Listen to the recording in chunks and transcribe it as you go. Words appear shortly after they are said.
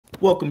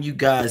Welcome you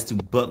guys to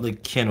Butler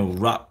Kennel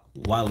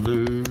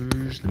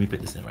Rottweilers. Let me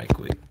put this in right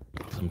quick.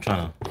 I'm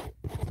trying to.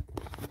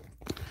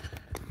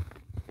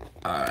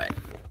 All right.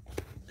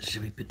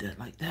 Should we put that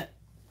like that?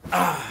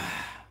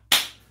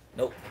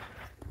 Nope.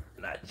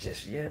 Not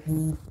just yet.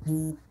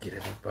 Get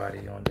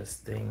everybody on this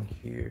thing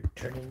here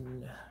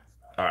turning.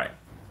 All right.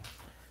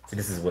 So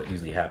this is what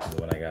usually happens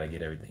when I gotta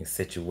get everything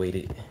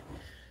situated,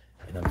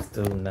 and I'm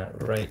still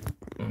not right.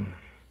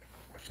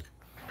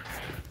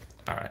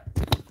 All right.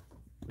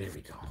 There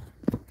we go.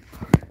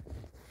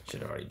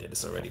 Should have already did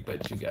this already,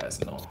 but you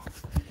guys know.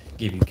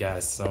 Give you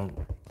guys some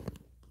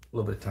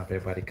little bit of time for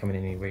everybody coming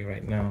in anyway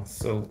right now.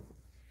 So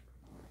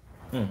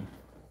I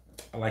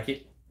like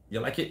it. You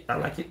like it? I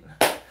like it.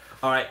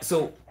 All right,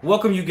 so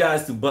welcome you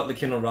guys to Butler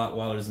Kennel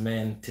Rottweilers,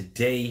 man.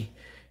 Today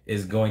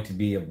is going to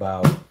be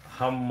about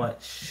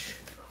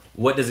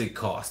what does it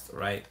cost,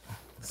 right?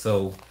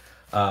 So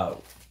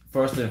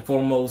first and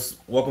foremost,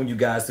 welcome you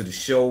guys to the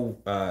show,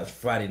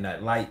 Friday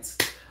Night Lights.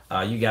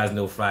 You guys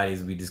know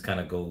Fridays, we just kind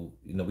of go,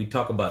 we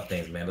talk about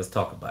things, man. Let's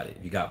talk about it.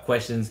 If you got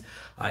questions,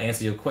 I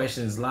answer your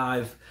questions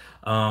live,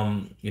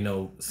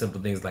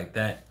 simple things like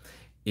that.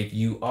 If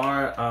you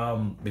are,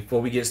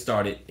 before we get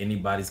started,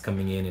 anybody's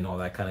coming in and all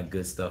that kind of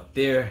good stuff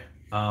there,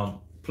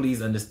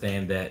 please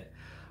understand that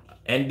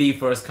ND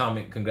first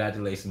comment,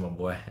 congratulations, my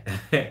boy.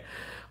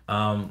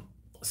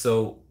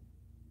 So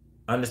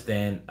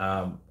understand,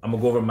 I'm gonna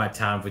go over my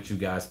time with you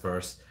guys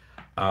first.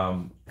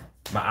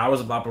 My hours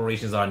of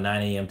operations are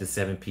 9 a.m. to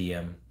 7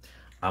 p.m.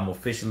 I'm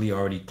officially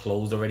already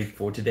closed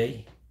for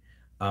today.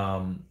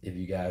 If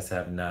you guys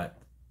have not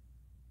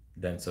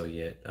done so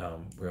yet,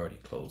 we're already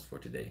closed for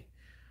today.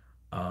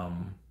 I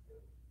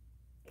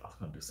was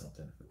gonna do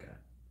something, I forgot.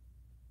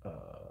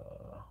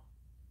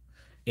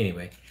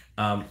 Anyway,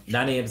 9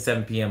 a.m. to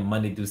 7 p.m.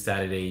 Monday through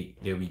Saturday.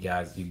 There we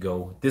guys, you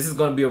go. This is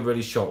gonna be a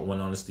really short one,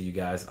 honestly, you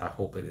guys. I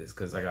hope it is,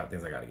 because I got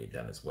things I gotta get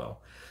done as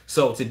well.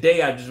 So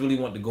today I just really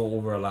want to go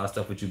over a lot of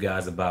stuff with you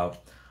guys about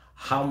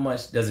how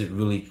much does it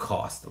really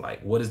cost?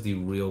 Like, what is the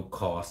real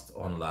cost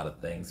on a lot of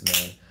things,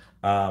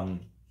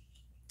 man?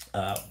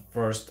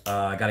 First,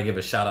 I gotta give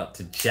a shout out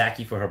to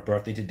Jackie for her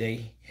birthday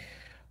today.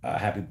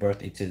 Happy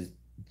birthday to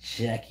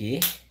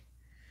Jackie.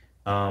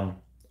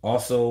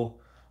 Also,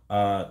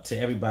 to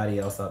everybody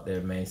else out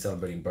there, man,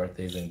 celebrating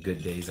birthdays and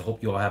good days. I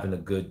hope you all having a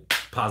good,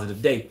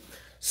 positive day.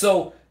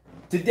 So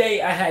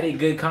today I had a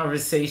good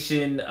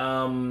conversation.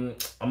 I'm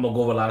gonna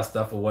go over a lot of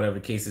stuff or whatever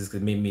the case is,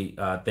 because it made me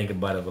think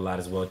about it a lot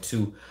as well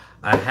too.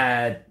 I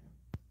had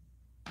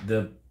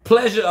the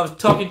pleasure of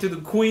talking to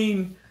the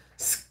Queen.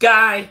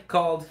 Sky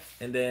called,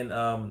 and then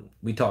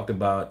we talked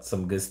about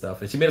some good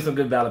stuff, and she made some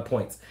good valid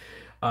points.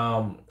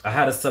 I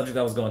had a subject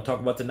I was going to talk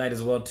about tonight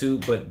as well too,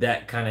 but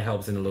that kind of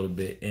helps in a little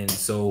bit. And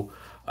so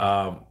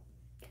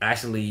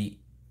actually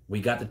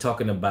we got to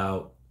talking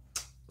about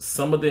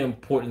some of the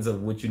importance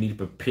of what you need to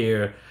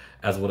prepare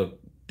as what a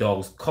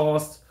dog's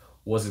cost,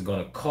 what's it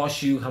going to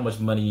cost you, how much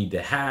money you need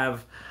to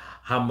have,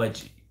 how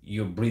much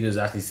your breeder's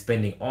actually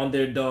spending on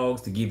their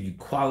dogs to give you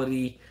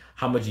quality,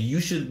 how much you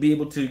should be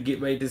able to get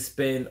ready to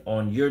spend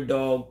on your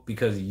dog,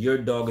 because your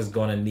dog is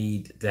going to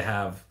need to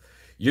have,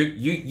 you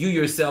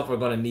yourself are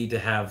going to need to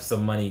have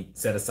some money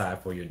set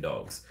aside for your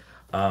dogs.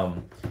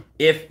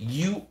 If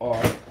you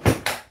are,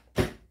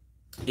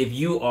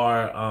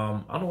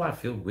 I don't know why I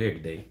feel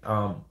weird today.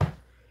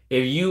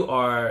 If you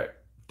are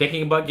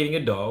thinking about getting a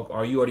dog,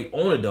 or you already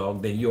own a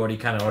dog, then you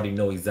already already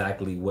know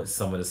exactly what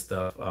some of the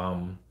stuff,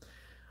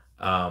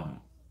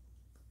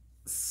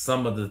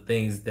 some of the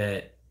things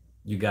that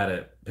you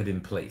gotta put in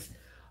place.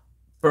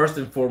 First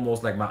and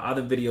foremost, like my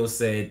other video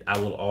said, I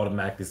will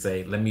automatically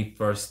say, let me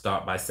first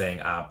start by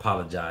saying I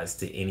apologize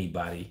to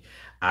anybody.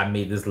 I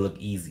made this look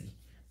easy.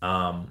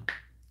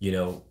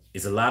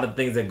 It's a lot of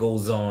things that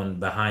goes on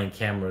behind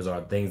cameras,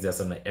 or things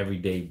that's on the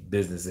everyday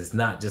business. It's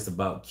not just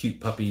about cute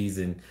puppies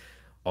and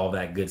all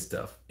that good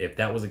stuff. If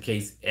that was the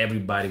case,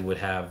 everybody would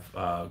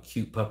have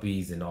cute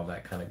puppies and all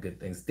that kind of good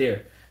things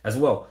there as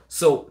well.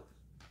 So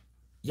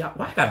yeah,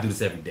 why I gotta do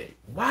this every day?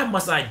 Why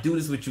must I do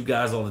this with you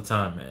guys all the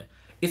time, man?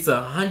 It's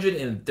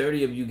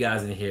 130 of you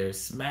guys in here.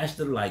 Smash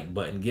the like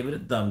button, give it a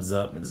thumbs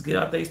up, and let's get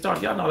our day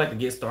started. Y'all know I like to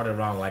get started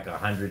around like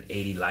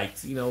 180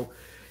 likes, then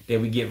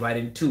we get right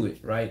into it,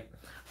 right?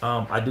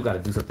 I do gotta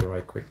do something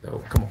right quick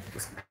though. Come on,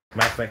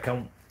 matter of fact,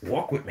 come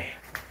walk with me.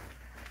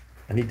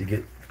 I need to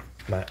get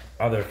my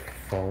other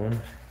phone.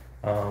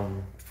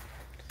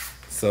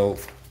 So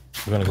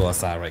we're gonna go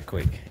outside right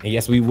quick. And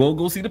yes, we will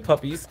go see the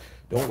puppies.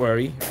 Don't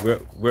worry.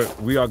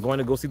 We are going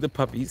to go see the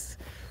puppies.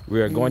 We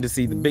are going to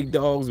see the big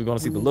dogs. We're going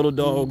to see the little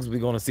dogs.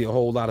 We're going to see a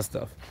whole lot of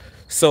stuff.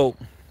 So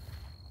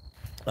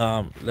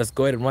let's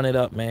go ahead and run it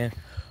up, man.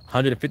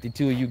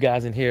 152 of you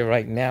guys in here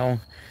right now,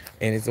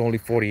 and it's only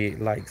 48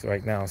 likes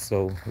right now.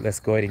 So let's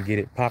go ahead and get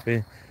it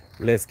popping.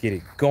 Let's get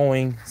it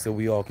going so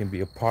we all can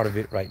be a part of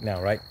it right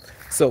now, right?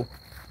 So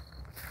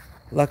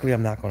luckily,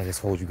 I'm not going to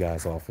just hold you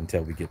guys off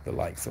until we get the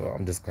likes. So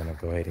I'm just going to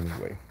go ahead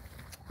anyway.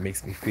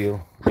 Makes me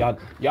feel, y'all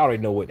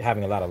already know what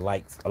having a lot of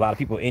likes, a lot of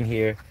people in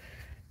here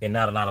and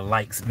not a lot of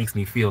likes makes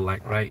me feel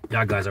like, right?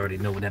 Y'all guys already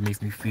know what that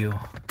makes me feel.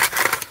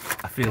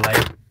 feel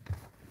like.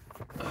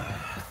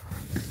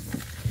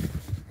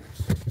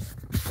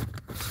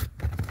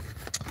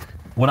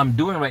 What I'm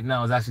doing right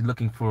now is actually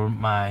looking for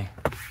my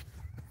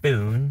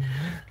phone.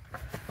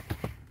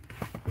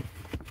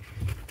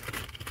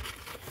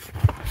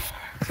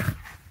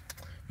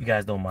 You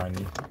guys don't mind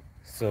me.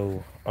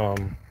 So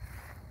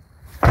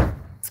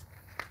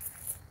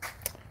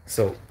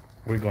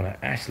we're gonna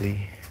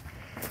actually,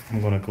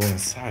 I'm gonna go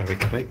inside real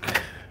quick.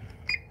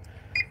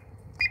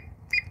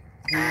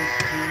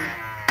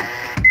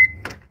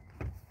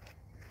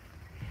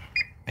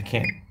 I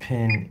can't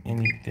pin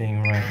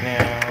anything right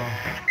now.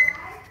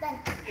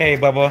 Hey,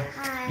 Bubba.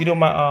 Hi. You know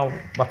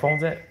my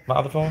phone's at? My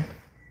other phone?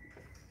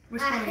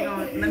 Which one are you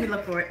on? Let me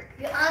look for it.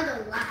 You're on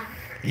the live.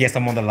 Yes,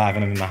 I'm on the live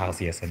and I'm in my house.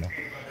 Yes, I know.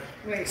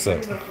 Wait, So,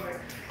 let me look for it.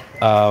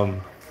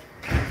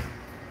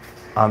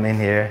 I'm in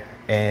here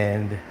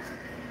and.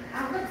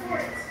 I'll look for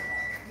it.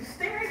 You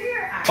stay right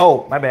here.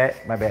 Oh, my bad.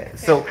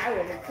 So, I will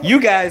look for you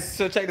guys.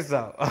 So check this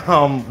out.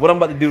 What I'm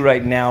about to do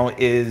right now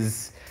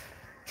is.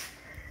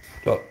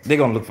 Well, they're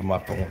gonna look for my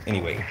phone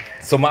anyway.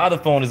 So my other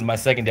phone is my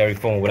secondary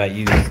phone, what I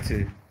use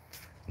to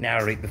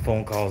narrate the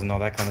phone calls and all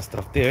that kind of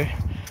stuff there.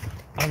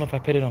 I don't know if I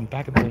put it on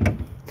back of the.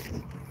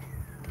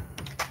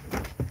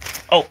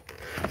 Oh,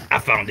 I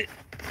found it.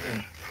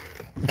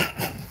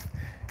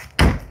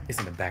 It's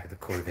in the back of the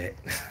Corvette.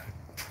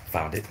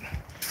 Found it.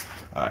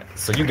 All right,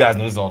 so you guys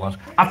know this is all on.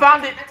 I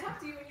found it. I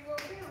talked to you when you were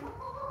over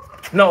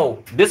here.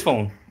 No, this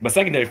phone, my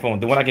secondary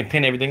phone, the one I can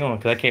pin everything on,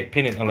 because I can't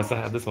pin it unless I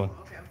have this one.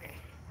 Okay.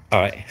 All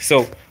right,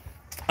 so,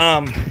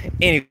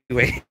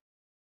 anyway,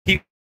 you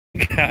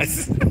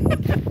guys.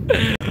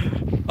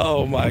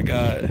 Oh my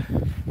God.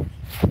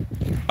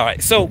 All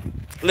right, so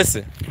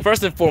listen,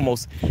 first and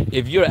foremost,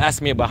 if you're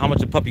asking me about how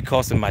much a puppy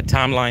costs in my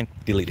timeline,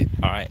 delete it.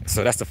 All right,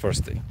 so that's the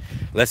first thing.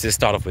 Let's just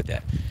start off with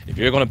that. If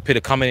you're gonna put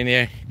a comment in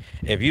there,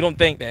 if you don't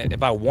think that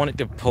if I wanted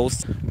to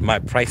post my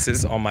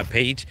prices on my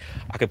page,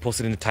 I could post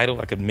it in the title,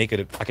 I could make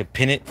it, I could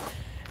pin it.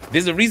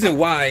 There's a reason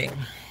why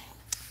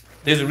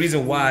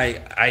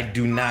I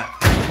do not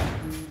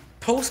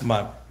post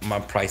my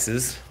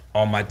prices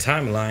on my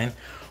timeline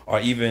or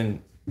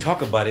even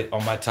talk about it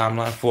on my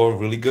timeline for a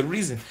really good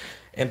reason.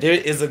 And there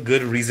is a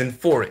good reason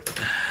for it.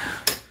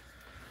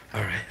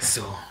 All right,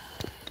 so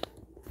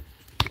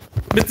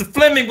Mr.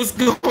 Fleming, what's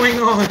going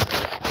on?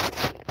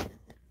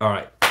 All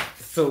right,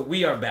 so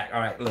we are back. All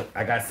right, look,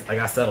 I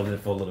got settled in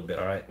for a little bit.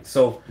 All right,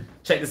 so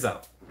check this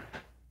out.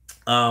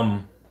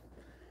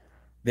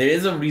 There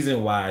is a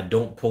reason why I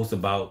don't post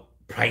about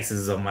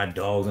prices of my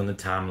dogs on the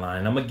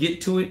timeline. I'm gonna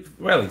get to it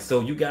really. So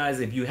you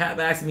guys, if you have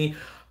asked me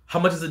how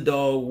much is a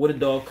dog, what a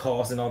dog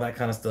costs, and all that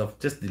kind of stuff,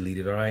 just delete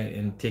it, all right,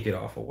 and take it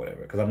off or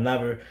whatever. Because I'm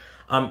never,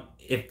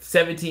 if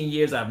 17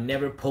 years I've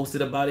never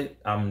posted about it,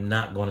 I'm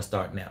not going to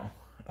start now.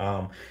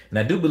 And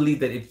I do believe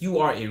that if you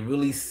are a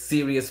really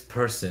serious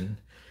person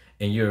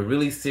and you're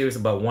really serious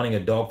about wanting a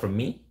dog from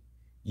me,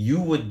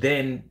 you would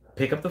then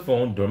pick up the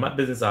phone during my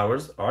business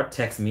hours or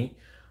text me.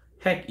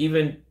 Heck,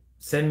 even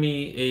send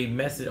me a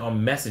message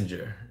on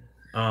Messenger.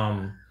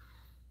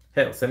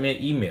 Hell, send me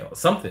an email,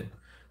 something.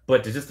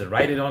 But to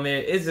write it on there,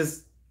 it's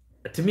just,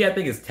 to me, I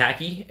think it's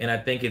tacky, and I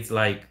think it's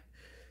like,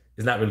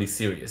 it's not really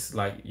serious.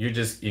 Like, you're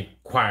just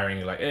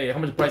inquiring, like, hey, how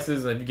much price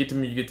is it? If you get to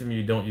me, you get to me.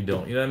 You don't, you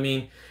don't. You know what I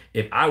mean?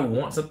 If I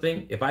want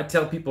something, if I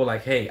tell people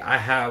like, hey, I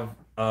have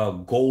a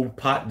gold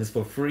pot that's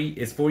for free,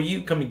 it's for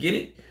you, come and get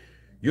it.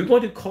 You're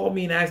going to call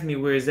me and ask me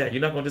where is that.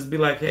 You're not going to just be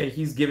like, hey,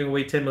 he's giving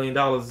away $10 million.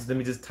 Let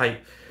me just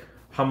type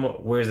how much,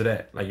 where is it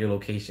at? Like your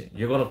location.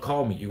 You're going to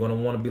call me. You're going to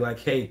want to be like,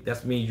 hey,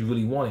 that's means you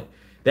really want it.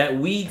 That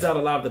weeds out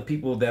a lot of the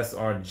people that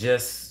are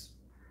just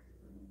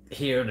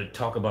here to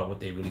talk about what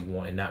they really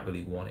want and not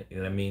really want it. You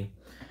know what I mean?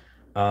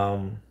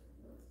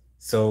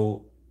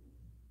 So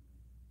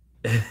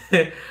MJ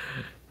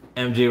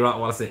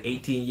Rottweiler said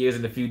 18 years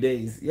in a few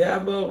days. Yeah,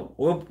 but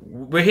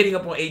we're hitting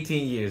up on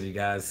 18 years, you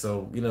guys.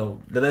 So, you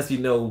know, that lets you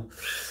know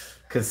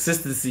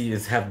consistency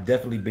have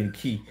definitely been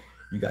key.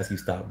 You guys keep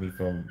stopping me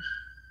from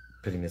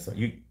putting this on.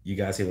 You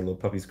guys hear the little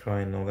puppies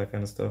crying and all that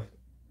kind of stuff?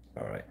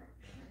 All right.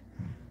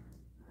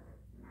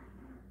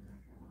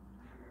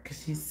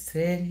 Cause she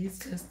said he's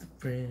just a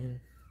friend.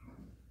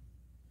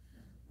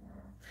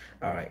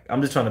 All right,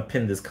 I'm just trying to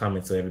pin this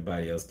comment so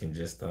everybody else can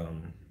just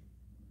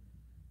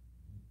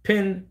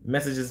pin.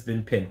 Messages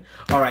been pinned.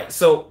 All right,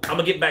 so I'm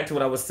gonna get back to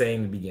what I was saying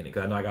in the beginning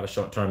because I know I got a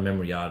short-term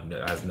memory, y'all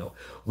guys know.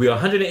 We're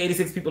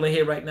 186 people in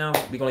here right now.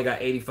 We only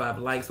got 85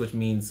 likes, which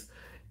means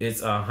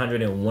it's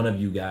 101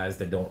 of you guys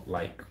that don't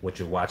like what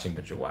you're watching,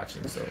 but you're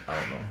watching. So I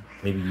don't know.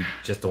 Maybe you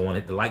just don't want to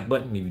hit the like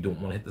button. Maybe you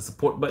don't want to hit the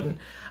support button.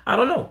 I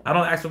don't know. I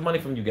don't ask for money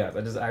from you guys.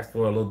 I just ask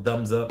for a little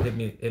thumbs up.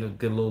 Hit a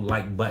good little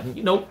like button.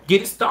 You know,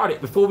 get it started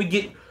before we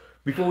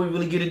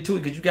really get into it.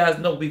 Because you guys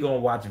know we're gonna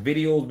watch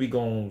videos. We're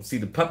gonna see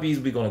the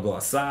puppies. We're gonna go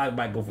outside. We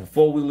might go for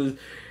 4-wheelers.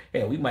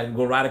 Hell, we might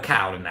go ride a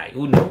cow tonight.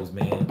 Who knows,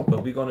 man?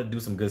 But we're gonna do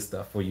some good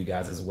stuff for you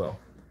guys as well.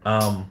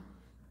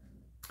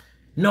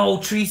 No,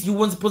 Treese, you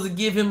wasn't supposed to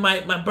give him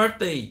my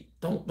birthday.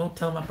 Don't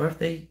tell him my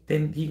birthday.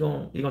 Then he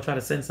gonna try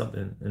to send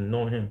something and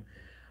knowing him.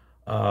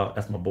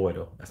 That's my boy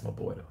though. That's my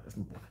boy though. That's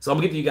my boy. So I'm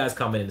gonna get to you guys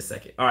comment in a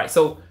second. All right,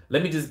 so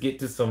let me just get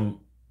to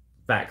some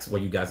facts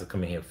what you guys are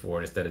coming here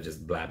for instead of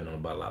just blabbing on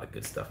about a lot of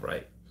good stuff,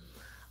 right?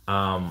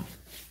 All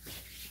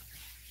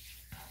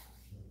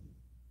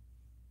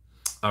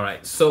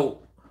right,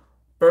 so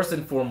first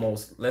and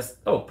foremost,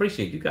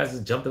 appreciate you guys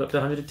just jumped it up to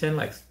 110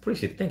 likes.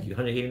 Appreciate it. Thank you.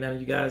 189 of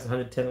you guys,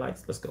 110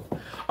 likes. Let's go.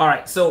 All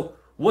right, so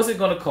what's it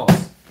gonna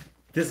cost?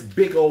 This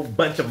big old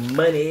bunch of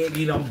money,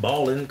 you know, I'm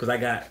balling because I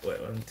got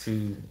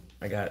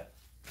I got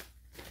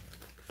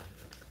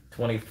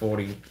 20,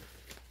 40,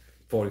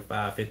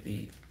 45,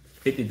 50,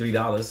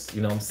 $53,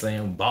 you know what I'm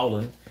saying,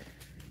 balling.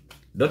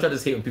 Don't try to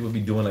just hate when people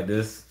be doing like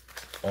this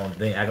on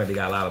thing, act like they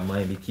got a lot of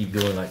money, they keep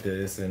doing like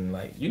this, and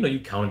like, you know, you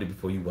counted it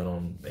before you went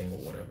on thing or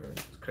whatever.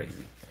 It's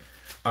crazy.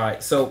 All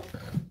right, so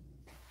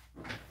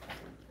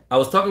I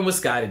was talking with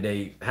Sky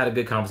today, had a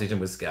good conversation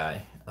with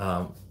Sky.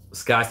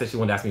 Sky said she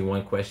wanted to ask me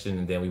one question,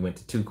 and then we went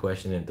to 2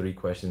 questions and 3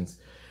 questions,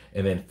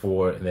 and then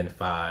 4, and then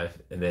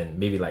 5, and then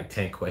maybe like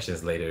 10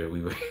 questions later,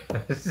 we were...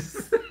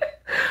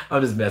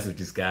 I'm just messing with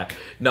you, Sky.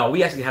 No,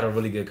 we actually had a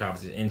really good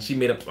conversation, and she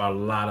made up a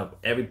lot of...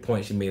 Every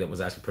point she made up was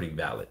actually pretty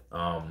valid.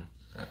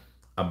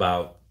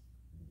 About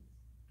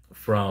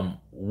from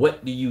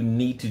what do you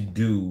need to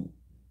do,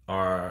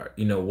 or,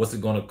 you know, what's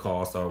it going to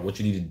cost, or what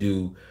you need to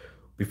do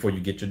before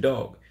you get your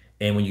dog.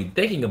 And when you're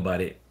thinking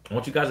about it, I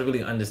want you guys to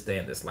really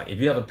understand this. Like, if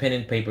you have a pen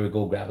and paper,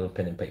 go grab a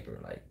pen and paper.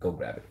 Like, go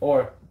grab it.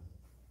 Or,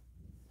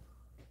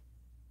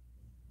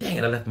 dang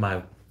it, I left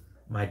my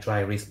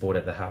dry erase board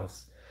at the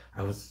house.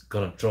 I was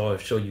gonna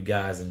show you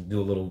guys and do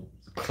a little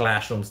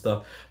classroom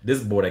stuff.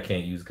 This board I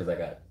can't use because I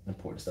got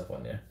important stuff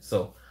on there.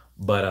 So,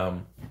 but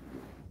all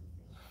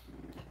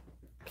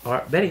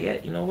right, better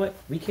yet, you know what?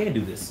 We can do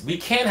this. We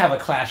can have a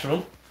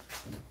classroom.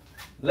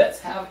 Let's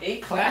have a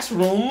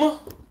classroom.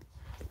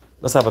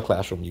 Let's have a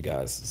classroom, you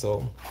guys.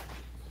 So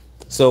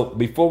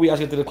before we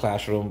actually get to the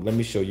classroom, let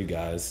me show you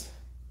guys.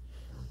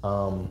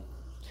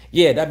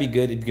 Yeah, that'd be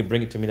good. If you can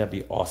bring it to me, that'd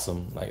be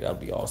awesome. Like, that'd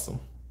be awesome.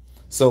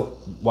 So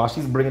while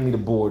she's bringing me the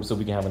board so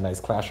we can have a nice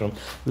classroom,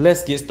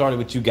 let's get started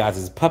with you guys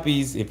as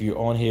puppies. If you're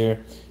on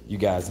here, you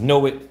guys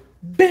know it.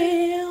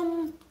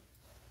 Bam!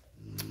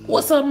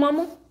 What's up,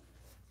 mama?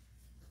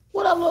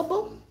 What up, little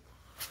boo?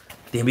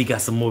 Then we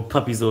got some more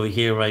puppies over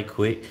here right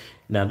quick.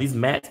 Now these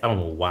mats, I don't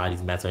know why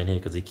these mats are in here,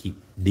 because they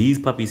keep these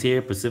puppies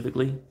here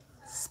specifically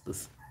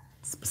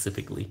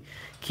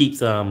keeps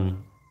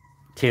tearing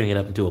it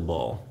up into a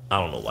ball. I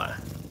don't know why.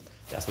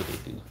 That's what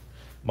they do.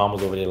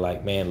 Mama's over there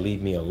like, man,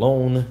 leave me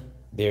alone.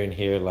 They're in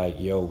here like,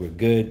 yo, we're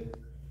good.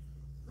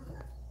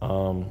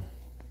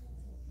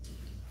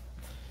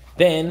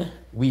 Then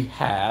we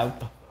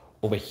have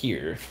over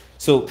here.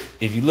 So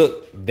if you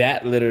look,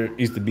 that litter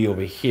used to be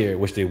over here,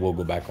 which they will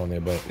go back on there,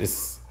 but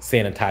it's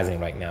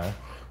sanitizing right now.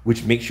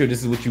 Which, make sure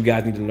this is what you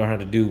guys need to learn how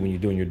to do when you're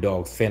doing your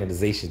dog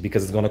sanitizations,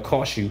 because it's going to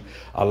cost you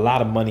a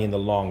lot of money in the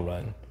long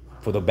run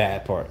for the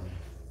bad part.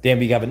 Then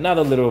we have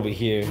another litter over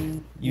here.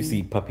 You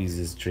see puppies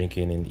just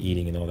drinking and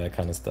eating and all that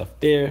kind of stuff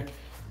there.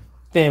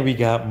 Then we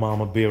got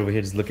Mama Bear over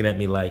here just looking at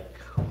me like,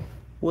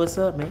 what's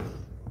up, man?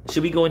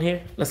 Should we go in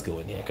here? Let's go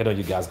in here. I know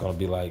you guys going to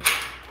be like,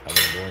 I'm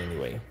going to go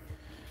anyway.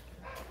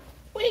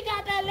 We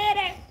got the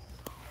litter.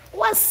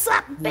 What's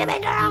up, baby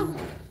girl?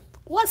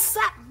 What's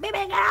up,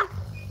 baby girl?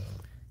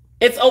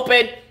 It's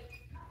open.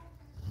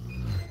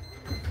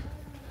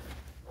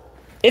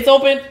 It's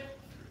open.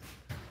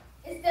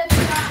 It's the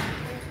FBI.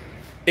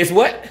 It's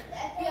what?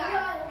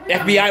 FBI.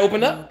 FBI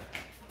open up?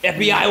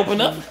 FBI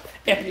open up?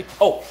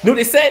 Oh, no,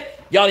 they said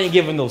y'all didn't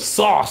give no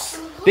sauce.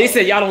 They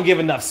said y'all don't give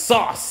enough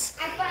sauce.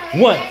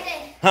 One.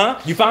 Huh?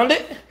 You found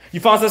it?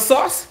 You found the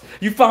sauce?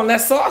 You found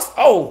that sauce?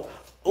 Oh,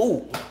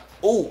 ooh,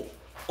 ooh.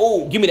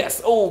 Oh, give me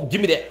that. Oh,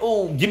 give me that.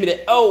 Oh, give me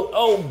that.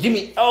 Oh, give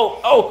me.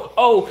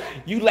 Oh.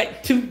 You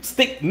like two little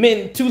stick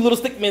men, two little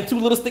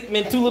stick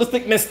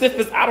men, stiff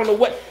as I don't know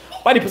what.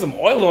 Why did you put some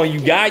oil on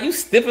you, guy? You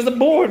stiff as a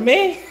board,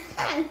 man.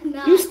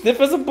 No. You stiff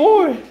as a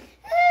board.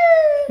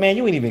 Man,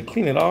 you ain't even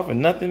clean it off or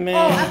nothing, man.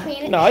 Oh, I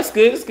clean it. No, it's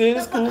good. It's good.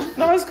 It's cool.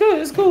 No, it's good.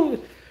 It's cool.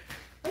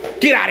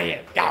 Get out of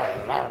here.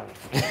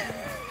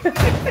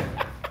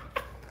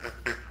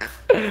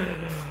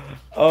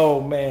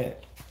 Oh, man.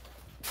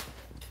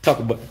 Talk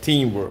about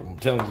teamwork. I'm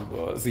telling you,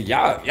 boy. See,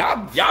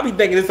 y'all be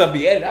thinking this will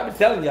be edited. I've been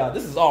telling y'all,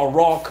 this is all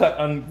raw cut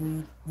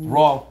on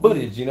raw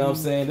footage. You know what I'm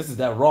saying? This is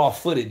that raw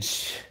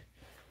footage.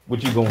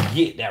 What you gonna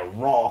get? That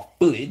raw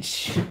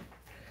footage.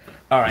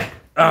 All right.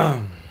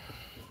 All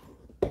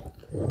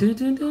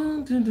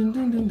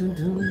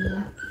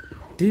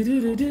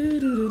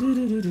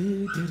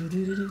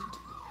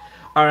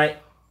right.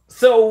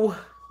 So,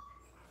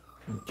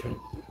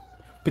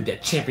 put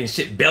that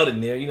championship belt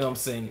in there. You know what I'm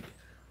saying?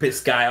 Pick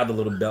Sky out the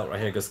little belt right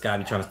here because Sky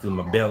be trying to steal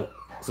my belt.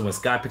 So when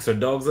Sky picks her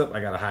dogs up, I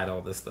gotta hide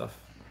all this stuff.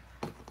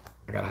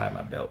 I gotta hide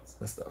my belts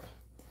and stuff.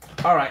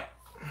 All right.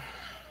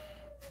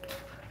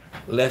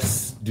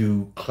 Let's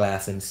do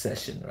class in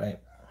session, right?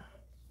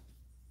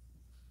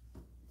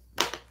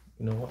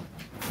 You know what?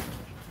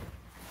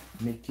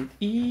 Make it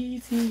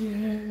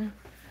easier.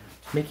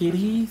 Make it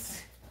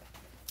easy.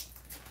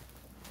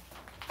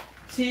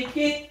 Take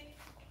it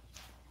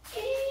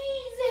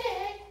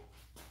easy.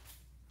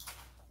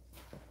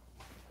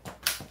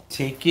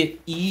 Take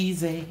it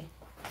easy.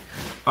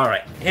 All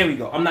right, here we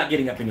go. I'm not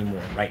getting up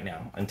anymore right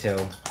now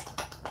until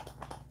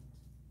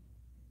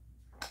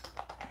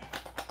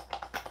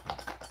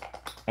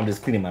I'm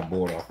just cleaning my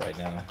board off right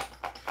now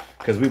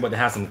because we're about to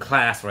have some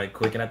class right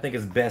quick, and I think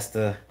it's best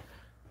to.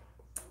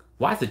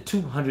 Why is there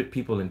 200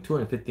 people and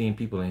 215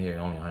 people in here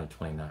and only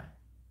 129?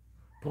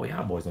 Boy,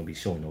 y'all boys don't be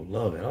showing no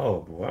love at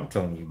all, boy. I'm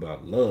telling you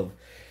about love.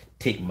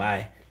 Take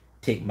my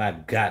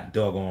god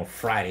doggone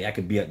Friday. I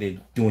could be out there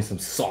doing some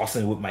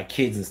saucing with my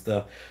kids and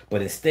stuff,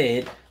 but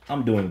instead,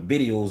 I'm doing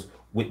videos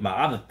with my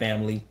other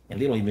family, and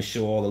they don't even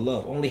show all the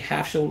love. Only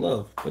half show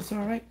love. But it's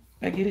all right.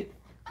 I get it.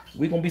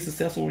 We're going to be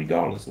successful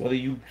regardless, whether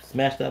you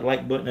smash that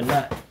like button or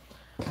not.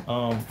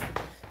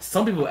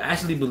 Some people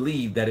actually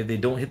believe that if they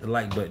don't hit the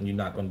like button, you're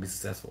not going to be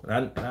successful.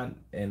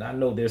 And I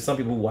know there's some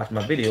people who watch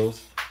my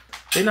videos.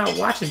 They're not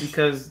watching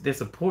because they're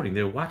supporting.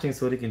 They're watching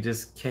so they can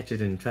just catch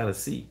it and try to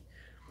see.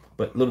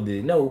 But little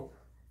did they know,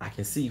 I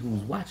can see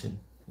who's watching.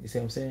 You see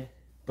what I'm saying?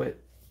 But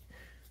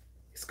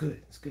it's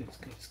good. It's good. It's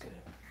good. It's good.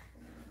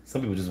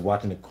 Some people just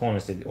watch in the corner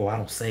and say, oh, I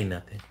don't say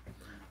nothing.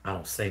 I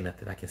don't say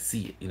nothing. I can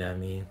see it. You know what I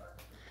mean?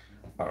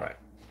 All right.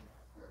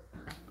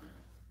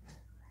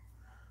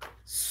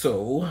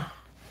 So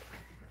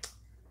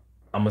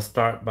I'm going to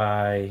start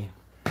by,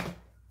 we're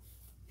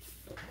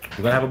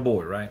going to have a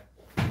board, right?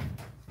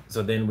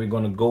 So then we're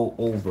going to go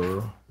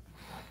over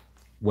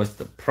what's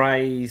the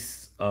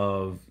price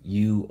of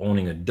you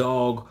owning a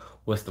dog,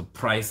 what's the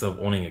price of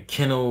owning a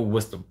kennel,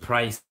 what's the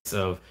price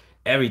of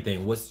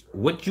everything,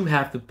 what you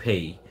have to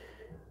pay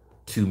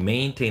to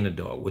maintain a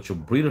dog, what your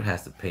breeder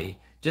has to pay,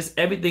 just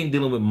everything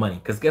dealing with money.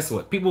 Because guess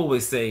what? People will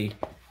say,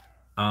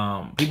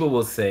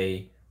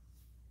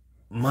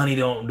 money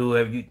don't do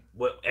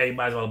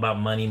everybody's all about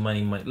money.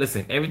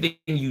 Listen, everything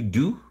you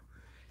do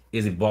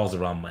evolves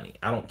around money.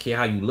 I don't care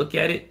how you look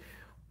at it.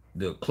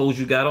 The clothes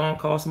you got on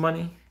cost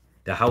money.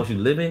 The house you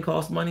live in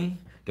costs money.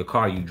 The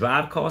car you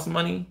drive costs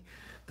money.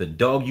 The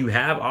dog you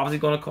have obviously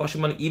going to cost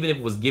you money. Even if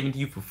it was given to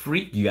you for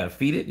free, you got to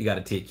feed it. You got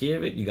to take care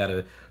of it. You got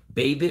to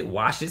bathe it,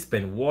 wash it,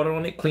 spend water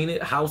on it, clean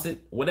it, house it,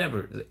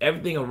 whatever.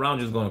 Everything around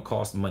you is going to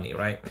cost money,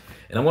 right?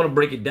 And I want to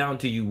break it down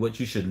to you what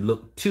you should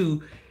look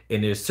to.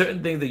 And there's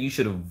certain things that you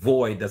should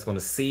avoid that's going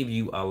to save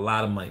you a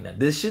lot of money. Now,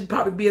 this should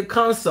probably be a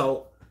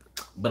consult,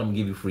 but I'm going to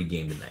give you a free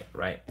game tonight,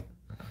 right?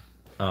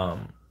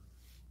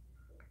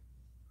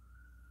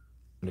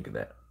 Look at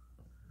that.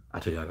 I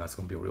tell y'all, it's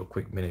gonna be a real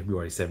quick minute. We're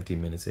already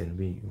 17 minutes in.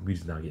 We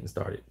just now getting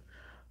started.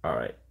 All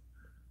right.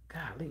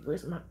 Golly,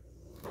 where's my?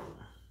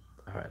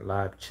 All right,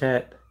 live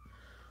chat.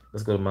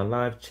 Let's go to my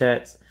live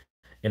chats,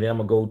 and then I'm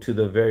gonna go to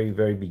the very,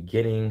 very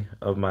beginning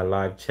of my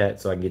live chat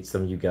so I can get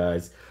some of you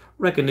guys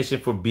recognition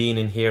for being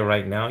in here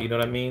right now. You know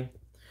what I mean?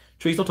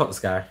 Trees, don't talk to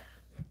Sky.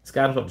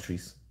 Sky, don't talk to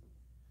Trees.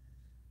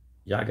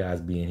 Y'all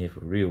guys be in here for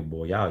real,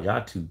 boy.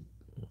 Y'all two.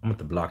 I'm gonna have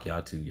to block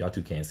y'all two. Y'all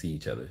two can't see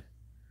each other.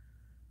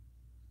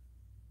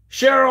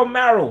 Cheryl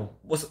Merrill.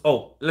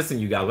 Listen,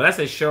 you guys. When I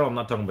say Cheryl, I'm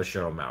not talking about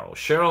Cheryl Merrill.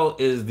 Cheryl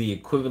is the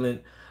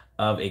equivalent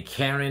of a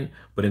Karen,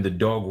 but in the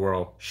dog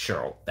world,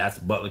 Cheryl. That's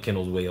Butler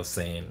Kennel's way of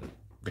saying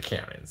the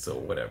Karen. So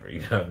whatever, you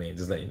know what I mean?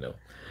 Just let you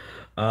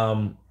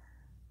know.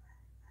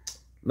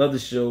 Love the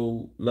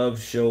show.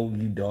 Love show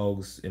you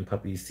dogs and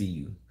puppies see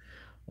you.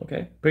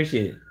 Okay,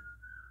 appreciate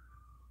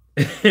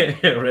it.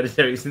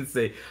 Hereditary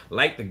Sensei,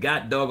 like the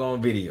got dog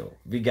on video.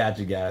 We got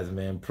you guys,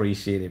 man.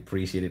 Appreciate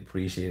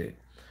it.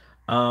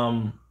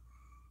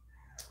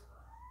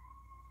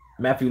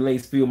 Matthew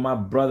Lacefield, my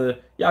brother.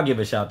 Y'all give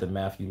a shout out to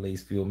Matthew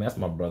Lacefield, man. That's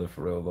my brother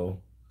for real, though.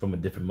 From a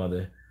different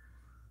mother.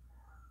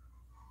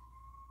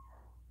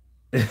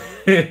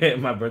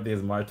 My birthday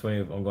is March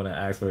 20th. I'm going to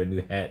ask for a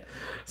new hat.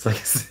 So like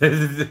I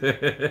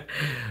said,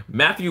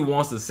 Matthew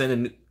wants to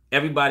send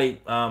everybody.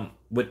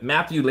 What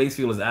Matthew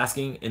Lacefield is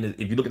asking, and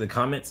if you look at the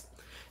comments,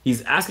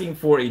 he's asking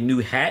for a new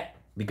hat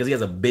because he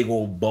has a big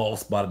old bald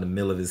spot in the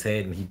middle of his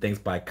head, and he thinks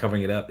by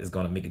covering it up is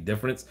going to make a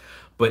difference.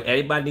 But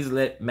everybody needs to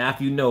let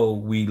Matthew know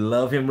we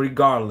love him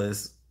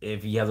regardless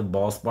if he has a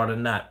bald spot or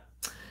not.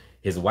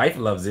 His wife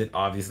loves it,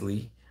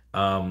 obviously.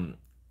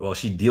 Well,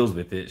 she deals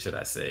with it, should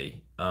I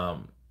say.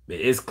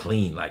 It is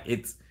clean. Like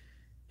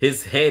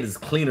his head is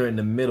cleaner in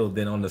the middle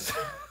than on the side.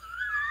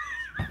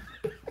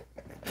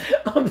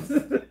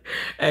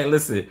 Hey,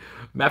 listen,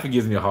 Matthew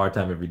gives me a hard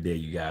time every day,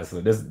 you guys. So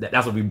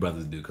that's what we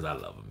brothers do because I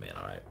love him, man.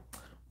 All right.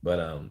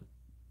 But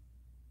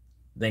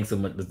thanks so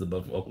much, Mr.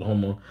 Buck from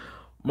Oklahoma.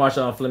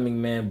 Marshawn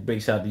Fleming, man,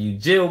 big shout out to you.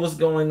 Jill, what's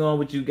going on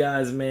with you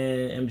guys,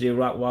 man? MJ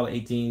Rockwaller,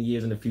 18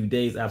 years in a few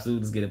days.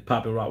 Absolutely, let's get it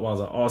popping. Rockwallers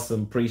are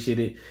awesome. Appreciate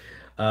it.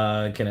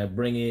 Can I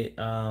bring it?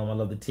 I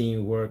love the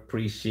teamwork.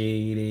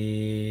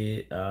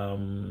 Appreciate it.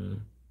 All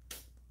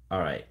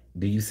right.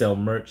 Do you sell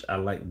merch? I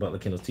like Butler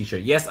Kennel's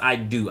t-shirt. Yes, I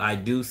do. I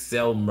do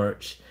sell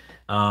merch.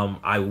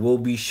 I will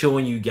be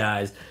showing you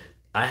guys.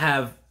 I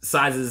have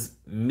sizes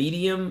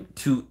medium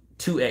to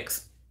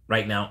 2X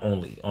right now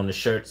only on the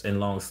shirts and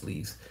long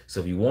sleeves. So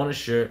if you want a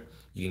shirt,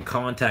 you can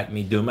contact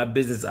me during my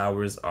business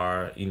hours,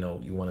 or you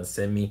want to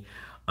send me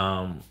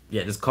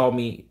Yeah, just call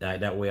me.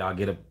 That way I'll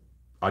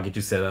get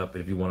you set up.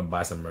 If you want to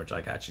buy some merch,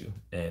 I got you,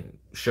 and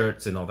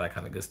shirts and all that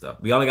kind of good stuff.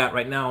 We only got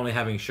right now only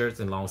having shirts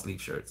and long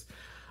sleeve shirts.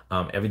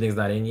 Everything's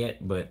not in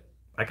yet, but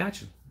I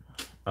got you.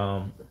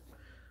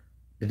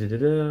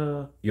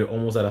 You're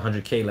almost at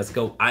 100K. Let's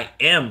go. I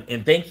am,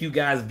 and thank you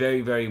guys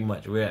very, very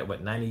much. We're at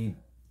what,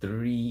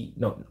 93?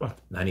 No,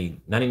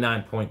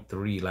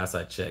 99.3 last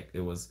I checked.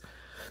 It was.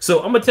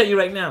 So I'm gonna tell you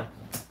right now,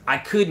 I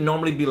could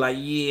normally be like,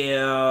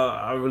 yeah,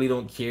 I really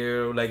don't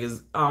care. Like, no,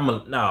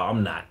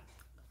 I'm not.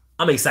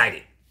 I'm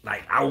excited.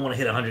 Like, I want to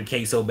hit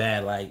 100K so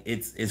bad. Like,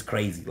 it's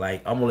crazy.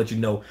 Like, I'm gonna let you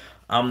know,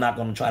 I'm not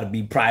gonna try to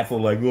be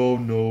prideful. Like, oh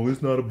no,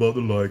 it's not about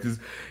the likes.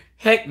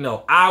 Heck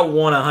no, I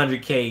want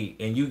 100K,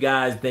 and you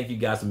guys, thank you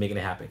guys for making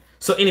it happen.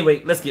 So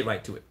anyway, let's get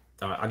right to it.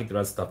 All right, I'll get to the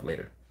other stuff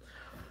later.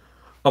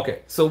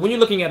 Okay, so when you're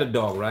looking at a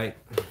dog, right?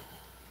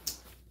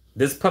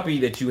 This puppy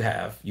that you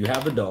have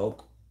the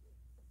dog.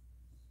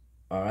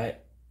 All right,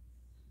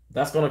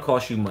 that's gonna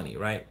cost you money,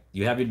 right?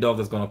 You have your dog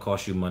that's gonna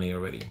cost you money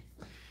already.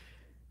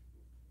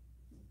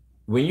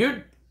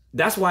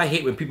 That's why I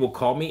hate when people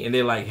call me and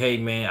they're like, "Hey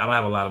man, I don't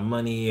have a lot of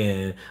money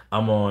and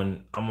I'm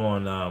on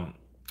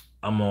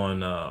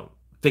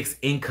fixed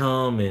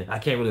income and I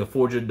can't really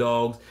afford your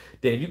dogs."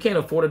 Then if you can't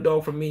afford a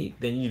dog from me,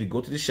 then you need to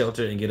go to the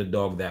shelter and get a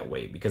dog that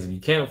way. Because if you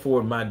can't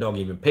afford my dog,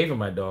 even pay for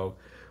my dog,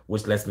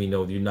 which lets me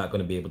know that you're not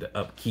going to be able to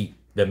upkeep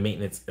the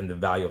maintenance and the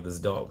value of this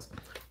dog.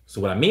 So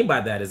what I mean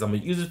by that is I'm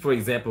going to use it for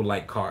example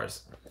like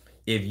cars.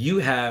 If you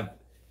have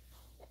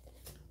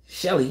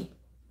Cheryl,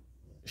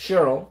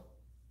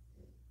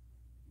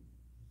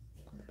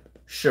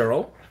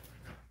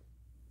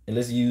 and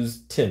let's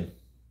use Tim,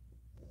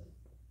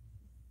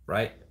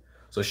 right?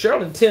 So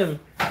Cheryl and Tim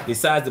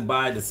decide to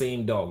buy the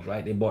same dogs,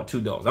 right? They bought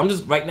 2 dogs.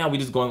 Right now we're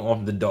just going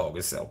off the dog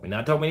itself. We're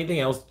not talking anything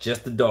else,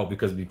 just the dog,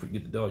 because if you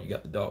get the dog, you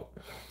got the dog.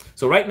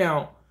 So right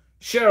now,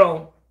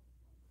 Cheryl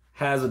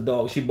has a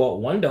dog. She bought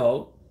one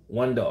dog,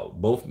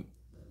 both,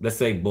 let's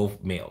say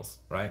both males,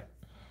 right?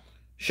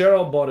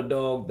 Cheryl bought a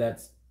dog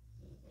that's,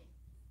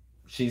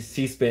 she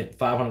spent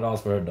 $500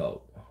 for her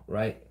dog,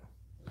 right?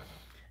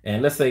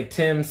 And let's say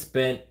Tim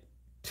spent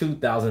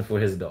 $2,000 for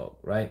his dog,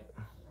 right?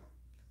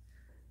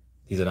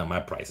 These are not my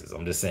prices.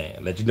 I'm just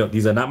saying, let you know,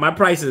 these are not my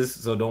prices.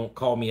 So don't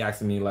call me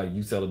asking me like,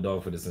 you sell a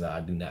dog for this and that.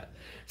 I do not.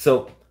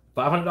 So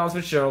 $500 for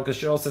Cheryl, because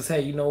Cheryl says,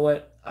 hey, you know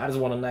what? I just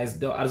want a nice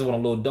dog. I just want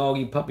a little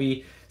doggy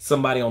puppy.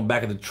 Somebody on the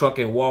back of the truck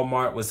at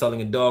Walmart was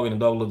selling a dog and the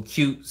dog looked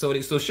cute. So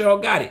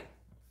Cheryl got it.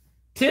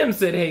 Tim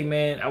said, hey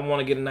man, I want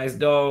to get a nice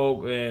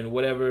dog and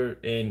whatever.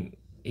 And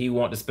he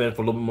wanted to spend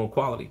for a little bit more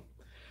quality.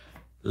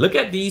 Look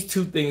at these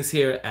 2 things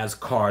here as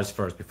cars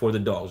first before the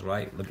dogs,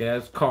 right? Look at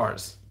it as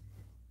cars.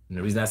 And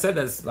the reason I said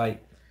that is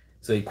like,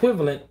 so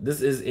equivalent,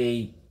 this is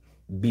a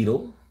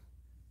Beetle.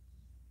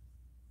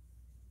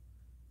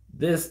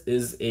 This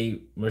is a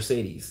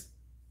Mercedes,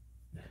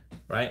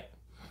 right?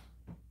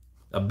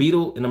 A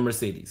Beetle and a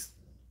Mercedes,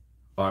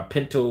 or a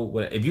Pinto,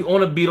 whatever. If you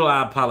own a Beetle,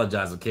 I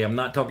apologize, okay? I'm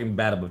not talking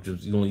bad about you.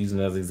 You're only using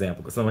it as an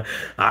example. Because someone,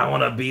 I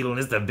want a Beetle and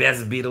it's the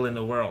best Beetle in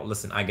the world.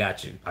 Listen, I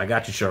got you. I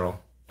got you, Cheryl.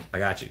 I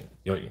got you.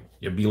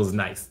 Your Beetle is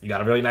nice. You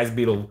got a really nice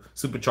Beetle,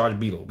 supercharged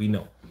Beetle. We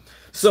know.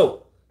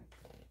 So,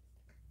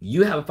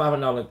 you have a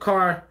 $500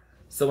 car,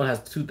 someone has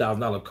a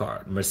 $2,000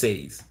 car,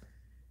 Mercedes.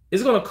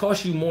 It's going to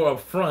cost you more up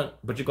front,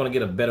 but you're going to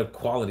get a better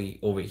quality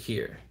over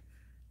here.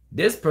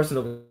 This person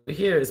over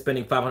here is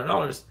spending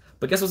 $500,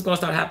 but guess what's going to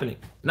start happening?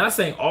 Not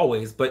saying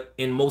always, but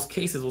in most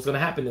cases, what's going to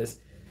happen is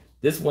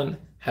this one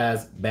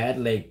has bad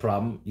leg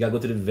problem. You got to go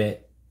to the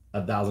vet,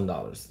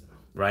 $1,000,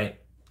 right?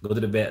 Go to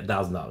the vet,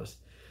 $1,000.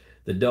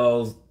 The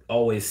dog's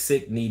always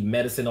sick, need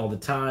medicine all the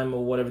time,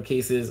 or whatever the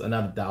case is,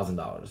 another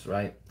 $1,000,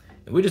 right?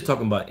 And we're just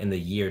talking about in the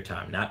year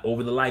time, not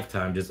over the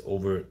lifetime, just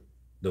over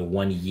the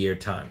 1 year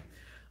time.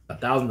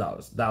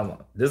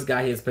 $1,000. This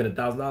guy here spent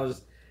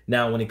 $1,000.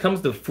 Now, when it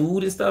comes to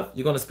food and stuff,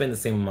 you're gonna spend the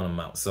same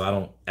amount. So I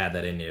don't add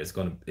that in there. It's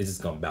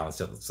just gonna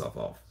balance itself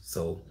off.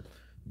 So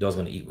dog's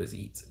gonna eat what he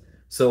eats.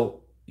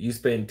 So you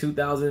spend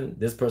 $2,000.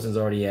 This person's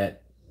already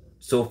at,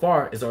 so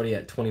far it's already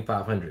at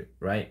 $2,500,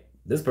 right?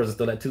 This person's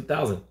still at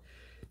 $2,000.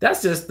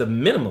 That's just the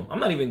minimum. I'm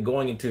not even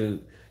going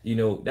into,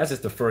 that's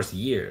just the first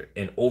year.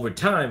 And over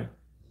time,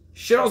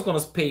 Cheryl's going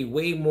to pay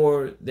way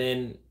more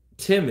than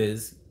Tim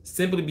is,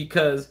 simply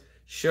because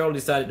Cheryl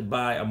decided to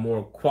buy a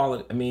more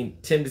quality.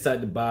 Tim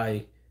decided to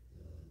buy.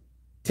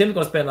 Tim's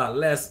going to spend a lot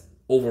less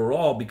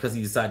overall because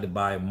he decided to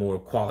buy more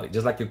quality,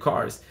 just like your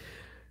cars.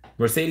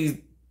 Mercedes,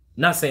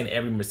 not saying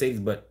every Mercedes,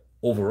 but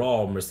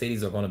overall,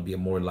 Mercedes are going to be a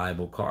more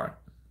reliable car.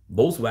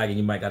 Volkswagen,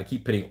 you might got to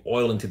keep putting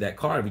oil into that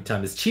car every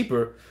time. It's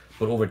cheaper,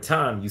 but over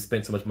time, you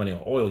spend so much money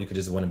on oil, you could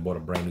just went and bought a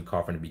brand new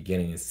car from the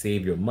beginning and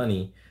save your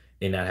money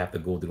and not have to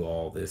go through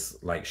all this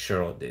like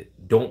Cheryl did.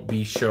 Don't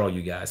be Cheryl,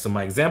 you guys. So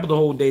my example the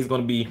whole day is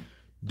going to be,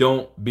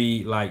 don't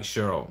be like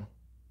Cheryl.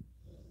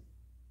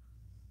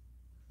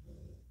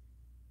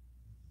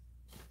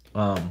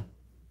 I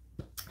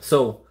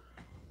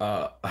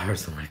heard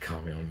somebody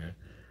call me on there.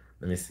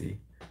 Let me see.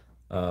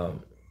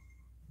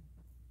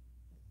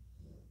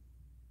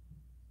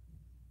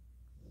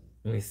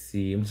 Let me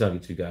see. I'm trying to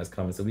get you guys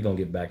comments, so we're gonna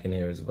get back in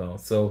here as well.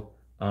 So,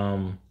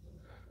 all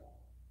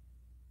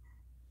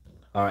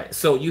right.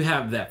 So you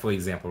have that, for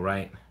example,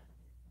 right?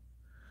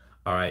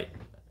 All right.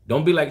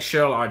 Don't be like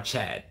Cheryl or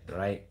Chad,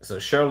 right? So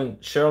Cheryl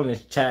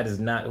and Chad is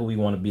not who we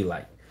want to be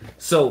like.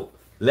 So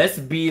let's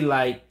be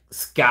like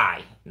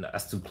Sky. No,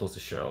 that's too close to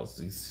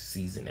Cheryl's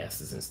C's and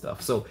S's and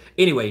stuff. So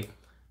anyway,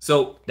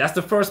 so that's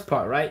the first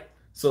part, right?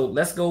 So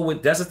let's go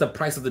with, that's just the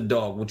price of the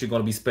dog, what you're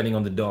going to be spending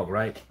on the dog,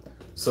 right?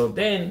 So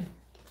then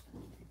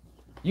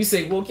you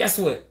say, well, guess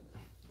what?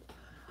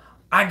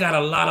 I got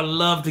a lot of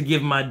love to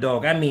give my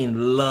dog. I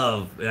mean,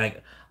 love.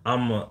 Like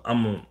I'm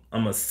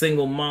a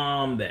single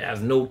mom that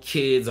has no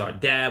kids, or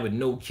dad with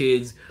no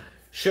kids.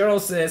 Cheryl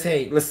says,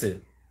 hey,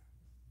 listen,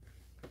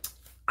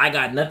 I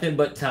got nothing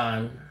but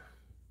time.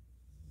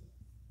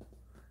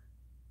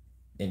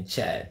 And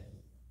Chad,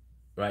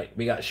 right?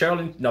 We got Cheryl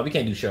and, no, we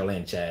can't do Cheryl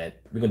and Chad.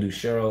 We're gonna do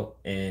Cheryl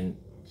and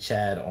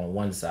Chad on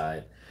one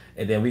side,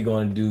 and then we're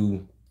gonna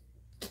do,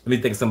 let me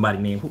think of somebody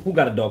name. Who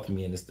got a dog for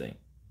me in this thing?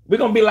 We're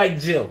gonna be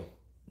like Jill,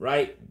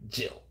 right?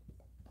 Jill,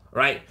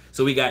 right?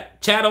 So we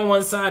got Chad on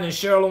one side and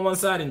Cheryl on one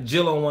side and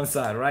Jill on one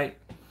side, right?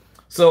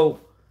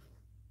 So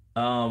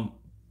we're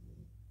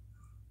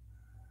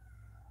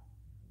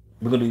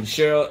gonna do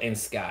Cheryl and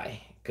Sky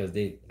because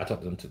I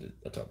talked to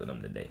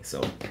them today.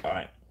 So all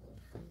right.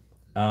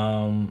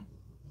 I'm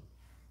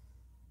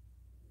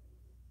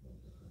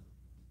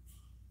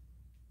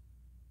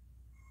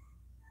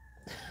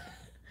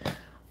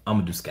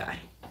gonna do Sky.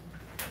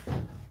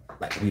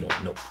 Like we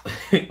don't know.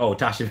 Oh,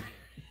 Tasha.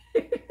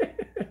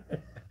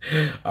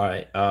 All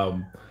right.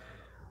 All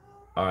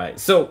right.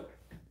 So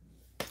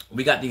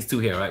we got these two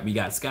here, right? We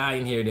got Sky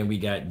in here, then we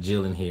got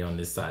Jill in here on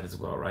this side as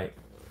well, right?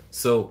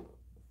 So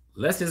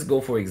let's just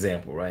go for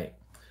example, right?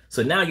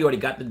 So now you already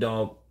got the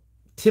dog.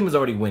 Tim is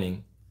already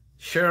winning.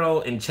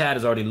 Cheryl and Chad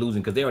is already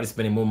losing because they're already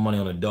spending more money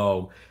on a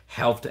dog,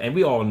 health, and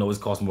we all know it's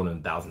costs more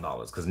than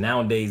 $1,000 because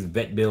nowadays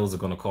vet bills are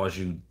going to cost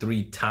you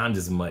 3 times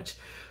as much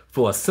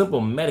for a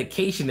simple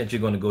medication that you're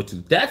going to go to.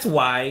 That's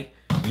why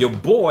your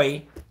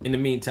boy, in the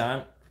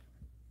meantime,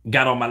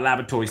 got all my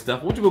laboratory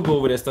stuff. We'll go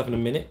over that stuff in a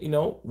minute. You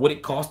know, what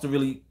it costs to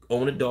really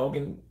own a dog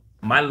and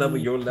my level,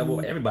 your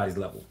level, everybody's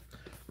level,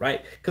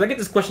 right? Because I get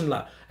this question a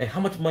lot. Hey, how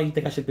much money you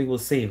think I should be able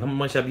to save? How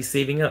much should I be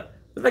saving up?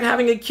 It's like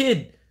having a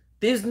kid.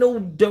 There's no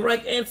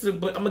direct answer,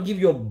 but I'm going to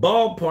give you a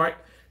ballpark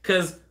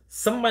because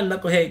some of my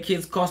knucklehead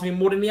kids cost me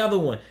more than the other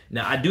one.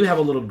 Now, I do have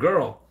a little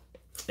girl,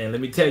 and let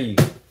me tell you,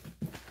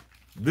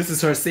 this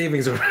is her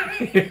savings. All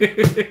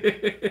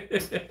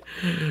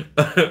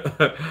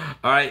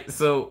right,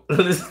 so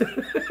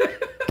listen,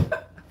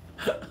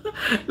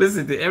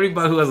 listen to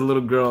everybody who has a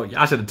little girl.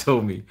 Y'all should have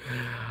told me.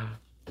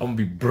 I'm going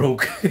to be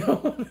broke.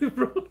 I'm gonna be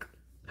broke.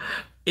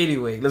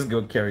 Anyway, let's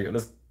go carry on.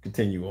 Let's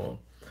continue on.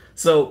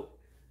 So,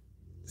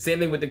 same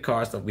thing with the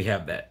car stuff. We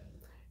have that.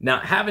 Now,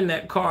 having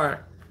that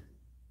car,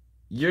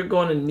 you're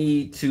going to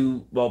need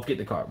to, well, forget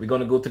the car. We're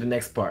going to go to the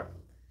next part.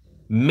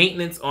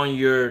 Maintenance on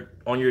your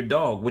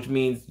dog, which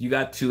means you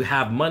got to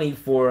have money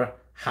for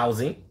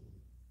housing,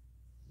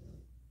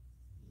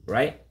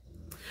 right?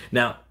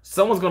 Now,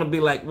 someone's going to be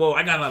like, well,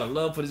 I got a lot of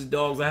love for these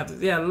dogs. I have to,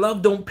 yeah,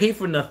 love don't pay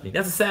for nothing.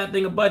 That's the sad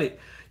thing about it.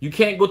 You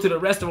can't go to the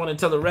restaurant and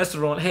tell the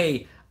restaurant,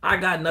 hey, I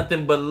got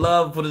nothing but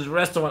love for this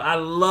restaurant. I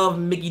love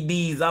Mickey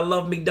D's. I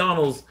love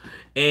McDonald's.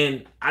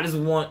 And I just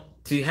want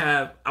to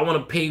I want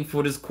to pay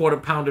for this quarter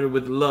pounder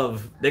with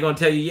love. They're going to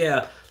tell you,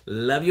 yeah,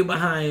 love you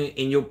behind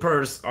in your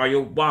purse or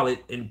your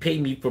wallet and pay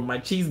me for my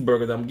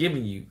cheeseburgers I'm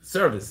giving you.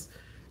 Service.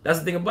 That's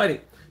the thing about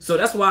it. So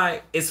that's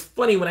why it's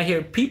funny when I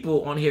hear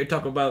people on here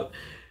talk about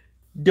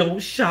don't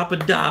shop,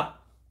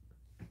 adopt.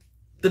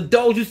 The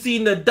dogs you see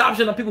in the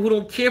adoption are people who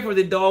don't care for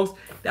their dogs.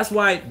 That's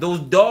why those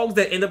dogs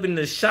that end up in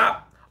the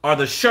shop are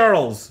the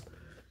Cheryls.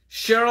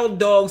 Cheryl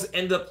dogs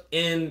end up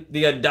in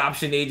the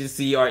adoption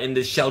agency or in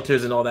the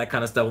shelters and all that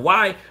kind of stuff.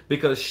 Why?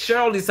 Because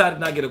Cheryl decided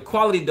not to get a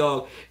quality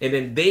dog, and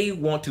then they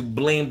want to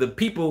blame the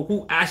people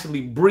who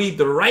actually breed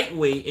the right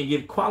way and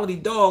give quality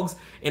dogs,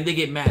 and they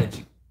get mad at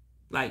you.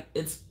 Like,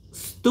 it's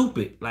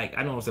stupid. Like,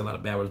 I know I'm saying a lot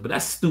of bad words, but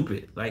that's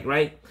stupid. Like,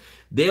 right?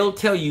 They'll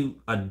tell you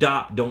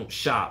adopt, don't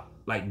shop.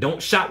 Like,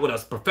 don't shop with a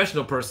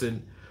professional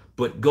person,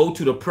 but go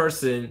to the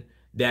person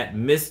that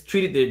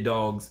mistreated their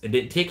dogs and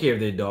didn't take care of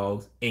their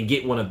dogs and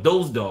get one of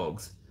those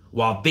dogs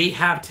while they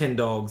have 10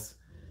 dogs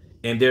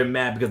and they're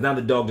mad because now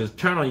the dog just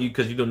turned on you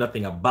because you know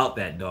nothing about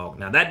that dog.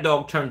 Now that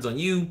dog turns on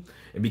you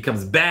and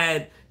becomes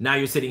bad. Now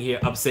you're sitting here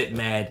upset,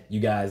 mad. You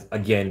guys,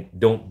 again,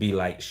 don't be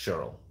like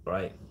Cheryl,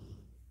 right?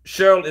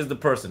 Cheryl is the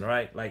person,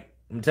 right? Like,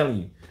 I'm telling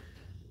you,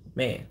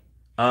 man.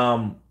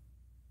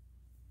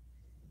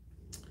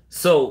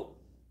 So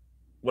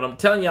what I'm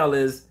telling y'all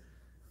is,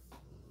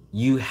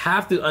 you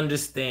have to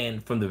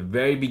understand from the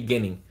very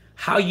beginning,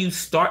 how you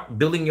start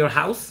building your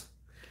house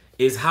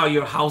is how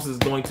your house is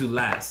going to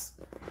last.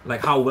 Like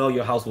how well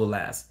your house will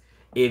last.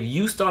 If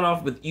you start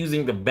off with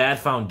using the bad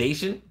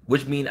foundation,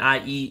 which mean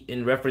i.e.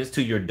 in reference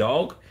to your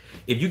dog,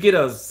 if you get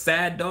a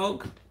sad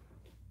dog,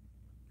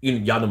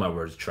 y'all know my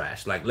words,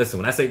 trash. Like, listen,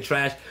 when I say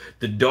trash,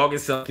 the dog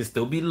itself can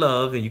still be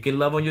loved, and you can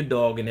love on your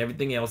dog and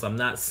everything else. I'm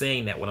not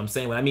saying that. What I'm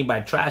saying, what I mean by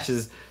trash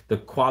is the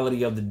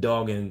quality of the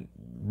dog and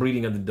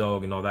breeding of the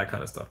dog and all that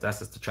kind of stuff. That's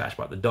just the trash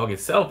part. The dog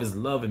itself is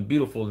love and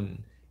beautiful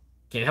and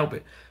can't help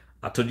it.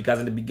 I told you guys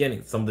in the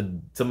beginning, some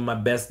of my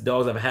best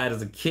dogs I've had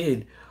as a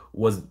kid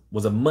was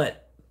a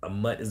mutt. A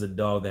mutt is a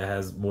dog that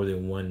has more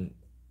than one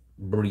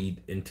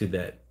breed into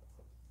that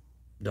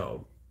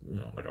dog. You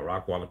know, like a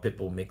Rottweiler Pit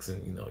Bull mix,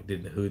 and you know, did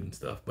in the hood and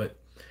stuff. But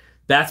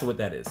that's what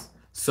that is.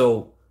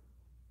 So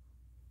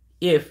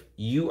if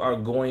you are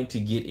going to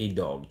get a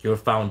dog, your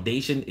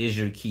foundation is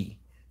your key.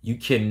 You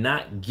can't.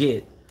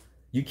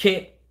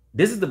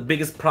 This is the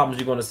biggest problems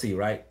you're going to see,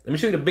 right? Let me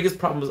show you the biggest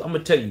problems. I'm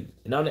going to tell you.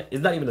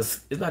 It's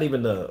not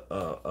even a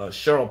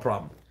Cheryl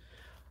problem.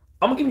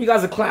 I'm gonna give you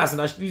guys a class,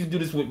 and I usually do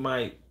this with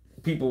my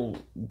people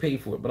who pay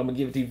for it, but I'm gonna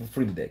give it to you for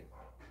free today.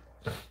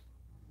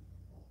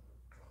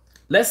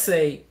 Let's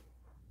say,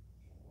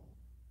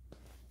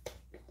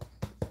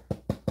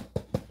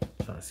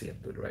 I'm trying to see if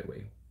I do it the right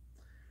way.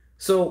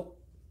 So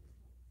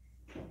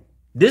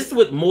this is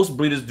what most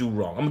breeders do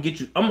wrong. I'm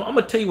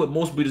gonna tell you what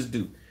most breeders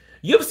do.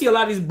 You ever see a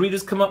lot of these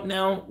breeders come up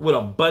now with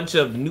a bunch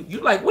of new,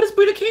 you're like, where this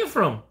breeder came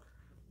from?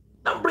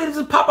 Some breeders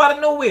just pop out of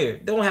nowhere.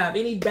 Don't have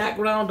any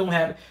background,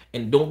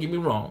 and don't get me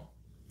wrong,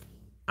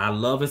 I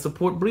love and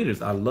support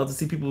breeders. I love to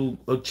see people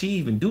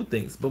achieve and do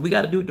things, but we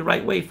got to do it the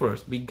right way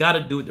first. We got to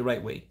do it the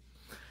right way.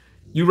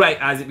 You're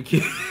right, Isaac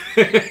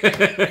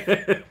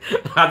McKee.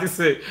 I just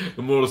said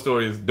the moral of the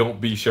story is don't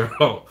be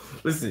Cheryl.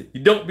 Listen,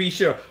 you don't be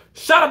Cheryl.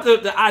 Shout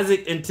out to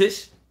Isaac and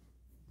Tish.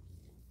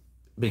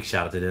 Big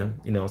shout out to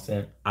them. You know what I'm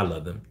saying? I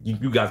love them.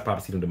 You guys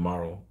probably see them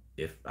tomorrow.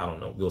 If I don't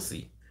know, we'll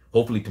see.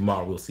 Hopefully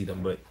tomorrow we'll see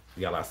them, but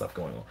we got a lot of stuff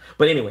going on.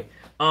 But anyway,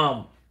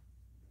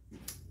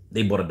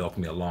 they bought a dog for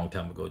me a long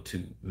time ago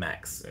too,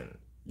 Max, and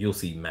you'll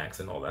see Max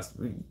and all that.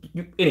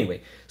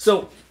 Anyway,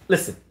 so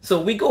listen. So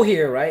we go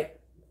here, right?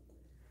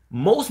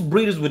 Most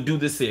breeders would do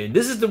this here.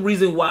 This is the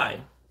reason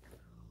why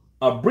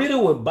a breeder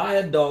would buy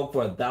a dog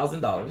for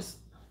 $1,000,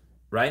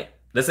 right?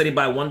 Let's say they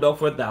buy one dog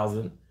for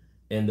 $1,000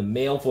 and the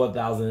male for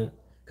 $1,000,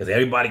 because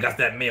everybody got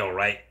that male,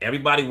 right?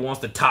 Everybody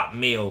wants the top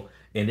male,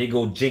 and they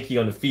go jinky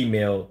on the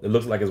female. It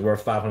looks like it's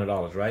worth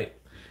 $500, right?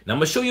 Now I'm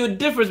gonna show you a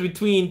difference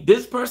between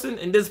this person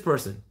and this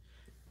person.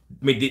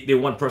 I mean, they're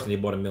one person. They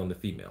bought a male and a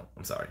female.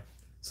 I'm sorry.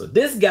 So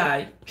this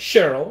guy,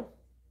 Cheryl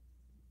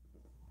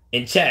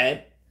and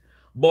Chad,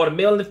 bought a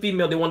male and a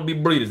female. They want to be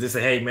breeders. They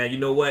say, hey, man, you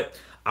know what?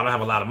 I don't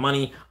have a lot of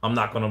money. I'm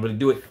not going to really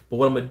do it. But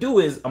what I'm going to do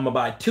is I'm going to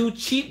buy 2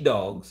 cheap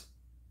dogs,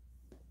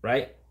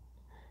 right?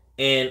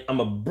 And I'm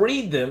going to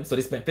breed them. So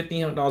they spent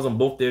 $1,500 on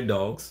both their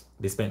dogs.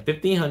 They spent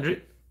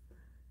 $1,500.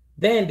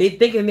 Then they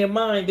think in their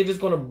mind they're just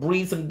going to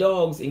breed some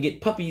dogs and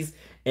get puppies.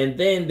 And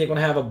then they're going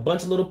to have a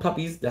bunch of little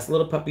puppies. That's a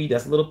little puppy.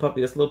 That's a little puppy.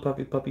 That's a little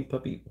puppy.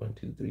 Puppy. 1,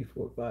 2, 3,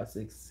 4, 5,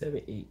 6,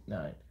 7, 8, 9.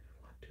 1,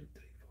 2,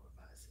 3, 4,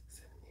 5, 6,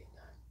 7, 8,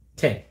 9.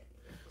 10.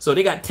 So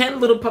they got 10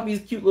 little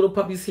puppies, cute little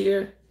puppies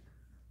here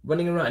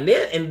running around.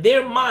 In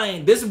their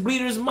mind, this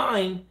breeder's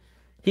mind,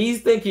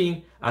 he's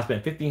thinking, I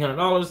spent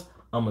 $1,500.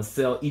 I'm going to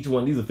sell each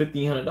one of these for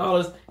 $1,500, and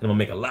I'm going to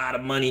make a lot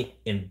of money.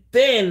 And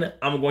then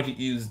I'm going to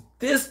use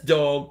this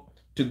dog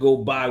to go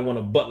buy one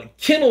of Butler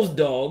Kennel's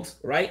dogs,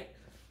 right?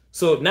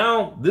 So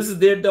now this is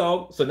their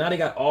dog. So now they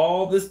got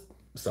all this.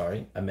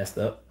 Sorry, I messed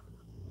up.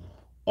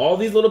 All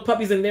these little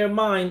puppies in their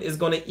mind is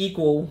going to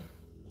equal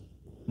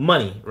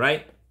money,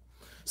 right?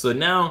 So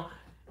now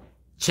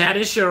Chad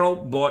and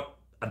Cheryl bought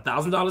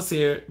 $1,000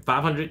 here,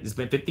 $500. They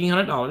spent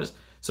 $1,500.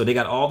 So they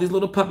got all these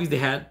little puppies. They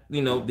had,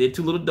 you know, their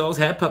 2 little dogs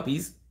had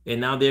puppies, and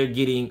now they're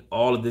getting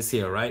all of this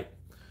here, right?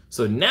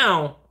 So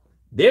now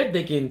they're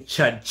thinking,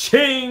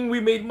 cha-ching, we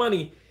made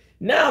money.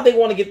 Now they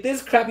want to get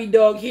this crappy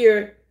dog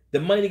here, the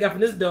money they got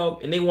from this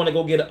dog, and they want to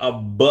go get a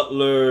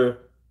Butler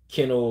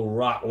Kennel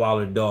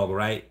Rottweiler dog,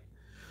 right?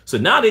 So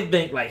now they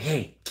think like,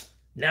 hey,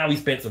 now we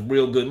spent some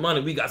real good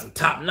money. We got some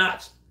top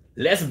notch.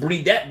 Let's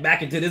breed that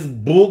back into this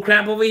bull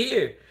crap over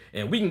here,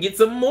 and we can get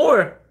some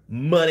more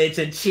money,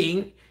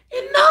 cha-ching.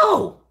 And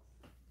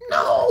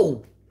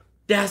no,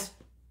 that's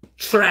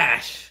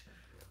trash.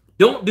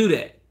 Don't do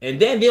that. And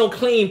then they'll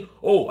claim,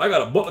 oh, I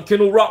got a Butler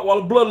Kennel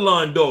Rottweiler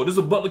bloodline dog. This is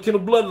a Butler Kennel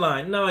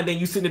bloodline. No, and then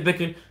you sitting there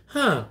thinking,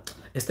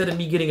 instead of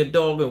me getting a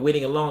dog and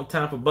waiting a long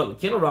time for Butler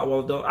Kennel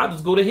Rottweiler dog, I'll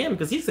just go to him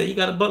because he said he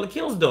got a Butler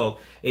Kennel's dog.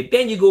 And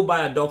then you go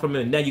buy a dog from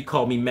him, and now you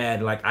call me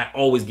mad like I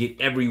always get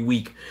every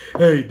week.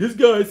 Hey, this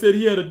guy said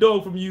he had a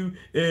dog from you,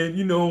 and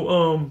you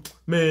know,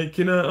 man,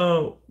 can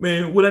I,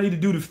 man, what I need to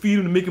do to feed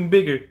him to make him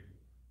bigger?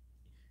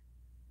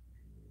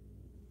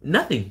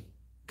 Nothing.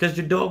 Because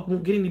your dog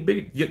won't get any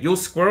bigger. Your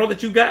squirrel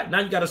that you got,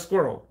 now you got a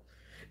squirrel.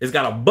 It's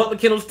got a Butler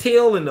Kennel's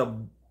tail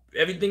and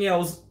everything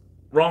else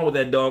wrong with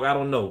that dog. I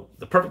don't know.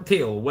 The perfect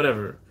tail or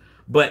whatever.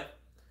 But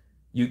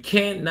you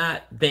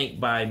cannot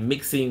think by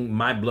mixing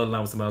my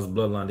bloodline with somebody else's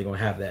bloodline, they're going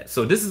to have that.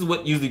 So this is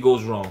what usually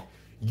goes wrong.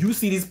 You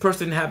see this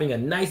person having a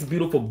nice,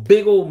 beautiful,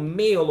 big old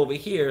male over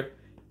here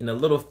and a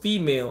little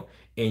female.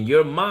 In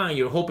your mind,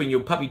 you're hoping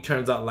your puppy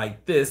turns out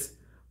like this.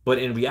 but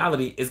in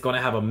reality, it's going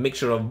to have a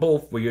mixture of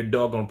both, where your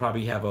dog going to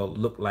probably have a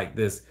look like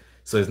this.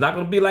 So it's not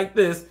going to be like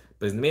this,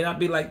 but it may not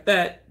be like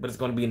that, but it's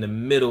going to be in the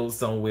middle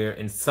somewhere.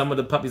 And some of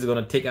the puppies are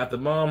going to take out the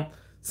mom.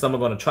 Some are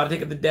going to try to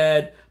take out the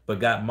dad, but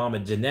got mama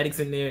genetics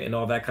in there and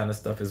all that kind of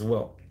stuff as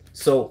well.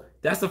 So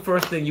that's the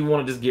first thing you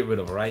want to just get rid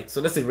of, right? So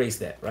let's erase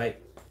that,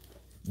 right?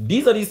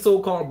 These are these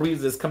so-called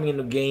breeds that's coming in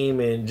the game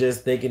and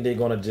just thinking they're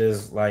going to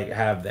just like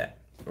have that,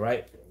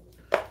 right?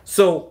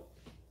 So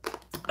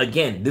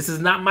again, this is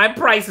not my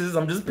prices.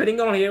 I'm just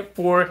putting on here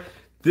for,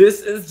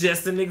 this is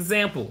just an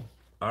example,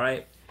 all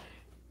right?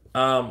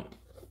 I'm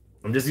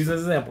just using an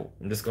example.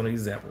 I'm just going to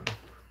use an example.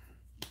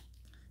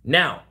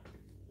 Now,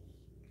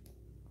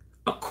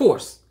 of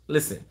course,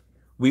 listen,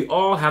 we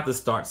all have to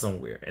start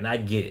somewhere, and I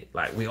get it.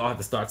 Like, we all have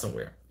to start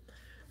somewhere.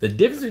 The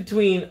difference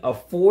between a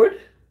Ford,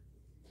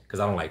 because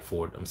I don't like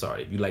Ford, I'm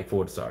sorry. If you like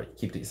Ford, sorry,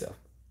 keep it to yourself.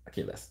 I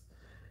care less.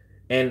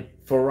 And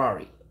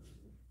Ferrari,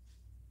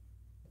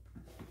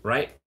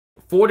 right?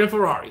 Ford and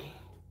Ferrari.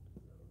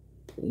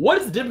 What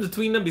is the difference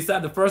between them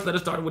besides the first letter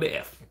starting with an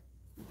F?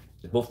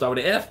 They both start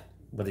with an F,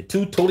 but they're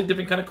two totally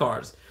different kind of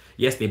cars.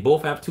 Yes, they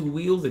both have two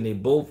wheels, and they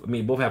both,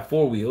 both have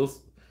four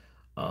wheels.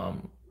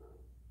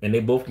 And they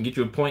both can get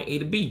you from point A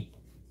to B.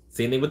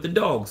 Same thing with the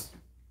dogs.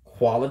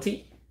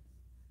 Quality.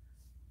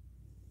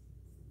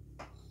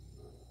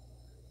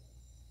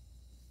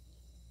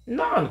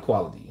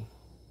 Non-quality.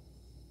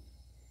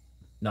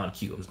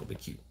 Non-Q, I'm just gonna be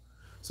Q.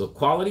 So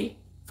quality,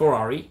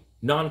 Ferrari,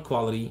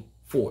 non-quality,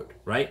 Ford,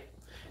 right?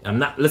 And I'm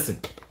not,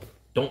 listen,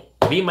 don't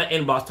be in my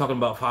inbox talking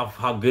about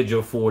how good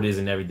your Ford is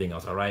and everything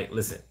else, all right?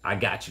 Listen, I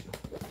got you.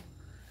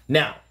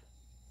 Now,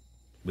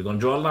 we're gonna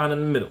draw a line in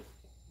the middle.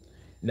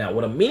 Now,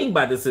 what I'm meaning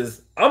by this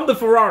is, I'm the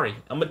Ferrari.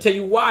 I'm going to tell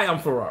you why I'm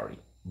Ferrari.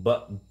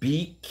 But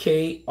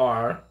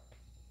BKR,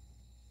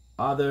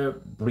 other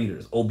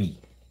breeders, OB.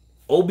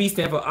 OB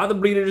stands for other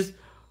breeders.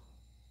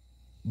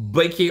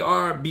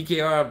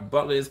 BKR,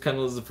 Butler is kind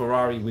of the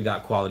Ferrari. We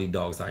got quality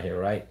dogs out here,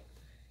 right?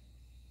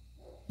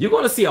 You're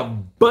going to see a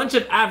bunch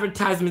of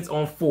advertisements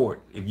on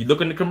Ford. If you look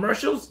in the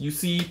commercials, you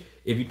see,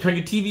 if you turn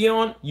your TV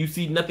on, you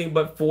see nothing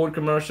but Ford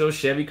commercials,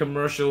 Chevy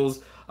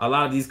commercials, a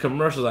lot of these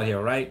commercials out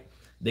here, right?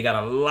 They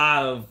got a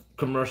lot of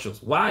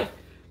commercials. Why?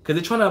 Because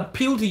they're trying to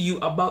appeal to you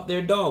about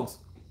their dogs.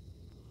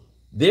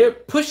 They're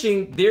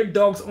pushing their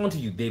dogs onto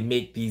you. They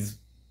make these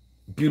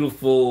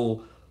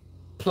beautiful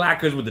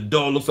placards where the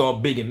dog looks all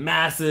big and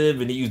massive,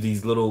 and they use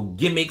these little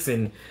gimmicks,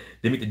 and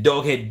they make the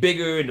dog head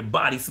bigger and the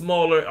body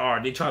smaller, or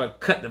they try to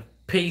cut the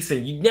pace,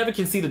 and you never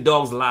can see the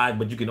dogs live,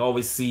 but you can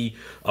always see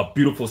a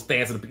beautiful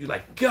stance of the, you're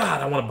like,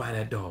 God, I want to buy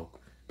that dog.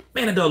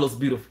 Man, that dog looks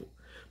beautiful.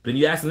 But then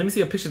you ask them, let me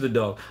see a picture of the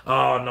dog.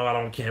 Oh,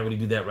 no, can't really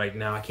do that right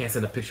now. I can't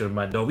send a picture of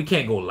my dog. We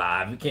can't go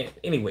live. We can't,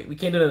 anyway, we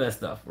can't do none of that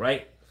stuff,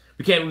 right?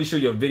 We can't really show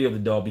you a video of the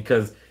dog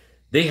because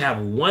they have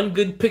one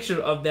good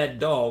picture of that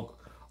dog.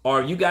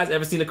 Or you guys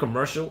ever seen a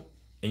commercial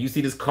and you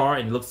see this car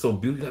and it looks so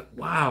beautiful? Like,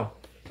 wow.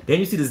 Then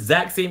you see the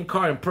exact same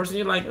car in person.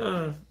 You're like,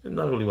 it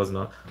really wasn't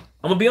on.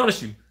 I'm going to be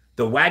honest with you.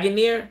 The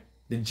Wagoneer,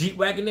 the Jeep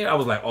Wagoneer, I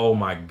was like, oh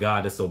my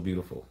God, that's so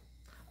beautiful.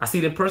 I see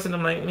it in person.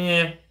 I'm like,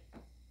 I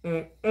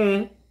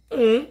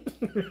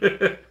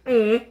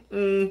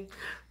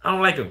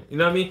don't like them. You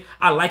know what I mean?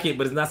 I like it,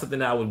 but it's not something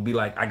that I would be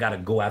like, I gotta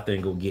go out there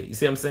and go get it. You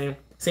see what I'm saying?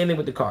 Same thing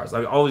with the cars.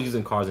 I'm always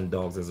using cars and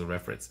dogs as a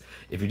reference.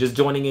 If you're just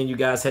joining in, you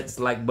guys hit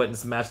the like button,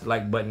 smash the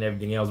like button,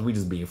 everything else. We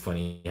just being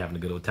funny, having a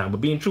good old time,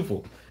 but being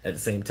truthful at the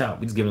same time.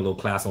 We just giving a little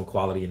class on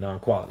quality and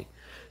non-quality.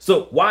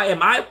 So why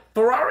am I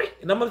Ferrari?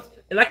 And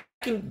I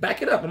can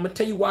back it up. I'm gonna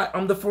tell you why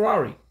I'm the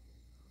Ferrari.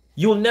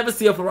 You will never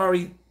see a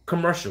Ferrari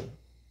commercial.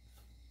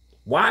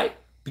 Why?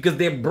 Because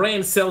their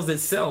brand sells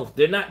itself.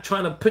 They're not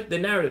trying to put the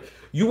narrative.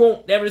 You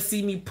won't ever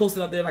see me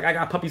posting out there like I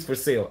got puppies for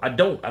sale. I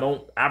don't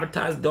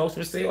advertise dogs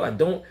for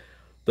sale.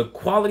 The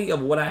quality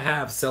of what I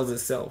have sells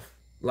itself.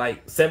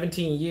 Like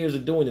 17 years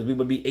of doing this. We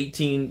would be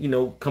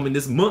 18, coming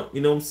this month.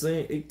 You know what I'm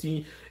saying?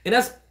 18.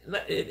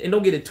 And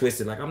don't get it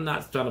twisted. Like, I'm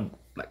not trying to,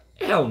 like,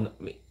 hell no.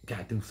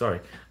 God, dude, sorry.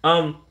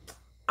 I'm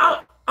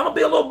gonna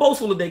be a little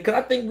boastful today because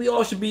I think we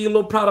all should be a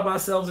little proud of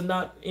ourselves and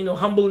not,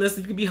 humbleness.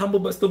 You can be humble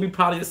but still be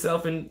proud of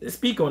yourself and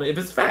speak on it if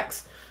it's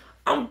facts.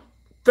 I'm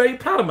very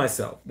proud of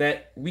myself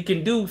that we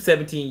can do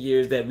 17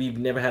 years that we've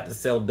never had to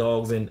sell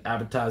dogs and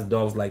advertise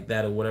dogs like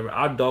that or whatever.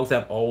 Our dogs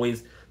have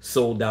always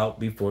sold out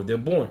before they're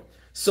born.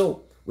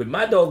 So with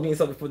my dogs being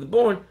sold before they're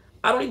born,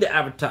 I don't need to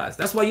advertise.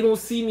 That's why you don't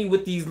see me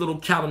with these little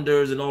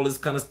calendars and all this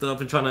kind of stuff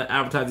and trying to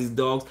advertise these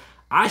dogs.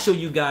 I show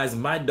you guys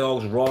my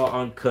dogs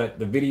raw, uncut,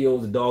 the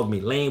videos, the dogs, me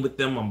laying with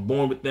them. I'm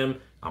born with them.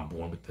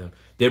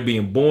 They're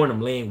being born. I'm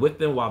laying with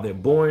them while they're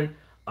born.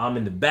 I'm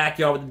in the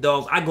backyard with the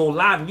dogs. I go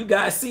live and you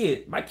guys see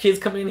it. My kids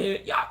come in here.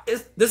 Yeah,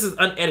 this is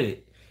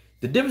unedited.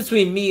 The difference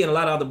between me and a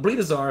lot of other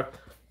breeders are,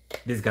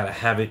 they just gotta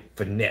have it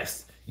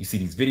finesse. You see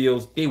these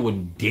videos, they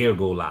wouldn't dare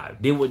go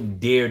live. They wouldn't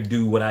dare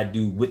do what I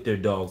do with their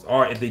dogs.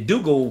 Or if they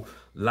do go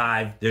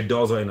live, their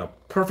dogs are in a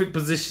perfect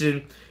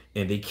position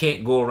and they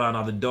can't go around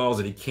other dogs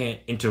or they can't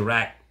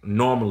interact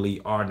normally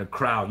or in the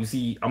crowd. You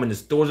see, I'm in the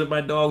stores with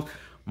my dogs.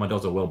 My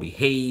dogs are well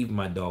behaved.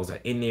 My dogs are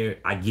in there.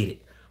 I get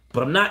it.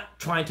 But I'm not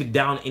trying to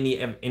down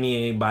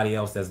anybody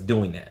else that's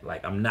doing that.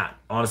 Like, I'm not.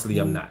 Honestly,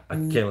 I'm not. I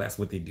care less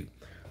what they do.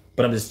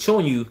 But I'm just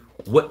showing you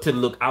what to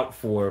look out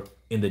for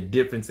in the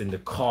difference in the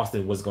cost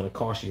and what's going to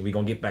cost you. We're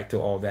going to get back to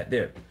all that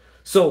there.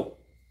 So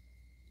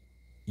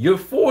your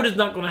Ford is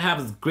not going to have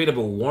as great of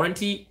a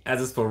warranty as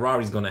this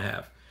Ferrari is going to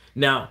have.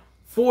 Now,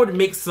 Ford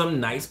makes some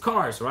nice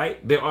cars,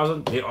 right? There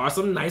are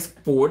some nice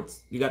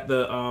Fords. You got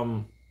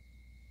the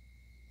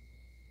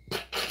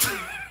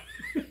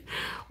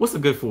what's a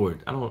good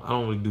Ford? I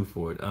don't really do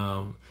Ford.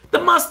 The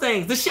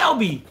Mustangs, the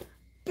Shelby.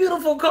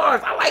 Beautiful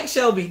cars. I like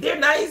Shelby. They're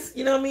nice.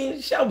 You know what I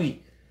mean?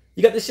 Shelby.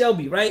 You got the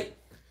Shelby, right?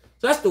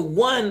 So that's the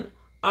one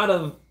out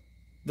of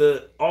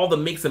all the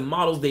makes and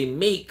models they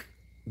make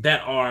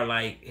that are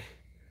like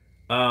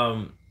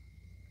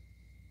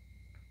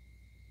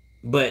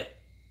but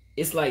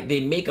it's like they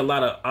make a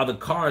lot of other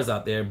cars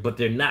out there, but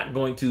they're not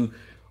going to,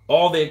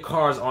 all their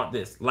cars aren't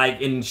this.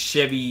 Like in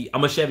Chevy,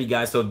 I'm a Chevy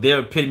guy, so their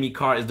epitome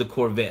car is the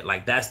Corvette.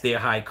 Like that's their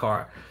high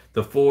car.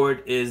 The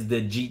Ford is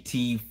the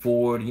GT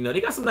Ford. You know,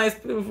 they got some nice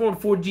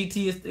Ford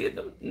GT, is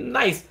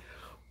nice,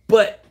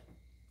 but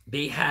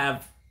they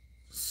have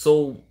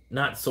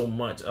not so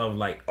much of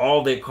like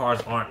all their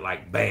cars aren't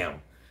like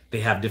bam. They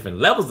have different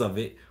levels of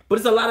it, but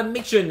it's a lot of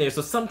mixture in there.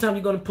 So sometimes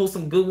you're gonna pull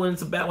some good ones,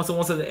 some bad ones.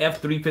 Someone says the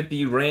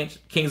F350 Ranch,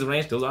 King's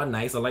Ranch, those are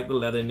nice. I like the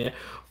leather in there.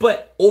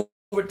 But over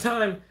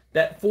time,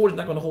 that Ford is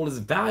not gonna hold its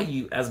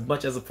value as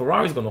much as a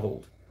Ferrari is gonna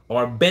hold,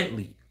 or a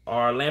Bentley,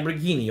 or a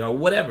Lamborghini, or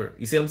whatever.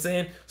 You see what I'm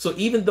saying? So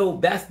even though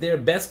that's their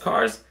best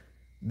cars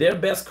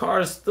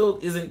still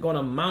isn't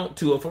gonna mount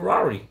to a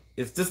Ferrari.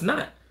 It's just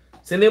not.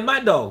 So they're my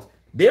dogs.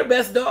 Their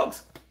best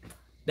dogs.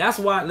 That's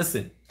why,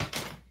 listen,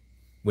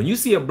 when you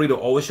see a breeder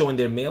always showing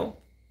their male,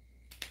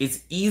 it's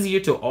easier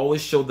to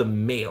always show the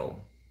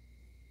male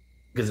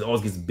because it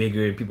always gets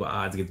bigger and people's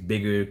odds get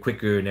bigger,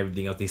 quicker, and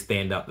everything else. They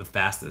stand out the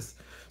fastest.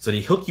 So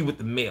they hook you with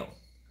the male.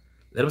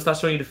 Let them start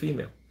showing you the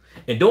female.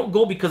 And don't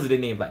go because of their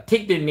name. Like,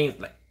 take their names.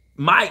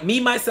 Like, me,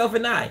 myself,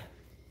 and I.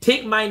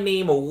 Take my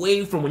name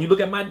away from when you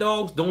look at my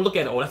dogs. Don't look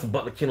at it, oh, that's a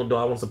Butler Kennel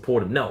dog, I want to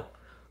support him. No.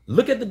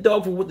 Look at the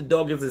dog for what the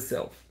dog is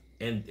itself.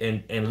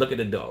 And look at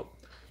the dog.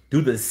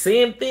 Do the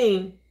same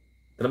thing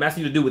that I'm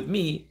asking you to do with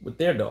me, with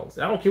their dogs.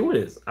 I don't care who it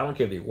is. I don't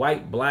care if they're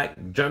white, black,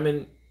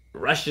 German,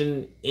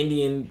 Russian,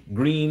 Indian,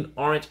 green,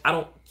 orange. I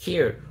don't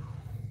care.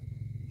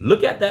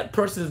 Look at that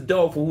person's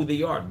dog for who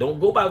they are. Don't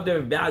go by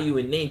their value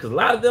and name. Because a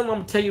lot of them, I'm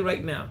going to tell you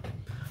right now,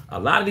 a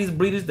lot of these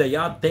breeders that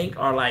y'all think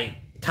are like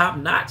top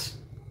notch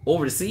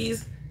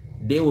overseas,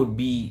 they would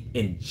be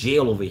in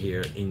jail over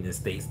here in the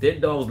States. Their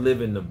dogs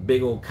live in a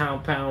big old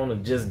compound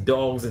of just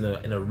dogs in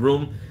a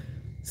room.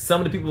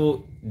 Some of the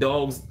people,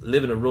 dogs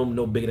live in a room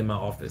no bigger than my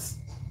office.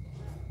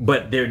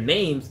 But their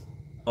names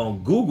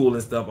on Google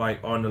and stuff, like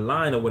on the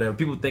line or whatever,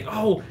 people think,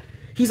 oh,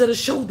 he's at a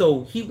show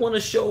though. He won a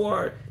show,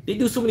 or they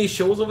do so many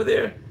shows over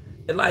there.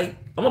 And like,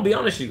 I'm gonna be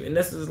honest with you, and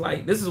this is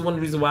one of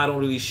the reasons why I don't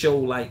really show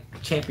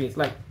like champions.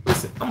 Like,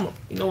 listen,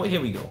 you know what?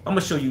 Here we go. I'm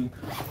gonna show you.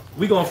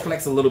 We're gonna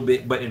flex a little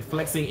bit, but in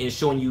flexing and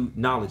showing you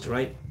knowledge,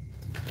 right?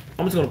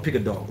 I'm just gonna pick a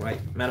dog, right?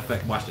 Matter of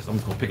fact, watch this. I'm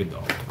just gonna pick a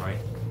dog, right?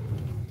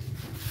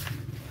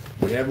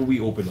 Whatever we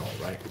open on,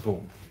 right?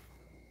 Boom.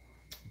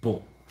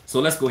 Boom.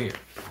 So let's go here.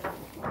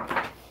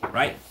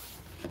 Right?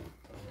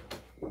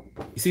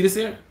 You see this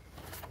here?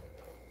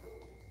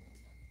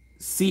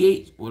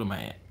 CH, what am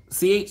I at?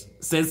 CH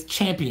says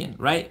champion,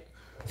 right?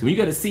 So when you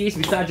got a CH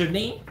beside your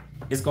name,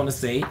 it's gonna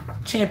say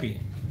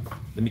champion.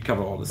 Let me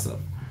cover all this up.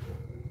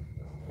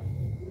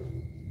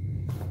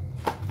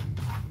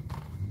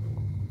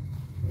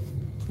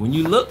 When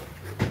you look,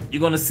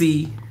 you're gonna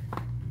see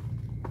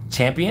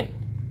champion,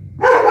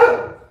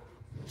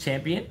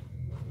 champion,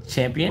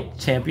 champion,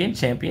 champion,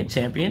 champion, champion,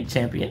 champion,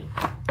 champion,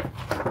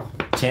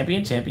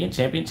 champion,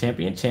 champion,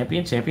 champion,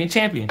 champion, champion,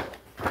 champion.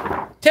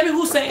 Tell me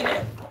who's saying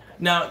that.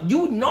 Now, you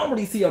would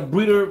normally see a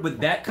breeder with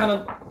that kind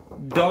of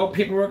dog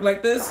paperwork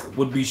like this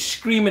would be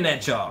screaming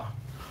at y'all.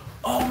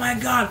 Oh my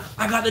God,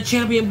 I got the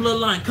champion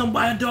bloodline. Come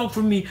buy a dog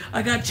from me.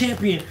 I got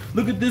champion.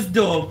 Look at this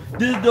dog.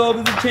 This dog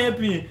is a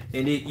champion.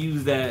 And they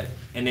use that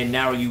and then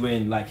narrow you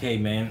in like, hey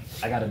man,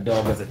 I got a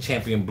dog that's a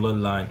champion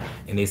bloodline,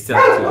 and they sell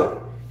it to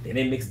you. Then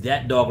they mix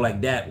that dog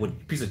like that with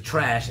a piece of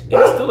trash, and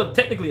it's still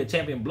technically a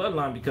champion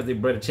bloodline because they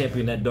bred a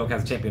champion. That dog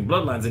has champion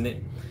bloodlines in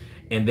it,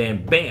 and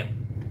then bam.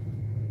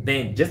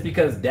 Then just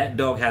because that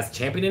dog has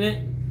champion in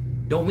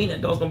it, don't mean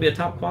that dog's gonna be a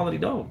top quality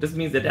dog. This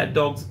means that the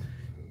dogs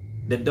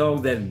that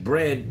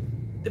bred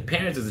the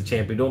parents as a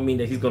champion don't mean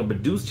that he's gonna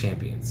produce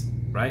champions,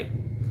 right?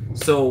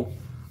 So,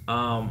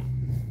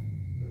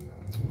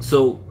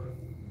 so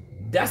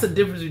that's the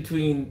difference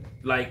between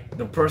like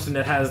the person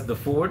that has the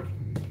Ford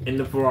and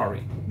the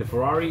Ferrari. The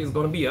Ferrari is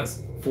gonna be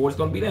us. Ford's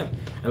gonna be them.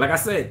 And like I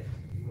said,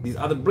 these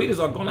other breeders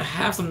are gonna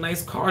have some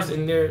nice cars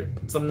in there,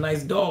 some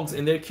nice dogs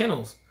in their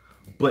kennels.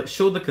 But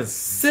show the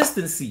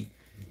consistency.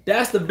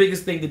 That's the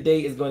biggest thing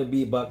today is going to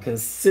be about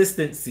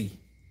consistency.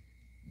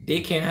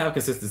 They can't have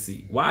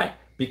consistency. Why?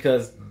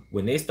 Because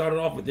when they started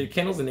off with their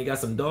kennels and they got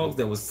some dogs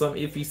that was some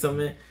iffy,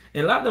 something,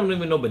 and a lot of them don't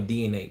even know about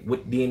DNA,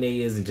 what DNA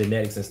is and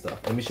genetics and stuff.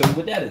 Let me show you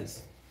what that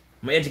is.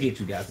 I'm gonna educate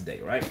you guys today,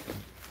 right?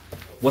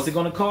 What's it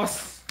gonna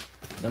cost?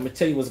 I'm gonna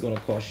tell you what's it gonna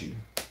cost you.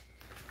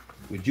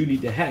 What you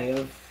need to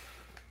have.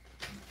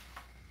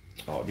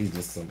 Oh, these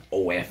are some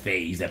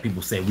OFAs that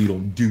people say we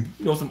don't do.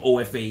 You know, some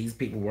OFAs,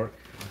 paperwork.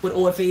 What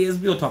OFA is,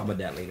 we'll talk about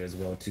that later as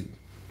well too.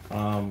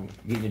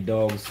 Getting your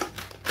dog's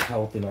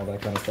health and all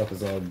that kind of stuff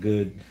is all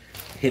good.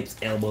 Hips,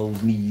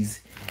 elbows,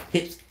 knees.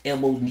 Hips,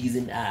 elbows, knees,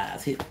 and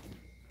eyes.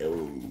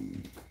 Oh.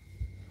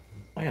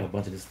 I got a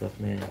bunch of this stuff,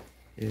 man.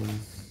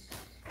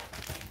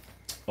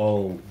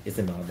 Oh, it's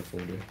in my other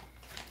folder.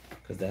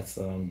 Because that's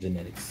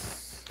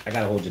genetics. I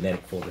got a whole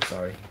genetic folder,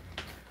 sorry.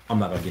 I'm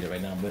not gonna get it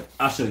right now, but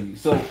I'll show you.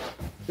 So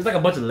there's like a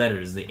bunch of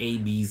letters, the A,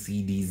 B,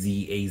 C, D,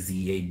 Z, A,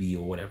 Z, A, B,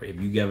 or whatever. If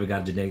you ever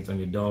got genetics on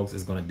your dogs,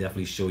 it's gonna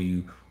definitely show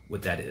you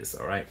what that is,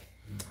 all right?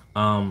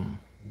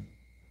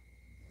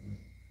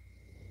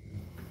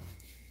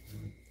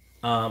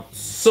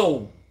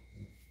 So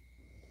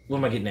what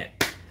am I getting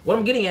at? What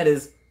I'm getting at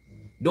is,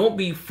 don't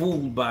be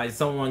fooled by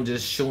someone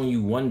just showing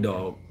you one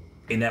dog.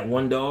 And that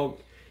one dog,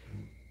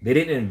 they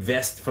didn't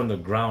invest from the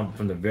ground,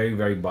 from the very,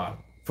 very bottom.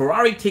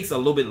 Ferrari takes a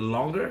little bit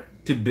longer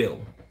to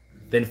build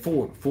than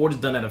Ford. Ford is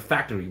done at a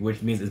factory,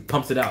 which means it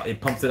pumps it out,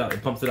 it pumps it out,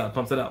 it pumps it out, it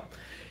pumps it out.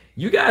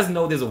 You guys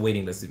know there's a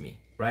waiting list with me,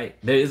 right?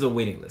 There is a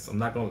waiting list. I'm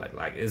not gonna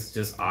like it's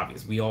just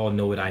obvious. We all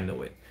know it, I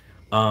know it.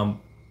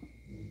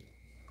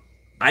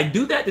 I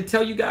do that to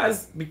tell you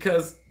guys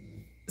because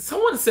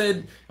someone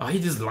said, oh,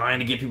 he's just lying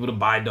to get people to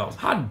buy dogs.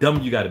 How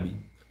dumb you gotta be?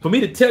 For me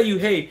to tell you,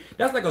 hey,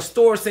 that's like a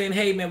store saying,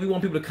 hey man, we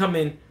want people to come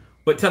in,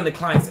 but telling the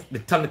clients,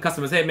 telling the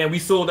customers, hey man, we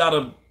sold out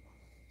of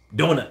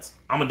donuts.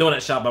 I'm a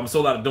donut shop, but I'm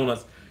sold out of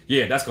donuts.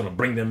 Yeah, that's gonna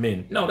bring them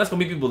in. No, that's gonna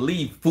make people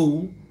leave,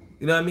 fool.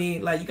 You know what I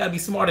mean? Like, you gotta be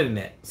smarter than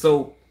that.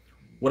 So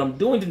what I'm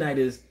doing tonight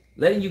is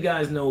letting you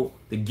guys know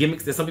the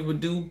gimmicks that some people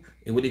do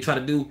and what they try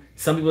to do.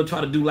 Some people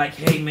try to do like,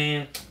 hey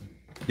man,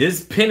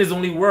 this pen is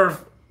only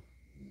worth,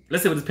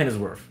 let's say what this pen is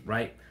worth,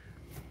 right?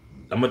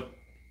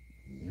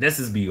 Let's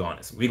just be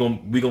honest. We're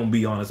gonna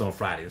be honest on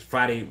Fridays.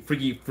 Friday,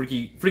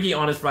 freaky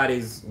honest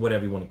Fridays,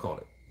 whatever you want to call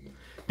it.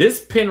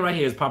 This pen right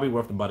here is probably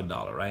worth about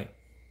 $1, right?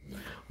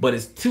 But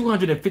it's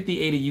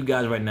 258 of you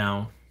guys right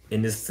now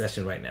in this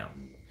session right now.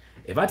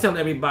 If I tell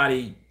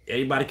everybody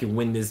can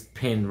win this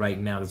pen right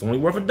now, it's only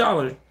worth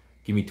 $1,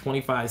 give me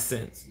 25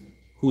 cents.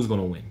 Who's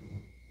gonna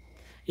win?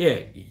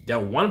 Yeah,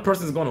 that one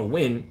person is gonna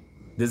win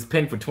this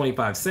pen for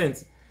 25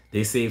 cents.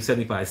 They save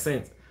 75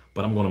 cents.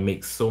 But I'm gonna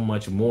make so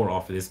much more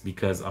off of this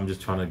because I'm just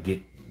trying to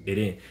get it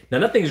in. Now,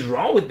 nothing's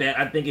wrong with that.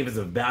 I think if it's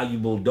a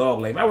valuable dog,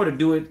 like if I were to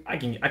do it, I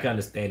can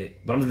understand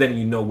it. But I'm just letting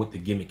you know what the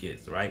gimmick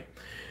is, right?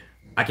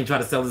 I can try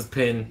to sell this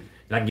pen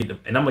and I can get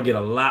and I'm gonna get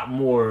a lot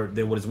more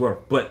than what it's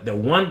worth. But the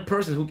one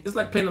person who, it's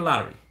like playing the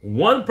lottery.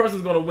 One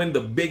person's gonna win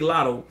the big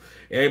lotto.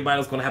 Everybody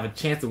else gonna have a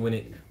chance to win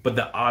it, but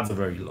the odds are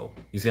very low.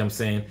 You see what I'm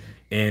saying?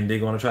 And they're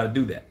gonna try to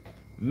do that.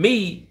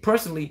 Me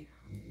personally,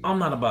 I'm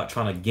not about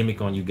trying to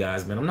gimmick on you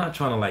guys, man. I'm not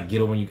trying to like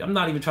get over on you. I'm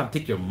not even trying to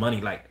take your money.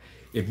 Like,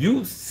 if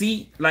you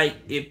see, like,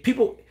 if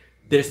people,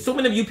 there's so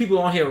many of you people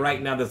on here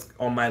right now that's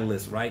on my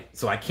list, right?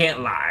 So I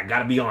can't lie. I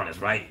gotta be honest,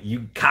 right?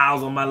 You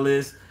Kyle's on my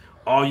list,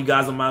 all you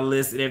guys on my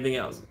list, and everything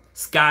else.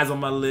 Sky's on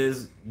my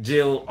list,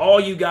 Jill, all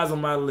you guys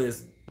on my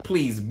list.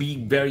 Please be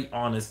very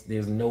honest.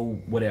 There's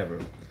no whatever.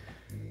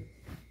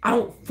 I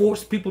don't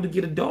force people to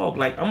get a dog.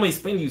 Like, I'm gonna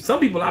explain to you. Some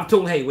people I've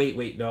told, hey,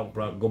 wait, no,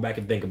 bro, go back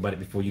and think about it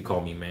before you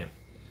call me, man.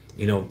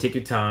 You know, take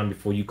your time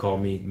before you call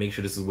me. Make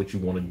sure this is what you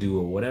want to do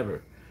or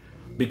whatever.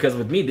 Because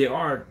with me, there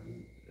are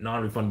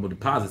non-refundable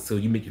deposits. So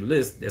you make your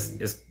list,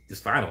 it's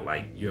final.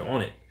 Like, you're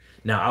on it.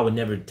 Now, I would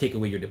never take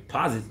away your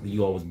deposits.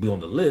 You always be on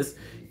the list.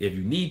 If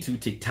you need to,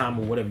 take time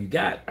or whatever you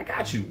got, I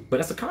got you. But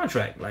that's a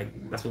contract.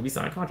 Like, that's what we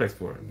sign contracts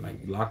for. Like,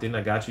 you locked in,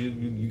 I got you.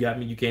 You got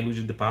me. You can't lose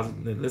your deposit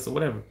in the list or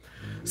whatever.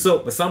 So,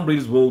 but some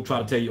breeders will try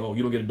to tell you, oh,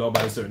 you don't get a dog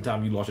by a certain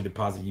time. You lost your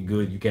deposit. You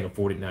good. You can't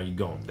afford it. Now you're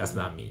gone. That's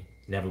not me.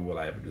 Never will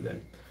I ever do that.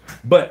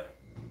 But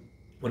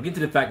what I get to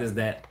the fact is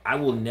that I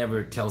will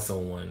never tell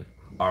someone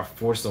or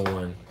force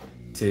someone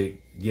to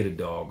get a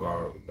dog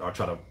or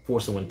try to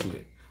force someone to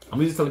it.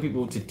 I'm just telling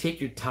people to take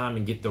your time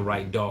and get the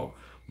right dog.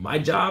 My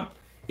job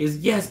is,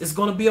 yes, it's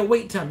gonna be a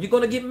wait time. You're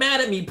gonna get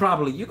mad at me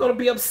probably. You're gonna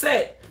be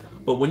upset.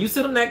 But when you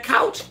sit on that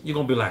couch, you're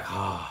gonna be like,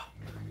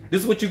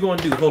 this is what you're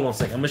gonna do. Hold on a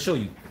second, I'm gonna show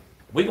you.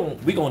 We're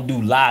gonna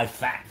do live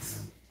facts.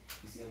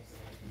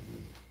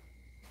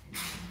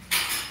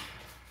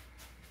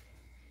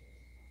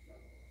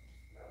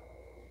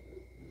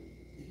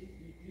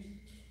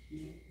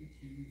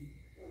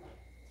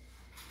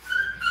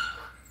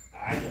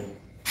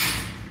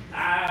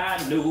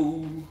 I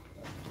know.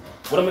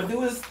 What I'm gonna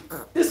do is,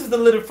 this is the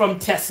litter from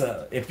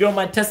Tessa. If you're on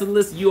my Tessa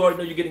list, you already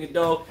know you're getting a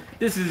dog.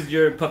 This is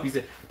your puppies.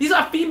 These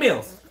are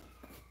females.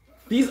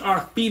 These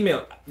are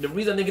female. The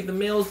reason they get the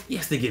males,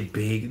 yes, they get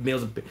big.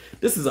 Males are big.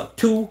 This is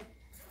 2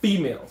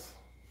 females.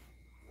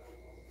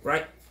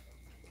 Right?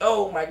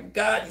 Oh my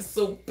God, he's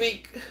so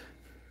big.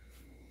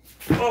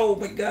 Oh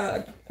my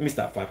God. Let me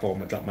stop before I'm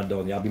gonna drop my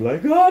dog. Y'all be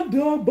like, oh,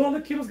 dog,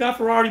 Butler Kittle's got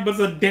Ferrari, but it's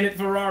a dented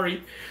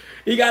Ferrari.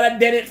 He got a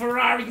dented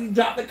Ferrari. He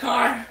dropped the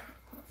car.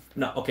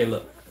 No, okay,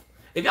 look.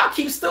 If y'all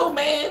keep still,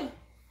 man,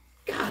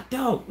 God,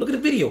 dog, look at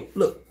the video.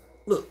 Look,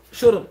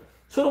 show them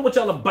what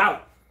y'all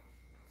about.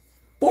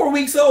 4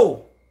 weeks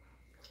old.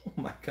 Oh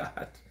my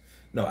God.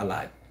 No, I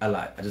lied.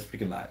 I just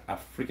freaking lied. I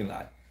freaking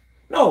lied.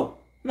 No,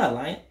 I'm not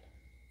lying.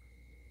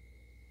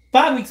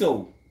 5 weeks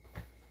old.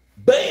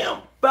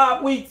 Bam!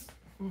 5 weeks.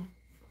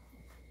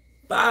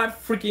 5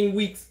 freaking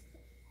weeks.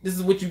 This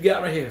is what you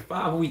got right here.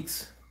 5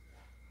 weeks.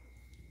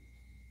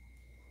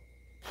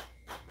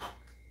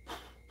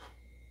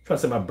 Trying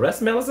to say my breast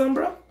smell or something,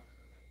 bro?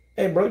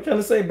 Hey, bro, you trying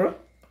to say, bro?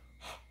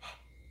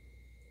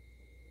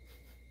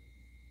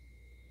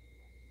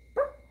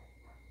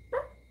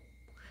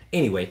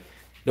 Anyway,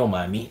 don't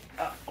mind me.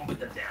 I'll put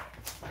that down.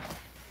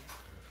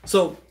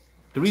 So,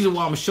 the reason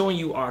why I'm showing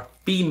you are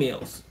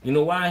females. You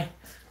know why?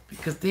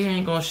 Because they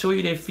ain't gonna show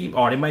you their female.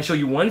 Or they might show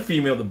you one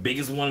female, the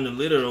biggest one in the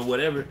litter or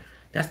whatever.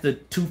 That's the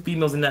 2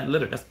 females in that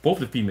litter. That's both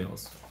the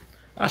females.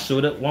 I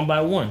showed up one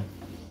by one.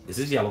 This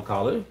is yellow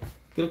collar.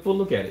 Get a full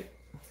look at it.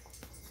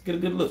 Get a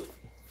good look.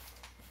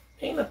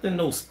 Ain't nothing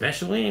no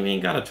special.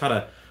 Ain't gotta try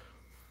to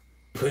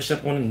push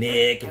up on the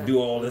neck and do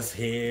all this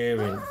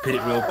hair and put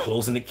it real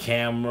close in the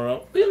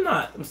camera.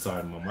 I'm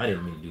sorry, Mom. I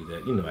didn't mean to do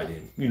that. You know I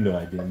didn't. You know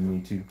I didn't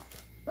mean to.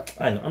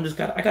 I know.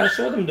 I gotta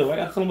show them though. I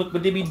gotta tell them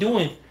what they be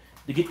doing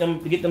to get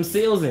them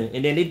sales in,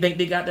 and then they think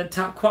they got that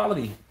top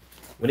quality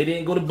when they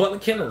didn't go to Butler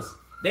Kennels.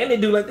 Then they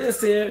do like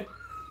this here.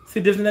 See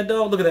the difference in that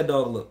dog? Look at that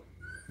dog look.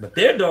 But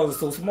their dogs are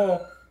so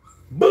small.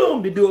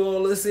 Boom! They do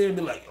all this here and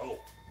be like, oh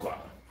God.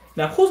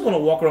 Now who's gonna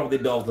walk around with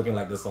their dogs looking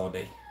like this all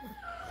day?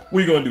 What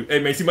are you gonna do? Hey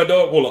man, see my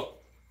dog? Hold up.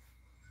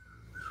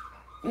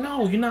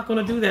 No, you're not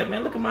gonna do that,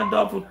 man. Look at my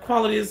dog for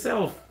quality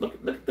itself. Look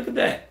at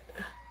that.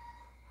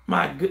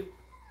 My good,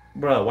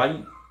 bro. Why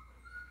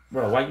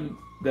you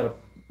gotta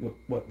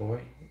what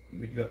boy?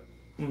 You got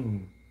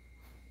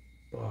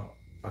Oh,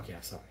 okay.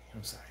 I'm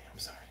sorry.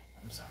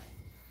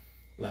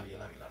 Love you.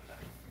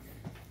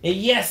 And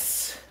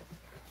yes,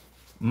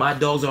 my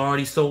dogs are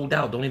already sold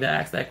out. Don't even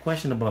ask that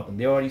question about them.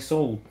 They're already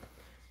sold.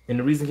 And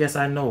the reason, yes,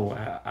 I know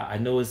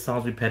it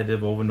sounds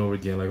repetitive over and over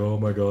again. Like, oh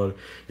my God,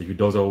 if your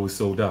dogs are always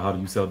sold out, how do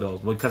you sell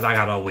dogs? Well, because I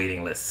got a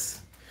waiting list.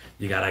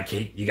 You gotta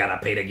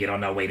pay to get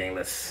on that waiting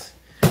list.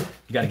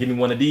 You gotta give me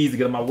one of these to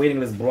get on my waiting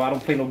list, bro. I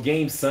don't play no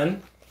games,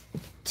 son.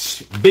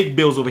 Big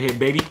bills over here,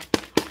 baby.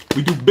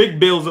 We do big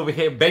bills over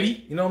here,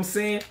 baby. You know what I'm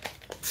saying?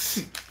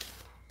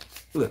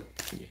 Look,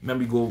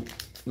 remember you go,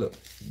 look,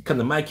 come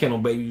to my kennel,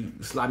 baby.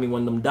 Slide me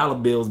one of them dollar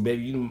bills,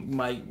 baby. You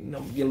might,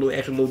 get a little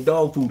extra little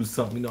dog food or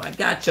something. I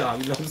got y'all.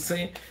 You know what I'm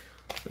saying?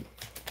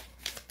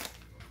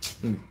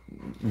 Let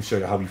me show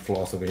you how we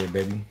floss over here,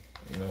 baby.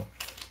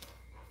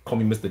 Call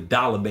me Mr.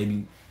 Dollar,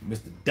 baby.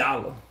 Mr.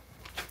 Dollar.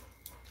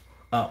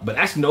 But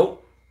actually, no.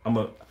 I'm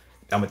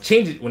gonna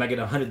change it when I get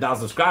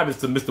 100,000 subscribers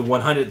to Mr.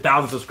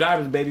 100,000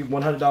 subscribers, baby.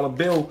 $100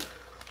 bill.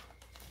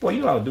 Boy,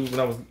 you know how to do when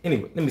I was.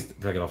 Anyway, let me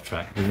drag it off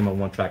track. This is my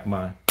one-track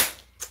mind.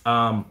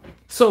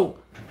 So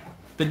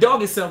the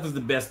dog itself is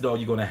the best dog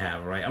you're gonna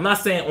have, right? I'm not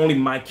saying only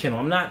my kennel.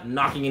 I'm not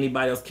knocking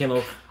anybody else's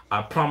kennel.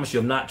 I promise you,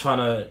 I'm not trying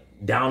to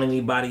down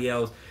anybody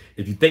else.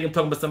 If you think I'm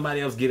talking about somebody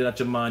else, get it out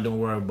your mind. Don't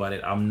worry about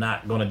it. I'm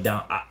not gonna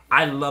down.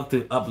 I love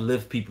to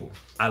uplift people.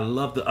 I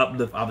love to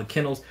uplift other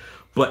kennels.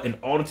 But in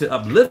order to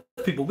uplift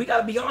people, we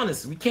gotta be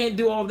honest. We can't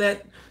do all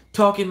that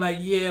talking like,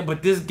 yeah,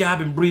 but this guy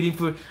been breeding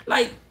for,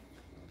 like,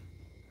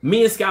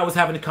 me and Sky was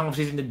having a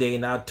conversation today,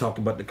 and I talked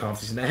about the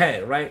conversation I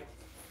had, right?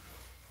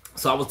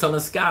 So I was telling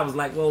Sky, I was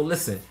like, well,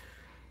 listen,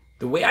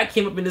 the way I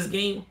came up in this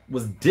game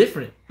was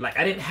different. Like,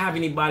 I didn't have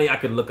anybody I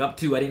could look up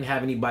to. I didn't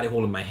have anybody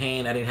holding my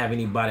hand. I didn't have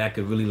anybody I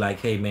could really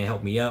like, hey, man,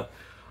 help me up.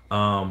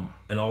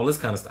 And all this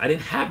kind of stuff. I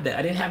didn't have that.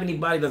 I didn't have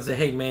anybody that said,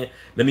 hey, man,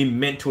 let me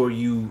mentor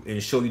you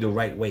and show you the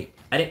right way.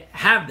 I didn't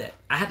have that.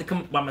 I had to come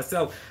up by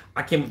myself.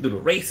 I came up through the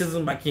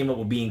racism. I came up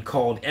with being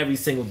called every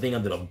single thing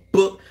under the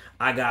book.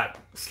 I got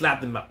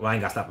slapped in my, well, I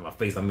ain't got slapped in my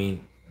face. I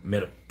mean,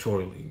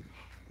 metaphorically.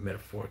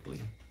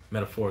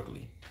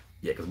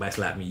 Yeah, because if I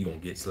slap me, you gonna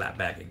get slapped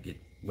back and get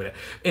whatever.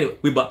 Anyway,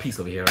 we about peace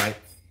over here, right?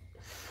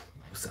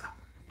 What's up?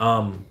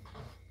 I'm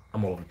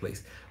all over the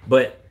place.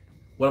 But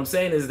what I'm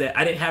saying is that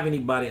I didn't have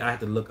anybody I had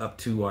to look up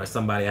to, or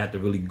somebody I had to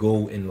really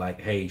go and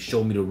like, hey,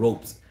 show me the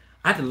ropes.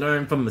 I had to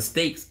learn from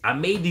mistakes. I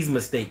made these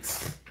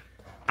mistakes.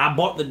 I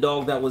bought the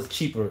dog that was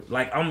cheaper.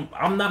 Like,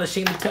 I'm not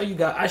ashamed to tell you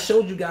guys. I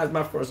showed you guys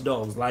my first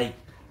dogs. Like,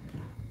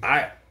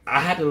 I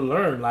had to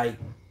learn. Like,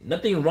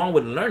 nothing wrong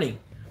with learning,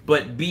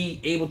 but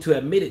be able to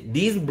admit it.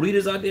 These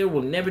breeders out there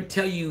will never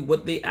tell you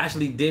what they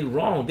actually did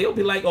wrong. They'll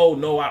be like, oh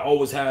no, I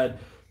always had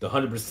the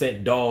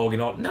 100% dog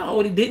and all.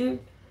 No, they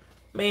didn't.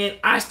 Man,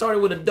 I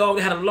started with a dog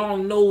that had a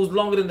long nose,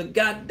 longer than the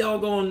god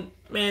doggone,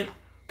 man.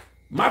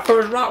 My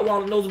first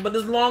Rottweiler nose was about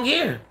this long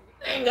hair.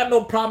 I ain't got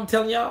no problem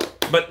telling y'all.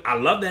 But I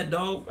love that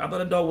dog. I thought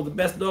that dog was the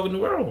best dog in the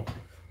world.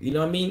 You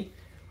know what I mean?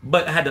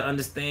 But I had to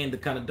understand the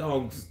kind of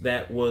dogs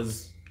that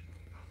was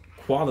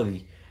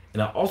quality.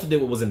 And I also did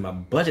what was in my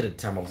budget at the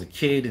time. I was a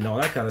kid and all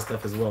that kind of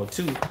stuff as well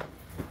too.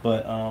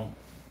 But I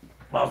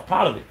was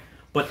proud of it.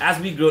 But as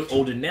we grow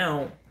older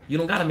now, You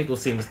don't got to make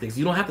those same mistakes.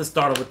 You don't have to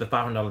start off with the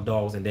 $500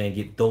 dogs and then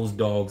get those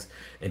dogs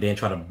and then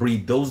try to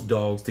breed those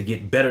dogs to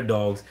get better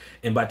dogs.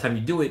 And by the time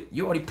you do it,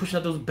 you're already pushing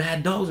out those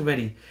bad dogs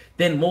already.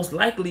 Then most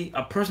likely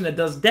a person that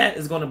does that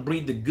is going to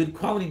breed the good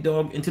quality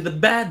dog into the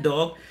bad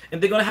dog,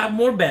 and they're going to have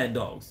more bad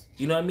dogs.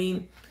 You know what I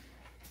mean?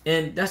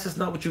 And that's just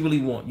not what you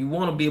really want. You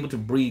want to be able to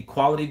breed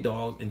quality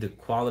dogs into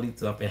quality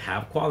stuff and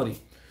have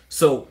quality.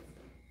 So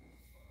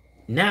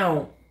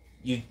now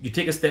you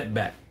take a step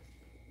back.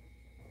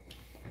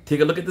 Take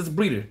a look at this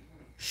breeder.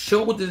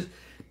 Show what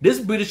this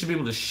breeder should be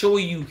able to show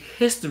you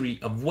history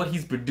of what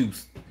he's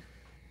produced.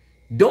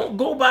 Don't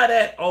go by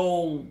that,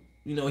 oh,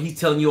 you know, he's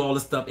telling you all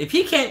this stuff. If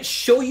he can't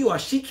show you or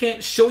she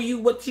can't show you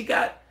what she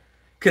got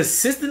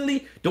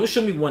consistently, don't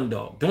show me one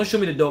dog. Don't show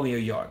me the dog in your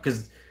yard.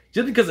 Because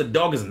just because a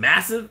dog is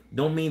massive,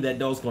 don't mean that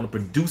dog's going to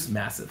produce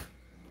massive.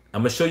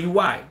 I'm going to show you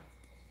why.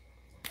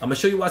 I'm going to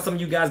show you why some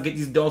of you guys get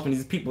these dogs from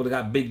these people that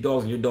got big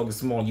dogs and your dog is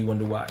small and you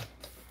wonder why.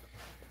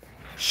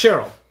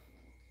 Cheryl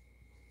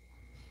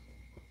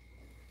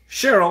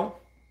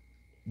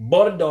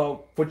bought a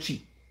dog for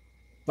cheap.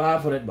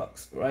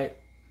 $500, right?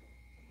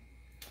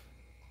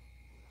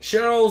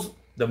 Cheryl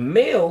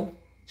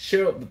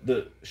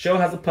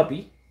has a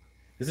puppy.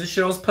 This is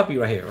Cheryl's puppy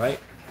right here, right?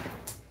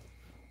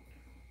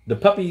 The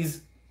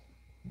puppy's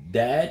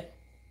dad,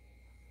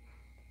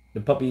 the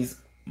puppy's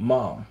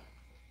mom,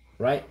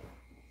 right?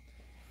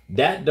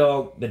 That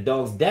dog, the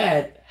dog's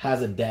dad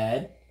has a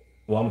dad.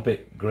 Well, I'm gonna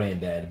pick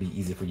granddad to be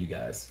easy for you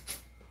guys.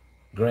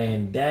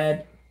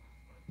 Granddad,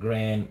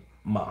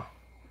 grandma.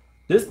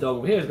 This dog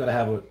over here is gonna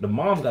have the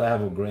mom's gotta have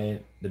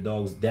the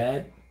dog's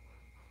dad,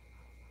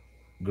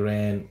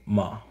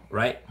 grandma,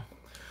 right?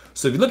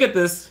 So if you look at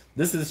this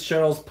is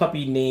Cheryl's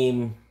puppy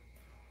named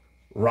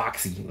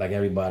Roxy. Like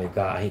everybody,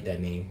 God, I hate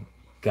that name.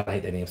 God, I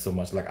hate that name so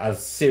much. Like, I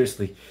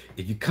seriously,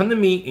 if you come to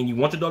me and you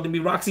want your dog to be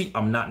Roxy,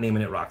 I'm not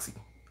naming it Roxy.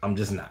 I'm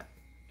just not.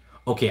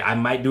 Okay, I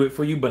might do it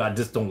for you, but I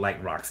just don't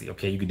like Roxy.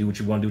 Okay, you can do what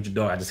you want to do with your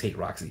dog. I just hate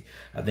Roxy.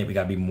 I think we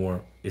gotta be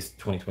more. It's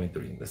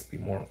 2023. Let's be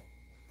more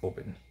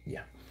open.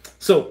 Yeah.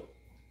 So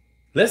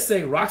let's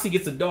say Roxy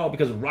gets a dog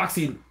because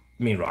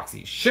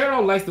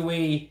Cheryl likes the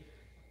way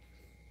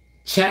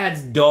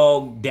Chad's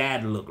dog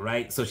dad looked,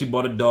 right? So she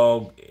bought a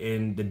dog,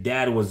 and the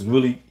dad was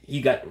he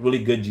got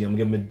really good G. I'm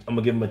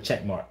gonna give him a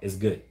check mark. It's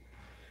good.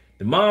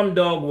 The mom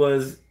dog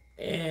was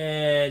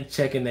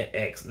checking the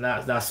X.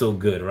 Not so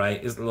good,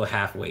 right? It's a little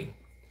halfway.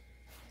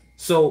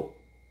 So,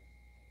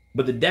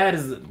 but the dad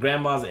is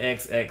grandma's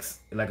XX,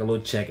 like a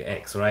little check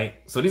X, right?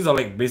 So these are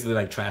like basically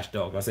like trash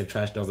dogs. When I say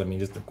trash dogs, I mean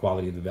just the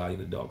quality of the value of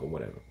the dog or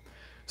whatever.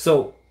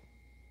 So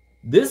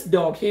this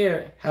dog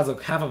here has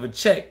a half of a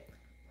check,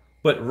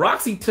 but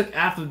Roxy took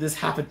after this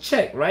half a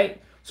check,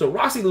 right? So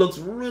Roxy looks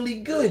really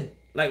good.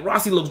 Like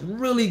Roxy looks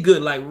really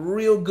good, like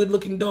real good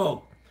looking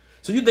dog.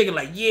 So you're thinking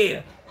like,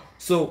 yeah.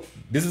 So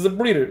this is a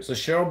breeder. So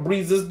Cheryl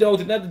breeds this dog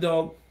to another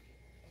dog.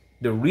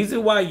 The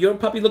reason why your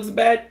puppy looks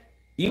bad,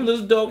 even though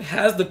this dog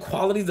has the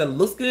qualities that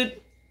looks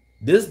good,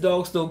 this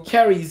dog still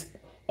carries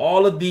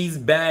all of these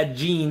bad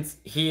genes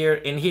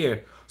here and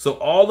here. So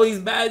all these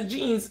bad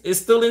genes is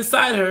still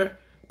inside her,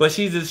 but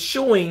she's just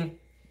showing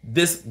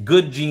this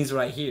good genes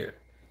right here.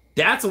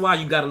 That's why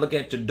you got to look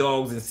at your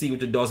dogs and see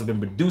what your dogs have been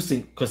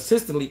producing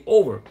consistently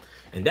over.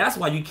 And that's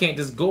why you can't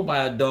just go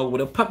buy a dog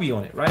with a puppy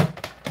on it, right?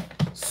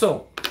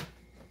 So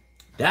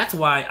that's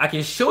why I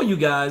can show you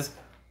guys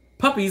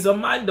puppies are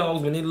my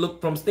dogs when they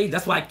look from stage.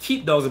 That's why I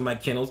keep dogs in my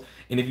kennels.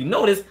 And if you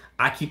notice,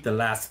 I keep the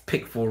last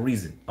pick for a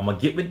reason. I'm going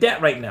to get with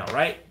that right now,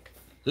 right?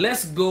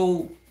 Let's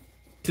go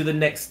to the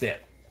next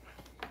step.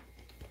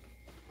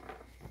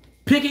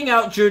 Picking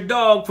out your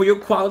dog for your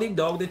quality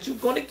dog that you're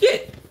going to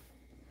get.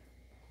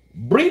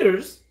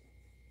 Breeders,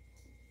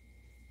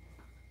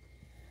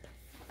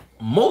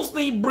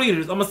 mostly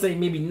breeders, I'm going to say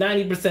maybe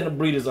 90% of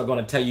breeders are going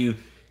to tell you,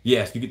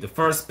 yes, you get the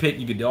first pick,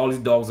 you get all these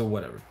dogs or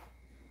whatever.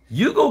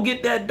 You go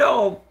get that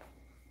dog,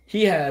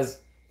 he has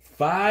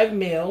 5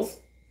 males,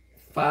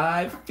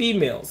 5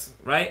 females,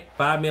 right?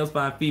 5 males,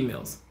 5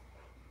 females,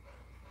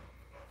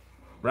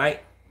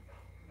 right?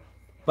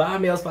 5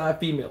 males, 5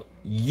 females.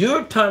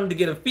 Your turn to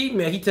get a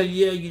female, he tell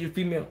you, yeah, you get your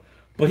female.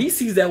 But he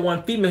sees that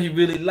one female he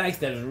really likes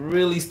that is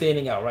really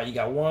standing out, right? You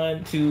got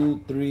 1,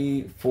 2,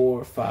 3,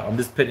 4, 5. I'm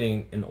just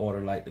putting in order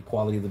like the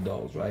quality of the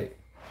dogs, right?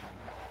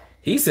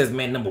 He says,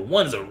 man, number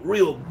 1 is a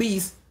real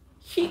beast.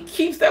 He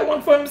keeps that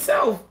one for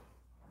himself.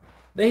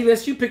 Then he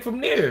lets you pick from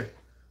there.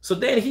 So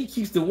then he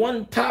keeps the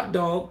one top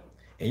dog,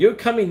 and you're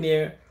coming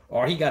there,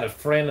 or he got a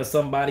friend or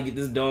somebody get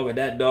this dog or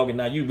that dog, and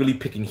now you're really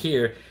picking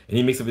here, and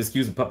he makes up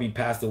excuse the puppy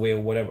passed away or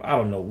whatever. I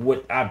don't know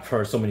what. I've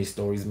heard so many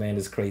stories, man.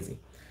 It's crazy.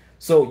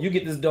 So you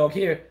get this dog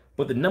here,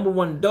 but the number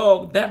 1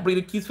 dog, that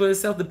breeder keeps for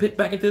himself to pick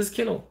back into his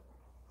kennel.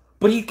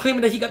 But he's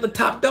claiming that he got the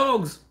top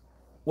dogs.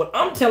 What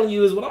I'm telling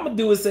you is, what I'm going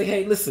to do is say,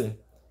 hey, listen,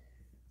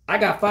 I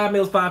got 5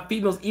 males, 5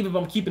 females, even if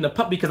I'm keeping a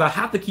puppy, because I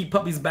have to keep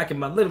puppies back in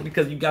my litter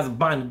because you guys are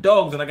buying the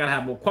dogs and I gotta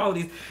have more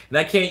qualities. And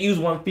I can't use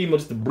one female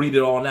just to breed it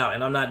all out.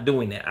 And I'm not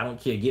doing that. I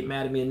don't care. Get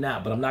mad at me or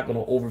not, but I'm not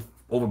gonna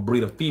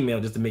overbreed a female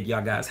just to make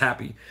y'all guys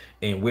happy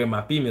and wear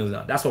my females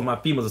out. That's why my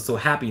females are so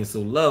happy and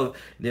so loved.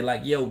 They're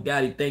like, yo,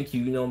 daddy, thank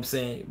you. You know what I'm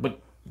saying?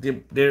 But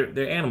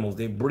they're animals.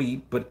 They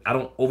breed, but I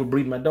don't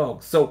overbreed my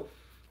dogs. So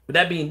with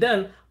that being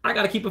done, I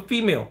gotta keep a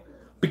female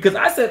because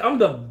I said I'm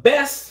the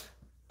best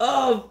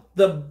of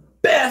the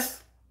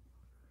best.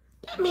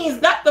 That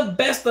means not the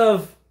best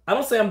of, I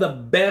don't say I'm the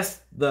best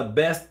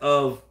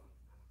of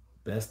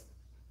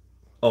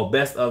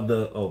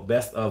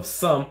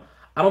some.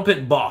 I don't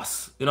pick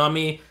boss. You know what I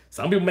mean?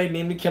 Some people may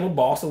name me Kennel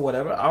Boss or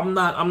whatever. I'm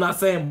not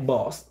saying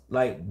boss,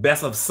 like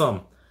best of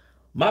some.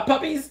 My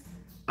puppies,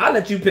 I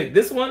let you pick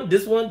this one,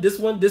 this one, this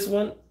one, this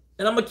one,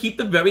 and I'm gonna keep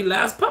the very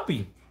last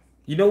puppy.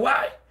 You know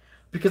why?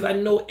 Because I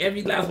know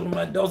every last one of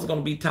my dogs are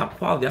gonna be top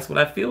quality. That's what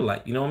I feel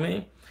like. You know what I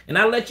mean? And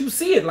I let you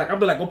see it. Like I'll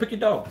be like, go pick your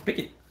dog, pick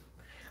it.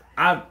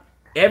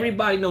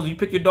 Everybody knows you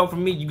pick your dog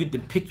from me, you get to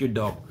pick your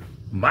dog.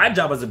 My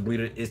job as a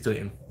breeder is to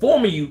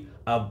inform you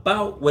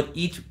about what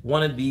each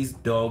one of these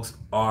dogs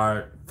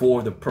are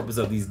for the purpose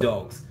of these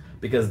dogs.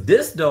 Because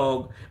this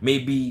dog may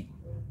be,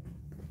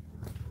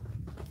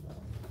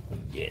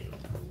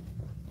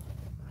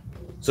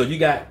 so you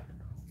got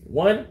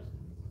 1,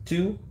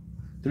 2,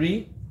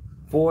 3,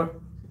 4,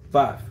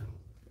 5,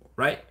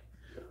 right?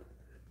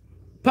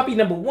 Puppy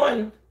number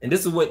 1, and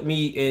this is what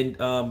me and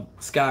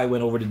Sky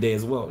went over today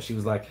as well. She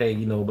was like, hey,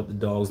 you know, but the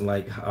dogs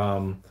like,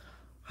 how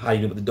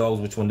you know with the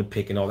dogs, which one to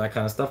pick and all that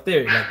kind of stuff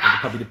there. Like the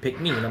puppy to pick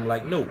me. And I'm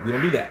like, no, we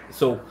don't do that.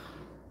 So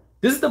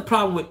this is the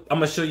problem with, I'm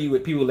going to show you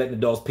with people letting the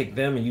dogs pick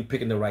them and you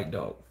picking the right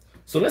dog.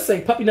 So let's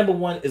say puppy number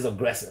 1 is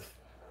aggressive,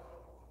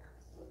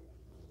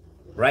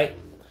 right?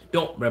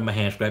 Don't worry about my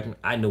hand scrapping.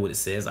 I know what it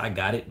says. I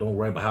got it. Don't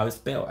worry about how it's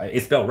spelled.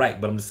 It's spelled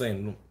right, but I'm just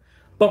saying,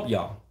 bump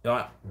y'all.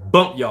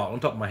 Bump y'all. Don't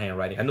talk my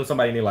handwriting. I know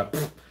somebody in there like,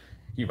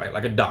 you write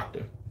like a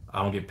doctor.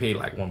 I don't get paid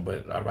like one,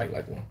 but I write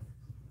like one.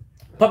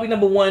 Puppy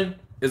number 1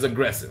 is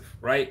aggressive,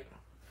 right?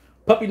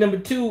 Puppy number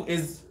 2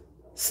 is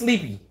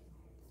sleepy.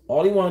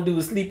 All he want to do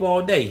is sleep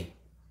all day.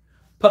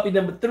 Puppy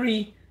number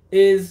 3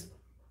 is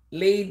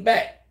laid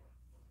back,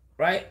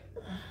 right?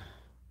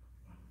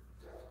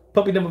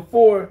 Puppy number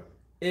 4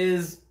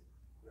 is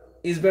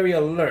very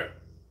alert.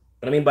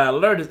 What I mean by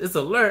alert is it's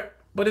alert,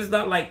 but it's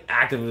not like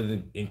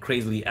active and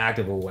crazily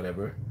active or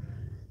whatever.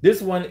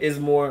 This one is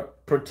more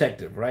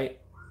protective, right?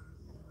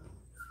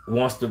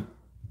 Wants to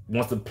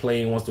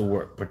play and wants to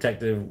work.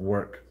 Protective,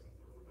 work,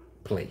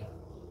 play.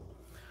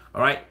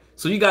 All right.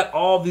 So you got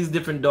all these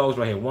different dogs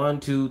right here. 1,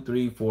 2,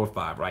 3, 4,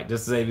 5, right?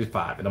 Just say it's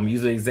 5. And I'm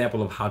using an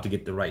example of how to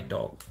get the right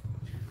dog.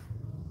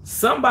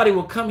 Somebody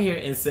will come here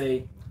and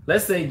say,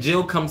 let's say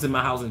Jill comes in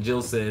my house and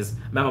Jill says,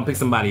 man, I'm gonna pick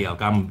somebody else.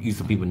 I'm gonna use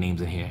some people's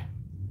names in here.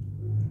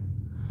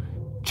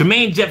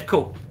 Jermaine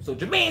Jeffcoat. So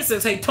Jermaine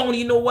says, hey, Tony,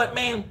 you know what,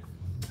 man?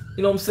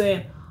 You know what I'm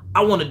saying?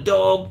 I want a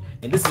dog,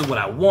 and this is what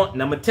I want.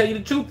 And I'm gonna tell you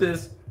the truth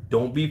is,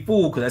 don't be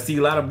fooled, because I see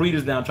a lot of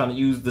breeders now trying to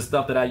use the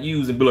stuff that I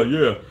use and be like,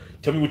 yeah,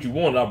 tell me what you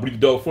want, and I'll breed the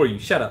dog for you.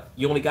 Shut up.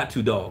 You only got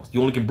 2 dogs.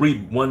 You only can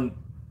breed one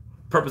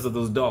purpose of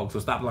those dogs, so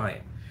stop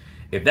lying.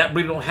 If that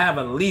breeder don't have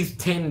at least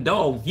 10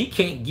 dogs, he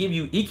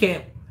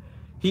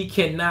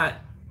cannot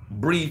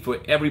breed for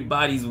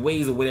everybody's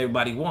ways or what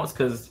everybody wants,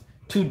 because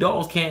 2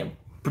 dogs can't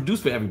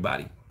produce for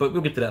everybody. But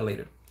we'll get to that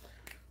later.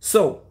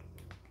 So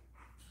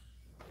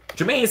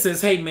Jermaine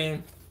says, hey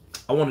man,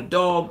 I want a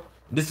dog.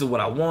 This is what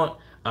I want.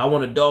 I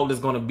want a dog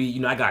that's gonna be, you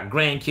know, I got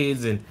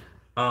grandkids, and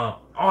all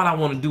I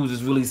want to do is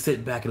just really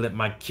sit back and let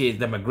my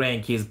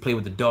grandkids play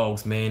with the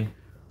dogs, man.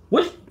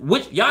 Which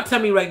y'all tell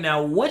me right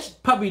now, which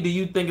puppy do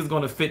you think is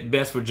gonna fit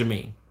best for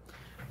Jermaine?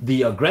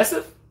 The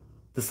aggressive,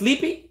 the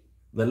sleepy,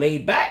 the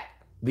laid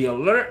back, the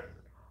alert,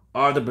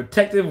 or the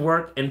protective,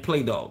 work and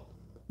play dog?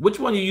 Which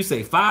one do you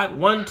say? 5,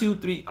 1, 2,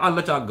 3. I'll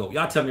let y'all go.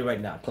 Y'all tell me right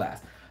now,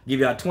 class.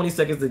 Give y'all 10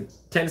 seconds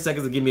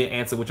to give me an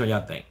answer. Which one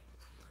y'all think?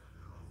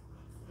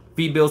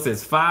 Bill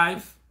says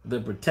 5,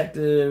 the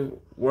protective,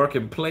 work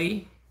and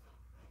play.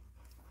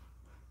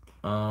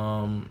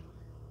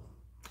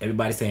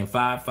 Everybody saying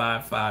 5,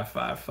 5, 5,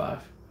 5,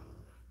 5.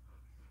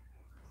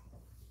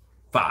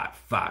 5,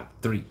 5,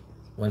 3.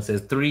 One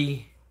says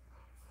 3.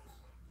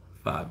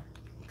 5.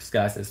 This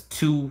guy says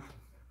 2.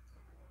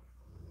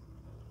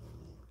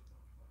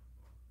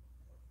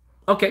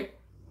 Okay.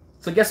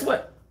 So guess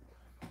what?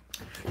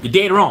 You're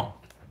dead wrong.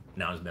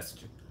 Now I'm just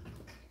messaging.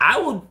 I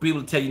would be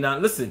able to tell you now,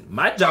 listen,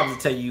 my job is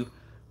to tell you,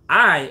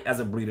 I, as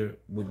a breeder,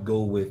 would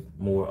go with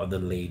more of the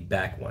laid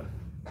back one,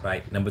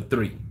 right? Number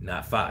 3,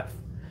 not 5.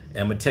 And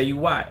I'm going to tell you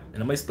why. And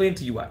I'm going to explain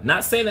to you why.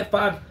 Not saying that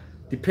 5,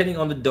 depending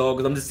on the dog,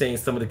 because I'm just saying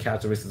some of the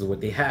characteristics of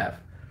what they have.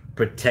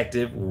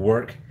 Protective,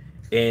 work,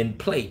 and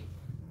play.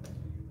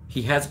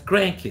 He has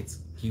grandkids.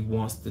 He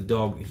wants the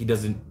dog. He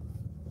doesn't,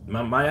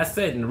 I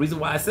said, and the reason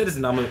why I said this,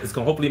 and it's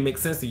going to hopefully make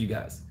sense to you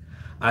guys.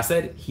 I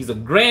said he's a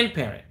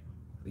grandparent.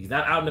 He's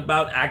not out and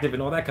about, active,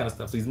 and all that kind of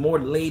stuff. So he's more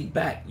laid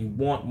back. You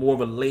want more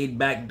of a laid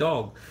back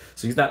dog.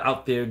 So he's not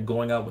out there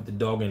going out with the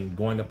dog and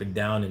going up and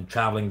down and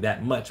traveling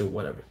that much or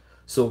whatever.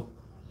 So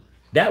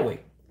that way.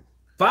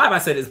 5, I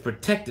said, is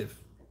protective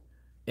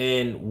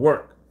and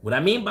work. What I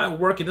mean by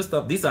work and this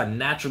stuff, these are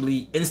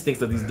naturally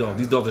instincts of these dogs.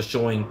 These dogs are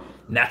showing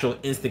natural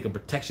instinct of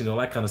protection and all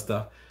that kind of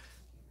stuff.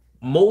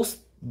 Most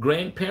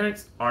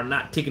grandparents are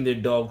not taking their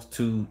dogs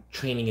to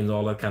training and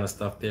all that kind of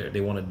stuff there. They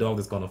want a dog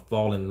that's going to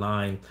fall in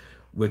line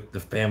with the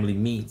family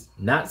needs.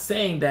 Not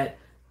saying that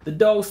the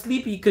dog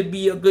Sleepy could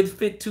be a good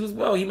fit too as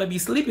well. He might be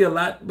sleepy a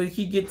lot, but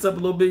he gets up a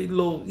little bit, a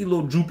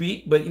little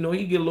droopy, but you know,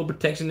 he get a little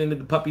protection into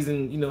the puppies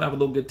and, you know, have a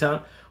little good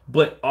time.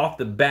 But off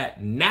the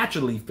bat,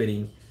 naturally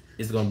fitting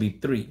is going to be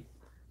 3,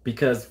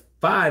 because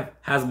 5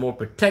 has more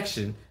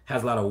protection,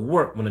 has a lot of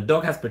work. When a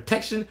dog has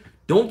protection,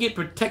 don't get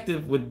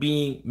protective with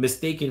being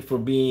mistaken for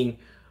being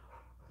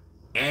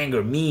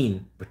angry,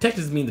 mean.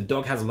 Protection means the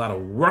dog has a lot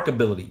of work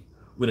ability.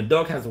 When a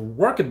dog has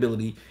work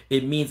ability,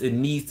 it means it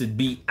needs to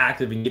be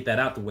active and get that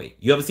out the way.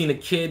 You ever seen a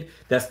kid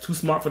that's too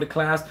smart for the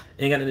class,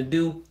 ain't got nothing to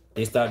do?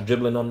 They start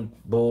dribbling on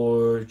the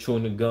board,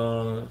 chewing the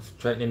gum,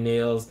 straightening their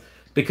nails,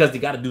 because they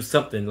got to do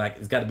something. Like,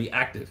 it's got to be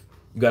active.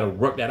 You got to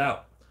work that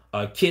out.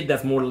 A kid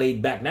that's more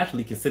laid back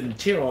naturally can sit in the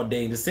chair all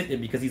day and just sit there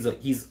because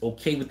he's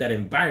okay with that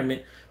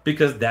environment,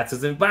 because that's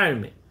his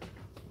environment.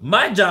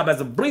 My job as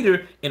a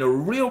breeder and a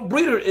real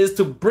breeder is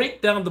to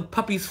break down the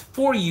puppies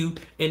for you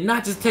and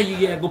not just tell you,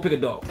 yeah, go pick a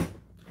dog.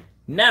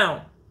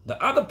 Now,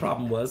 the other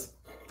problem was,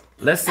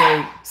 let's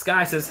say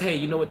Sky says, hey,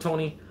 you know what,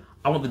 Tony?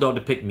 I want the dog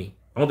to pick me.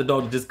 I want the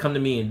dog to just come to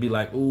me and be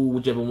like, ooh,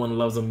 whichever one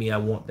loves on me, I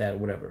want that,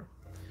 whatever.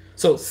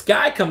 So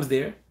Sky comes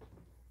there.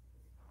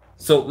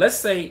 So let's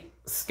say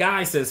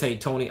Sky says, hey,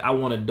 Tony, I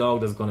want a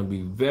dog that's going to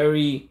be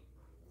very,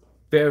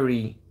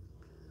 very,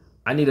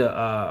 I need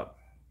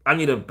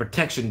a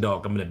protection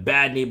dog. I'm in a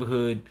bad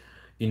neighborhood.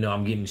 You know,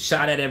 I'm getting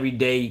shot at every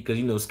day because,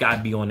 you know, Sky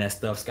be on that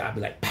stuff. Sky be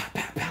like, pow,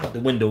 pow, pow, out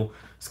the window.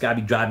 Sky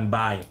be driving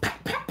by and pow,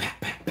 pow, pow,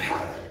 pow,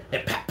 pow,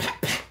 and pow, pow,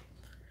 pow.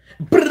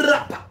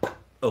 Brrrah, pow, pow.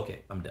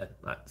 Okay, I'm done.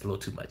 It's a little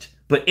too much.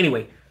 But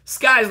anyway,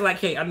 Sky's like,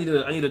 hey, I need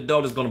a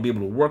dog that's going to be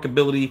able to work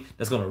ability,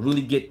 that's going to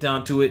really get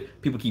down to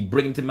it. People keep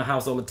bringing to my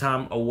house all the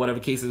time or whatever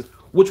case is.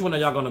 Which one are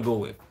y'all going to go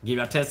with? Give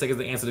y'all 10 seconds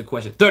to answer the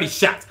question. 30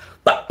 shots.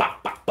 Bah, bah,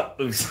 bah, bah.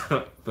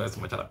 That's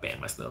so much I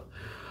ban my stuff.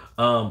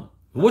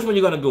 Which one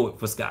you going to go with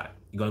for Sky?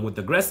 You going to go with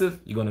aggressive?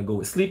 You going to go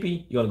with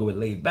sleepy? You going to go with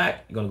laid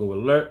back? You going to go with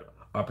alert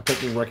or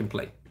protecting, work, and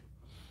play?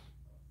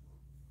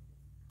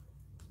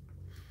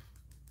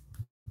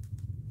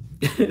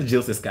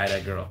 Jill says Sky,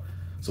 that girl.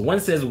 So 1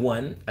 says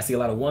 1. I see a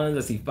lot of 1s.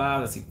 I see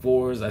 5s. I see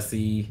 4s. I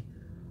see.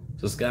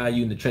 So Sky,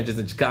 you in the trenches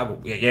in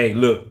Chicago. Yeah,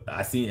 look.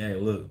 I see. Hey,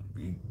 look.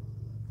 You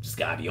just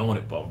gotta be on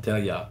it, bro. I'm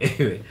telling y'all.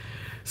 Anyway,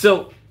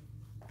 so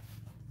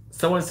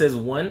someone says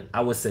 1.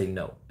 I would say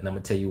no, and I'm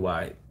gonna tell you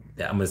why.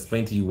 I'm gonna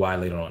explain to you why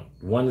later on.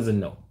 1 is a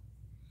no.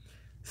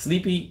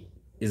 Sleepy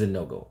is a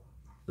no-go.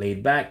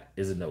 Laid back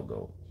is a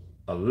no-go.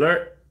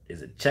 Alert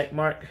is a check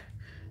mark,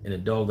 and a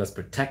dog that's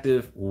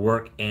protective,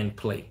 work, and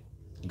play.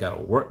 You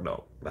gotta work,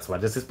 dog. That's why I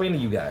just explained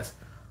to you guys.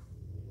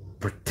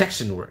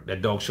 Protection work.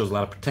 That dog shows a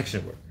lot of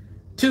protection work.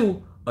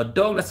 2, a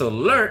dog that's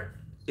alert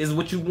is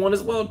what you want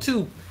as well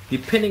too,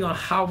 depending on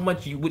how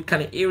much what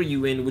kind of area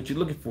you in, what you're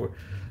looking for.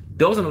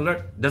 Dogs on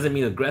alert doesn't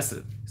mean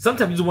aggressive.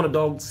 Sometimes you just want a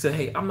dog to say,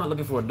 hey, I'm not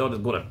looking for a dog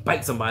that's going to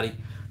bite somebody.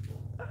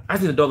 I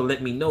just need a dog to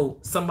let me know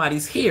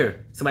somebody's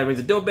here. Somebody rings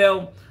the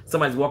doorbell.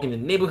 Somebody's walking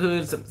in the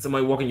neighborhood.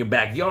 Somebody walking in your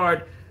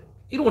backyard.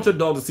 You don't want your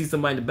dog to see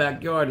somebody in the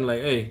backyard and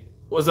like, hey,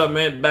 what's up,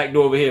 man? Back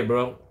door over here,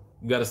 bro.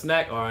 You got a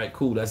snack? All right,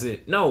 cool. That's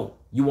it. No,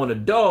 you want a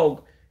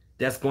dog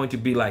that's going to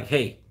be like,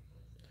 hey,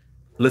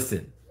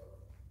 listen.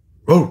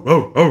 Oh,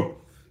 oh, oh.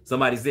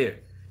 Somebody's there.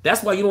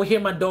 That's why you don't hear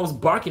my dogs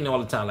barking all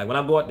the time. Like when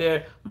I go out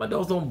there, my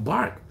dogs don't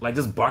bark. Like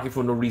just barking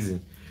for no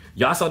reason.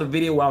 Y'all saw the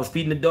video where I was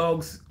feeding the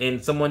dogs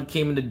and someone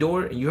came in the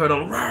door and you heard a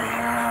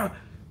rah.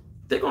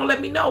 They're gonna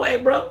let me know, hey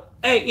bro.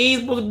 Hey, he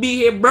ain't supposed to be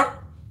here, bro.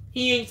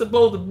 He ain't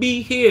supposed to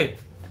be here.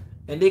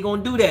 And they're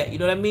gonna do that, you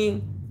know what I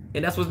mean?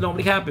 And that's what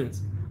normally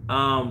happens.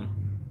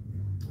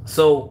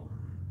 So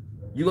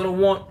you're gonna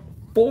want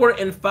 4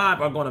 and 5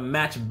 are gonna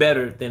match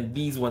better than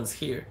these ones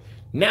here.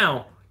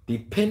 Now,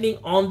 depending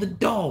on the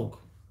dog,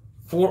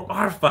 4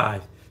 or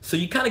 5. So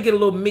you kind of get a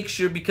little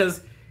mixture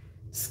because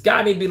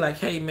Sky may be like,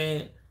 hey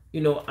man,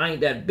 you know, I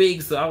ain't that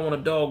big, so I want a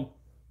dog.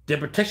 The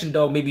protection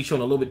dog may be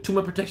showing a little bit too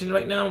much protection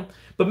right now.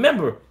 But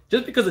remember,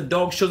 just because a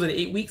dog shows it at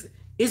 8 weeks,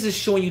 it's just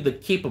showing you the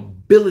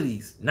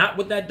capabilities, not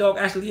what that dog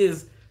actually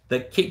is, the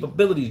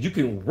capabilities. You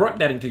can work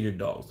that into your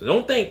dog. So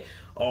don't think,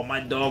 oh,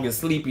 my dog is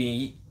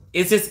sleepy.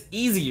 It's just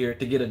easier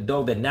to get a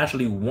dog that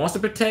naturally wants to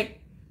protect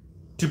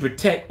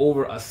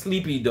over a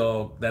sleepy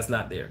dog that's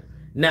not there.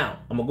 Now,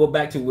 I'm going to go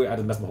back to where I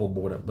just messed my whole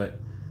board up, but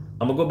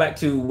I'm going to go back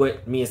to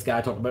what me and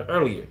Sky talked about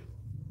earlier.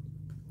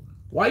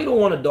 Why you don't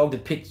want a dog to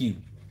pick you?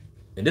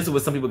 And this is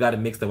what some people got it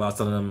mixed up. I was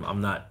telling them,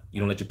 you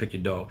don't let you pick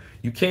your dog.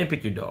 You can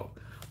pick your dog,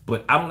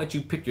 but I don't let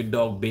you pick your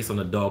dog based on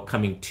the dog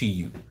coming to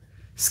you.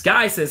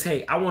 Sky says,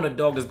 hey, I want a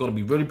dog that's going to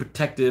be really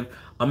protective.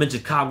 I'm in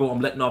Chicago.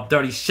 I'm letting off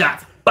 30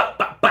 shots. Bop,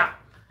 bop, bop.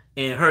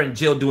 And her and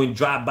Jill doing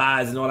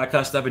drive-bys and all that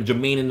kind of stuff. And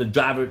Jermaine's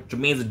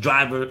the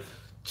driver.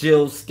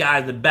 Jill,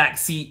 Sky's in the back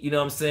seat. You know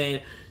what I'm saying?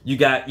 You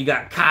got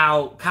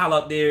Kyle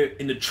up there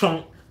in the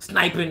trunk,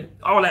 sniping,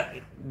 all that.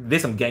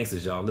 There's some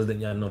gangsters, y'all. Let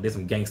y'all know there's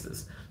some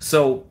gangsters.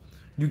 So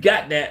you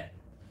got that.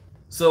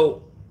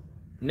 So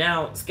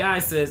now Sky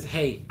says,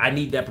 hey, I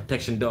need that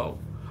protection dog.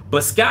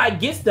 But Sky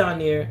gets down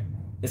there,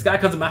 and Sky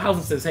comes to my house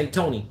and says, hey,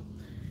 Tony,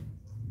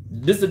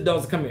 this is the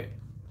dogs that come here.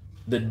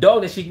 The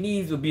dog that she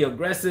needs will be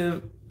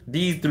aggressive.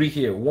 These 3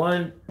 here,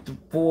 1,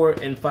 4,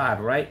 and 5,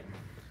 right?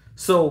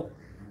 So,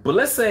 but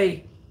let's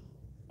say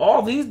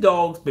all these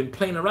dogs been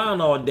playing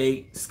around all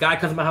day. Sky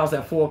comes to my house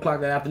at 4 o'clock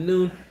in the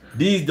afternoon.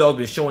 These dogs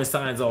been showing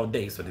signs all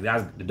day. So the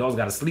dogs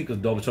got to sleep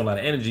because the dogs are showing a lot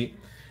of energy.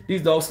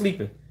 These dogs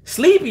sleeping.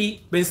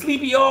 Sleepy been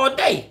sleepy all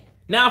day.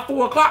 Now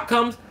 4 o'clock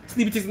comes,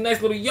 Sleepy takes a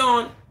nice little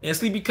yawn, and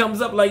Sleepy comes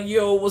up like,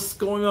 yo, what's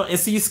going on? And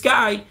sees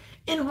Sky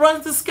and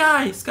runs to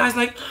Sky. Sky's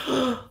like,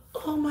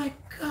 oh my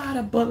God,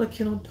 a Butler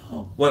Kennel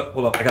dog. Well,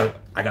 hold up,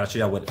 I gotta show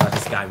y'all what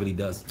this Sky really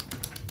does.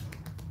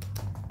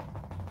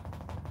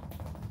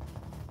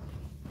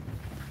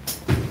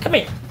 Come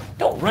here.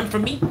 Don't run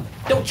from me.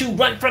 Don't you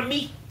run from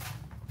me.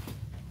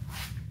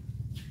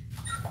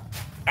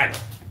 I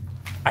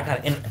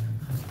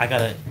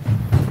gotta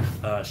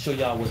show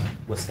y'all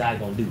what Sky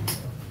gonna do.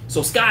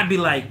 So Sky be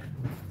like,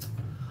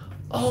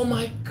 oh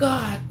my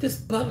God, this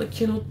Butler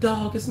Kennel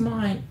dog is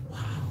mine.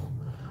 Wow,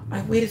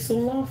 I waited so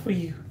long for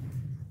you.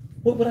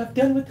 What would I have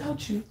done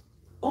without you?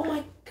 Oh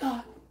my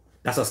God.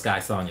 That's what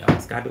Sky's song, y'all.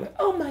 Sky be like,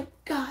 oh my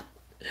God,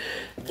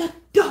 that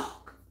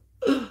dog.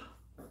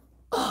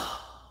 Oh.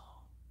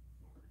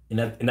 And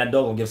that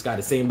dog gonna give Sky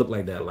the same look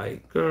like that.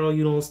 Like, girl,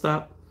 you don't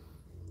stop.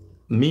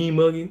 Me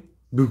mugging.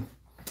 Boo.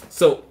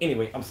 So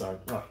anyway, I'm sorry.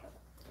 All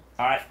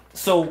right.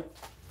 So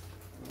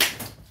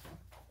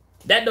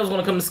that dog's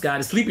gonna come to Sky.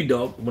 The sleepy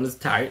dog, when it's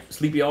tired,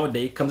 sleepy all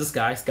day, comes to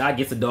Sky. Sky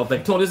gets the dog.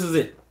 Like, Tony, this is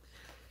it.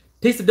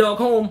 Takes the dog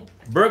home.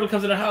 Burglar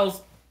comes in the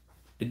house.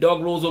 The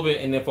dog rolls over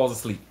and then falls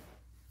asleep.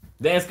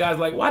 Then Sky's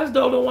like, why does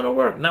dog don't want to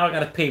work? Now I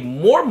gotta pay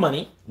more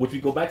money, which we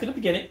go back to the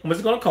beginning. How much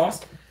it's gonna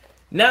cost?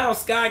 Now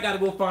Sky gotta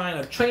go find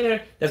a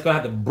trainer that's gonna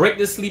have to break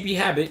this sleepy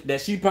habit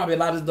that she probably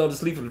allowed this dog to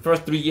sleep for the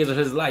first 3 years of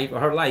his life or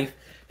her life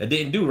that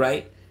didn't do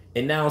right.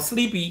 And now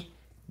Sleepy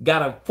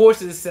gotta force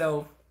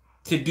himself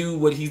to do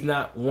what he's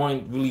not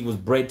one really was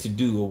bred to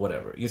do or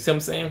whatever. You see what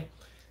I'm saying?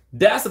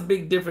 That's a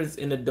big difference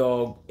in the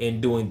dog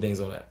and doing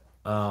things on that.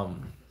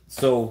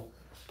 So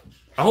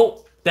I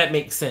hope that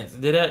makes sense.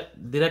 Did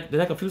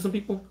that confuse some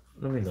people?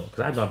 Let me know, because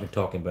I've not been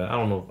talking, but I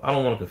don't know. I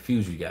don't want to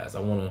confuse you guys. I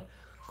want to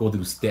go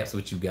through steps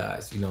with you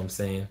guys. You know what I'm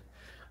saying?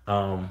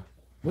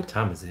 What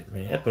time is it,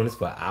 man? I've been doing this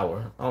for an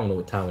hour. I don't know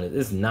what time it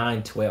is. It's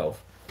 9:12.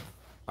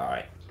 All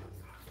right.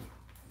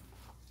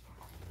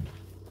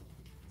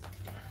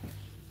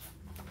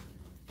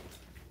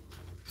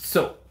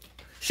 So,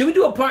 should we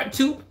do a part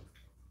 2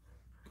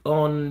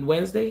 on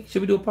Wednesday?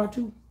 Should we do a part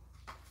 2?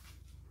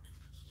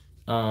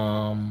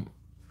 I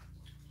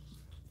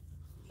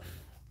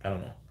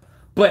don't know.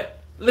 But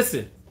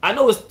listen, I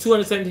know it's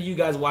 270 of you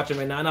guys watching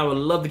right now, and I would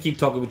love to keep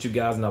talking with you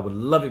guys, and I would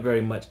love it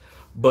very much.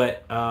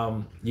 But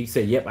you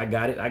say, yep, I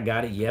got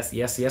it. Yes,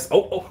 yes, yes.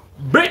 Oh,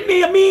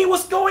 Brittany,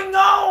 what's going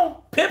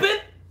on?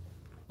 Pimpin'?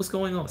 What's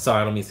going on?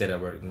 Sorry, I don't mean to say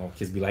that word. No,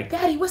 kids be like,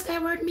 Daddy, what's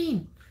that word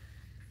mean?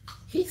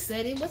 He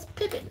said it was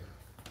pimpin'.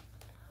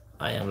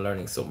 I am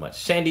learning so much.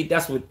 Shandy,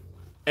 that's what...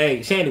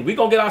 Hey, Shandy, we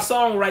gonna get our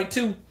song right,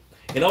 too.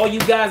 And all you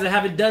guys that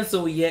haven't done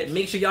so yet,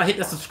 make sure y'all hit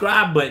the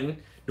subscribe button.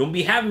 Don't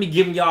be having me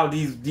giving y'all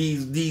these,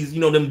 you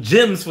know, them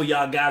gems for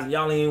y'all guys. And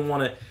y'all ain't even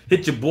want to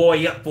hit your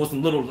boy up for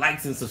some little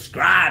likes and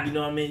subscribe. You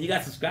know what I mean? You got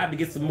to subscribe to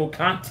get some more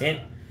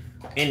content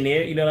in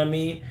there. You know what I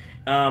mean?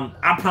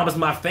 I promised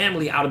my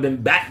family I would have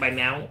been back by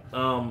now.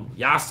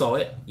 Y'all saw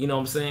it. You know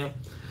what I'm saying?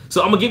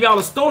 So I'm going to give y'all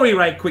a story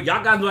right quick.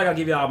 Y'all guys know I got to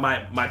give y'all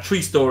my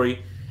tree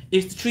story.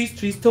 It's the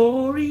tree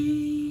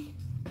story.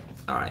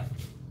 All right.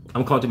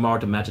 I'm calling tomorrow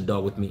to match a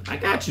dog with me. I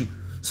got you.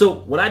 So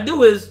what I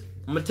do is,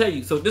 I'm gonna tell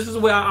you. So this is the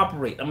way I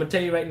operate. I'm gonna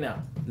tell you right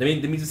now.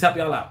 Let me just help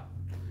y'all out.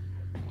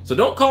 So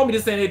don't call me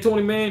just saying, hey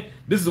Tony, man,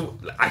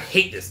 I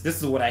hate this. This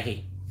is what I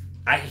hate.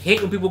 I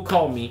hate when people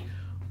call me.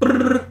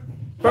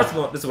 First of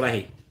all, this is what I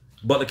hate.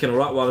 Butler Kennel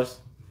Rottweilers.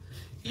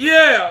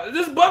 Yeah, is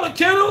this Butler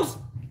Kennels?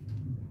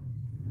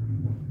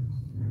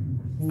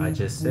 I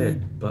just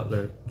said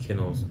Butler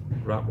Kennels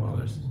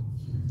Rottweilers.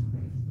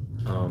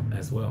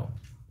 As well.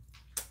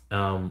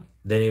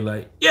 Then you're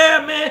like,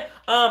 yeah, man,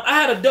 I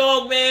had a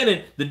dog, man,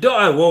 and the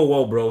dog,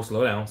 whoa, bro,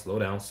 slow down, slow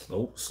it down.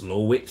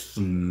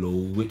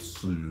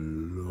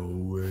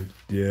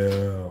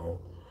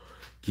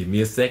 Give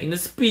me a second to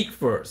speak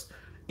first.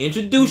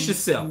 Introduce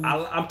yourself.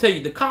 I'm telling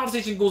you, the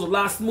conversation goes a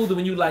lot smoother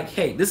when you like,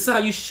 hey, this is how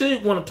you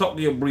should want to talk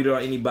to your breeder or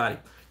anybody.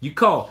 You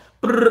call,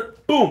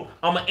 boom,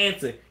 I'm going to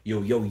answer. Yo,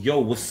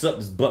 what's up?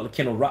 This Butler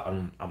Kennel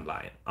Rottweiler. I'm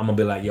lying. I'm going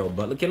to be like, yo,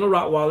 Butler Kennel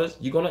Rottweilers.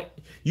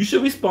 You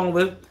should respond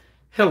with,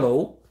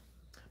 hello,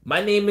 my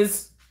name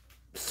is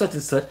such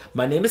and such.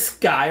 My name is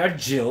Sky or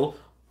Jill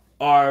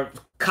or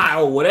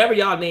Kyle, whatever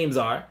y'all names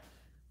are.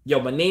 Yo,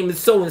 my name is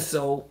so and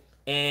so,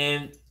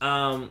 and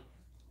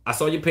I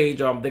saw your page,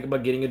 or I'm thinking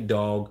about getting a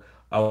dog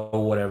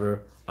or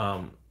whatever.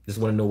 Just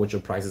want to know what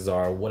your prices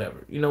are, or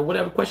whatever. You know,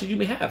 whatever questions you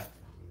may have.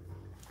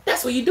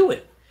 That's what you do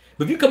it.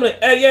 But if you come in,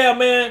 hey, yeah,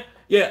 man.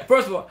 Yeah,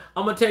 first of all,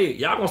 I'm gonna tell you,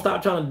 y'all gonna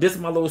stop trying to diss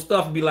my little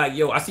stuff and be like,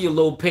 yo, I see your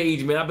little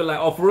page, man. I'll be like,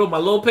 oh, for real, my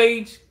little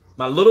page,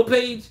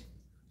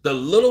 the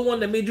little one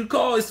that made you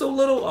call is so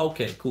little.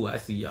 Okay, cool. I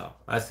see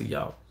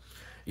y'all.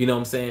 You know what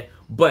I'm saying?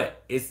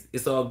 But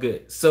it's all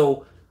good.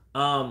 So,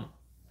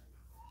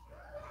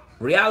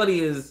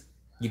 reality is,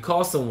 you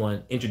call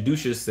someone,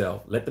 introduce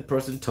yourself, let the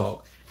person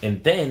talk,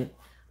 and then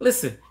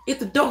listen. If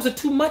the dogs are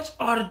too much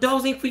or the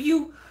dogs ain't for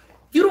you,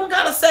 you don't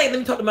gotta say, let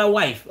me talk to my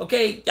wife,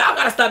 okay? Y'all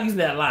gotta stop using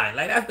that line.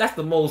 Like, that's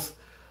the most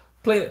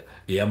play.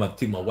 Yeah, I'm gonna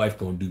think my wife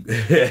gonna do.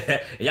 And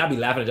y'all be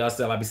laughing at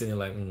yourself. I be sitting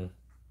there like,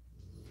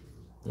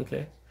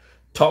 okay.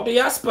 Talk to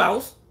your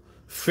spouse.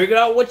 Figure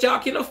out what y'all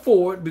can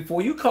afford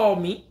before you call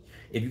me.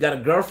 If you got a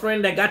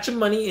girlfriend that got your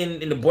money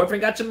and the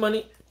boyfriend got your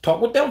money, talk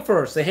with them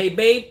first. Say, hey,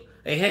 babe,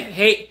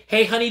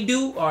 hey,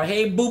 honeydew, or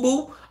hey,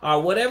 boo-boo,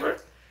 or whatever.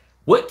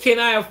 What can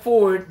I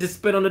afford to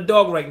spend on the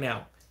dog right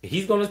now?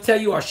 He's going to tell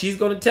you, or she's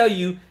going to tell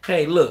you,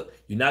 hey, look,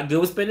 you're not good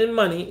with spending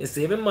money and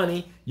saving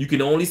money. You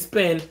can only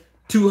spend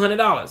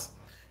 $200.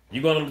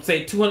 You're going to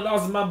say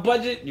 $200 is my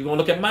budget. You're going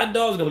to look at my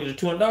dogs. You're going to look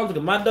at your $200, look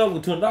at my dog,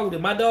 look at $200, look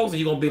at my dogs.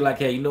 And you're going to be like,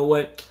 hey, you know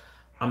what?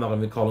 I'm not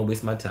going to be calling and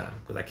waste my time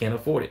because I can't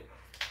afford it.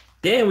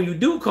 Then when you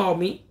do call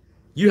me,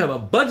 you have a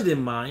budget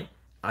in mind.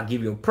 I'll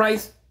give you a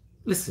price.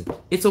 Listen,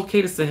 it's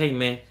okay to say, hey,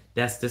 man,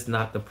 that's just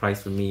not the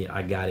price for me.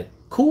 I got it.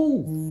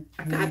 Cool.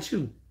 I got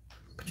you.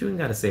 But you ain't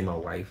got to say my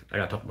wife. I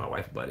got to talk to my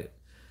wife about it.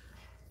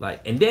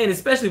 Like, and then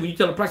especially when you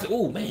tell the price,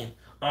 oh, man.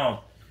 And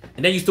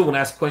then you still want to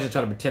ask questions,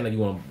 try to pretend like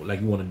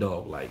you want a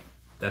dog. Like,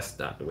 that's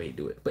not the way you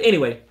do it. But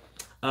anyway,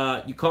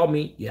 you call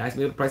me, you ask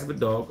me the price of a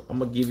dog. I'm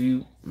going to give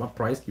you my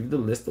price, give you the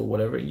list or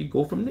whatever, and you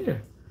go from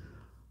there.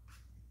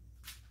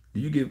 Do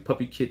you give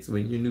puppy kits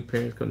when your new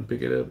parents come to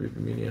pick it up? If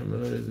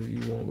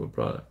you want a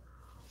product,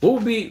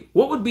 what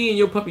would be in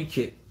your puppy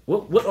kit?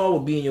 What all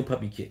would be in your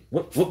puppy kit?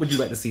 What would you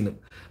like to see in the,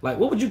 like?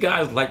 What would you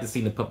guys like to see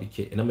in the puppy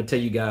kit? And I'm gonna tell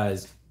you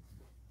guys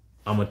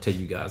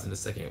in a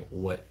second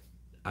what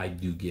I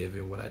do give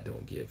and what I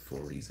don't give for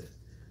a reason.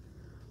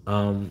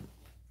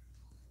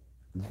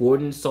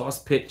 Gordon Sauce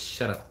Pit,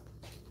 shut up.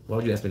 Why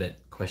would you ask me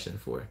that question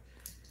for?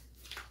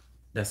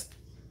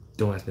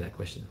 Don't ask me that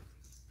question.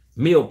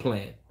 Meal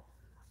plan.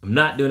 I'm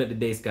not doing it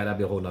today, Scott. That'll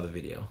be a whole nother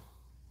video.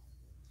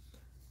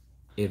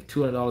 If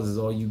 $200 is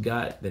all you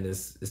got, then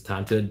it's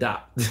time to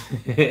adopt.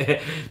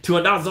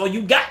 $200 is all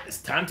you got.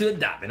 It's time to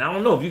adopt. And I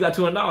don't know if you got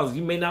 $200,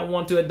 you may not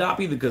want to adopt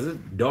either because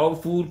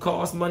dog food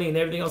costs money and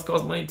everything else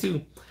costs money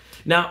too.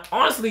 Now,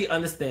 honestly,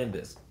 understand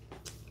this.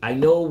 I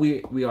know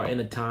we are in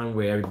a time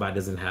where everybody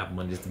doesn't have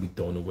money just to be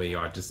thrown away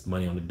or just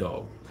money on the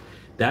dog.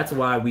 That's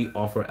why we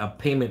offer a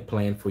payment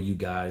plan for you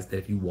guys. That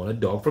if you want a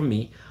dog from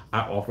me, I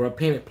offer a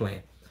payment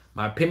plan.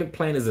 My payment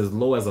plan is as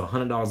low as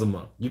 $100 a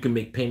month. You can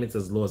make payments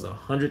as low as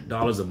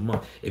 $100 a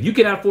month. If you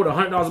can afford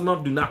 $100 a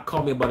month, do not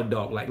call me about a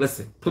dog. Like,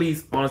 listen,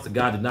 please, honest to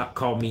God, do not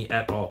call me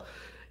at all.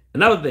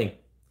 Another thing,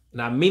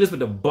 and I mean this with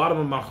the bottom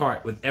of my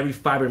heart, with every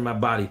fiber in my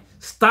body,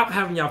 stop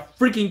having y'all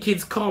freaking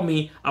kids call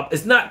me.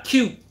 It's not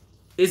cute.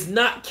 It's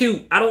not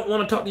cute. I don't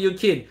want to talk to your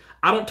kid.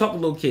 I don't talk to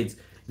little kids.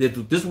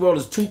 This world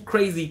is too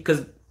crazy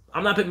because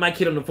I'm not putting my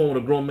kid on the phone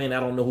with a grown man. I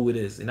don't know who it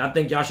is. And I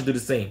think y'all should do the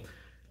same.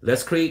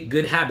 Let's create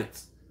good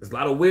habits. There's a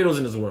lot of weirdos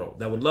in this world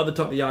that would love to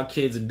talk to y'all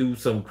kids and do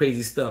some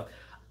crazy stuff.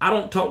 I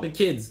don't talk to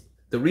kids.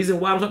 The reason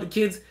why I don't talk to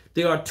kids,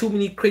 there are too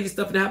many crazy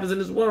stuff that happens in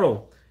this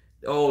world.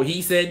 Oh,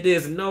 he said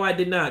this. No, I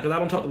did not, because I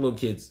don't talk to little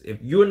kids. If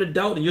you're an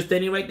adult and you're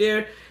standing right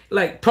there,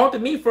 like, talk to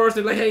me first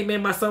and like, hey,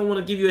 man, my son want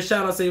to give you a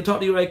shout out, say, talk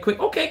to you right quick.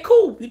 Okay,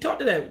 cool. You talk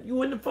to that.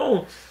 You in the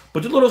phone.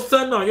 But your little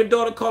son or your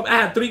daughter called. I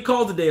had 3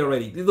 calls today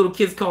already. These little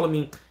kids calling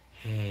me,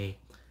 hey,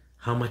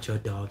 how much your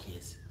dog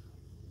is?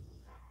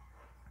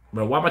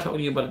 Bro, why am I talking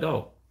to you about a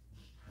dog?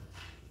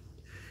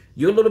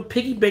 Your little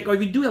piggy bank, or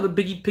if you do have a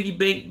piggy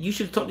bank, you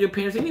should talk to your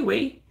parents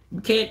anyway. You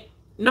can't.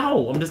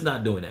 No, I'm just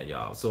not doing that,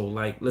 y'all. So,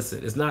 like,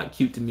 listen, it's not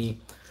cute to me.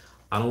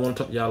 I don't want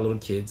to talk to y'all little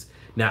kids.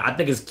 Now, I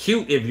think it's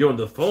cute if you're on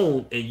the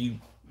phone and you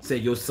say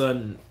your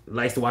son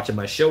likes to watch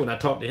my show and I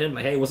talk to him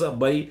like, hey, what's up,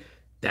 buddy?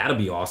 That'll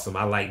be awesome.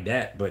 I like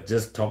that. But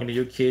just talking to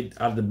your kid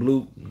out of the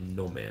blue,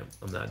 no, ma'am.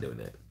 I'm not doing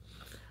that.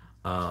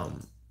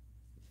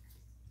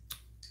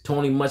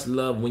 Tony, much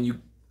love when you...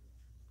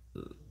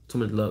 Too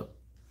much love.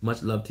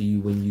 Much love to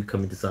you when you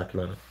come into South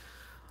Carolina.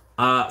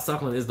 South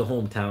Carolina is the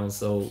hometown,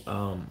 so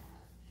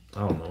I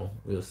don't know.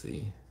 We'll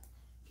see.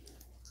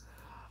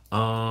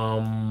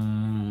 Let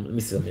me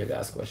see some of your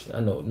guys' questions. I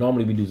know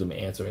normally we do some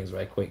answerings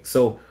right quick.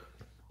 So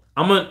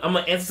I'm gonna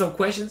answer some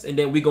questions and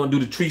then we're gonna do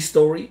the tree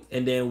story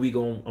and then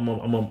I'm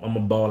gonna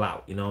ball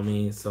out. You know what I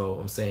mean? So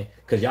I'm saying,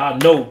 cause y'all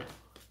know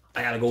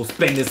I gotta go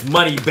spend this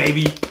money,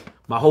 baby.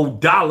 My whole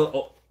dollar.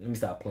 Oh, let me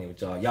stop playing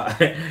with y'all. Y'all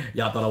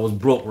thought I was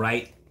broke,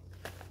 right?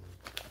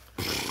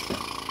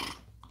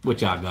 What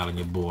y'all got on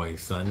your boy,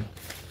 son?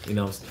 You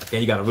know,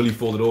 and you gotta really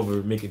fold it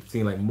over, make it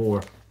seem like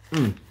more.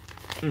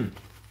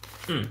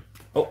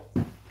 Oh.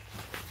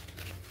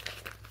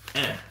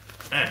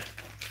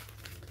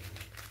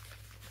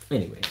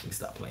 Anyway, let me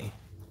stop playing.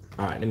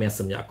 All right, let me answer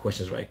some of y'all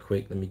questions right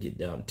quick. Let me get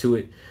down to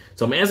it.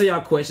 So I'm gonna answer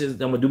y'all questions.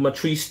 Then I'm gonna do my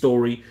tree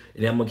story,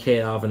 and then I'm gonna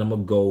head off, and I'm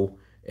gonna go,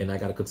 and I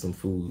gotta cook some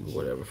food or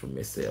whatever for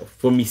myself.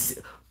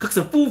 Cook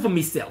some food for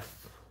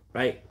myself,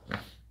 right?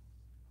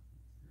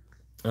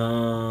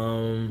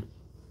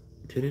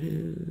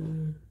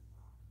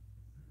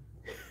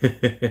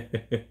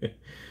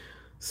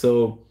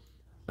 So,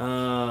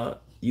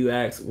 you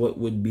asked what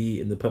would be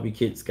in the puppy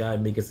kits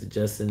guide, making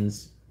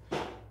suggestions.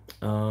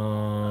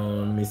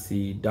 Let me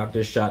see.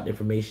 Doctor shot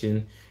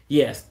information.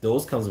 Yes,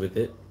 those comes with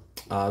it.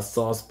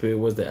 Sauce period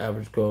was the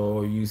average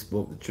call. You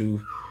spoke the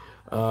truth.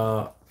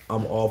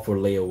 I'm all for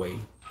layaway.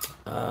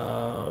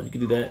 You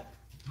can do that.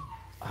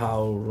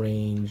 How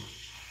range?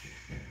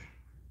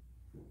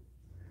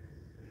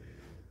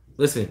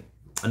 Listen,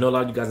 I know a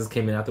lot of you guys just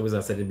came in afterwards. I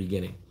said at the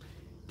beginning,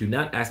 do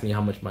not ask me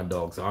how much my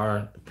dogs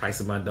are, the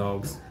price of my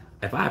dogs.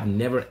 If I have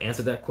never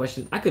answered that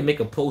question, I could make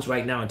a post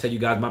right now and tell you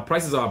guys my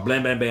prices are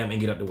blam, bam, bam, and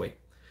get out the way.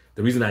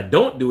 The reason I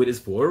don't do it is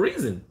for a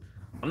reason.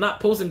 I'm not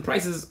posting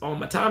prices on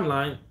my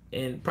timeline,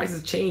 and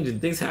prices change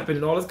and things happen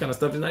and all this kind of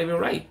stuff is not even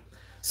right.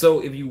 So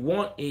if you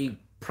want a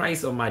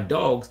price of my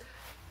dogs,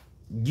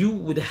 you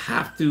would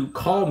have to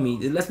call me.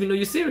 It lets me know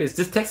you're serious.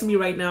 Just text me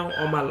right now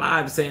on my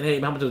live saying, hey,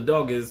 how much the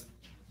dog is.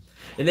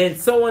 And then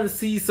someone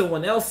sees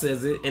someone else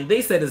says it, and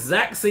they said the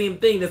exact same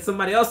thing that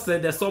somebody else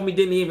said that saw me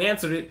didn't even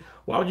answer it.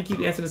 Why would you keep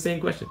answering the same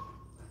question?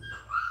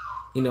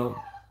 You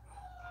know,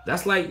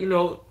 that's like, you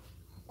know,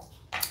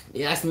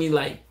 you ask me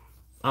like,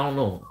 I don't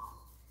know.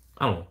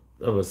 I'm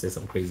gonna say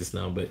something crazy just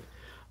now, but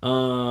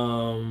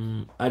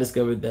I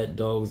discovered that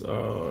dogs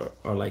are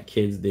like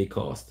kids. They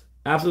cost.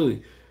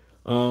 Absolutely.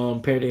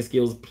 Parenting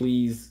skills,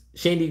 please.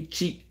 Shandy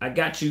Cheek, I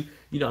got you.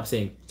 You know what I'm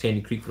saying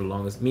Shandy Creek for the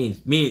longest. Me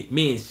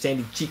and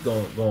Shandy Cheek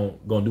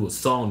gonna do a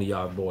song to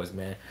y'all boys,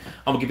 man.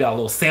 I'm gonna give y'all a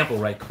little sample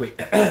right quick.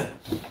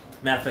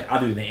 Matter of fact, I'll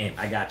do it in the end.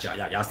 I got y'all.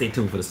 Y'all stay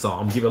tuned for the song.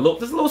 I'm gonna give you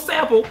just a little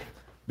sample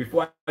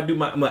before I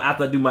do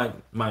after I do my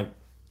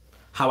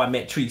how I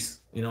met Treese.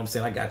 You know what I'm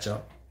saying? I got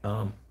y'all.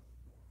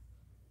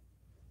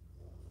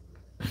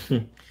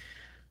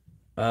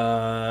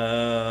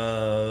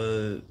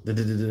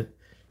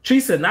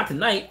 Treese said not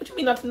tonight. What you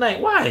mean not tonight?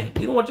 Why?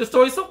 You don't want your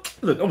story? So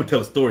look, I'm gonna tell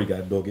a story,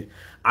 guys, dog it.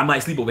 I might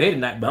sleep over here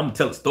tonight, but I'm gonna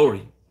tell a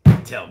story.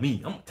 Tell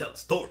me. I'm gonna tell a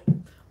story.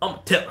 I'm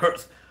gonna tell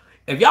hers.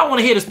 If y'all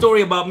want to hear the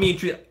story about me and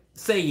Treese,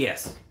 say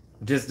yes.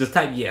 Just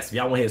type yes if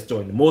y'all want to hear the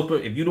story. The most,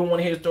 if you don't want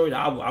to hear the story,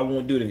 I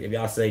won't do it if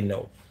y'all say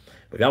no.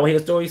 But if y'all want to hear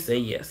the story, say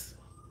yes.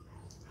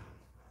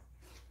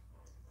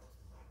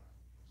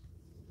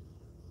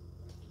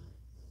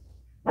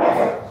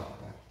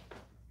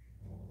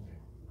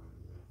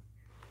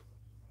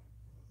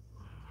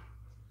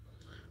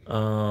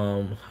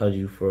 How did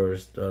you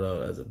first start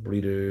out as a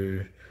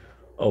breeder?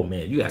 Oh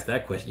man, you asked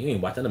that question. You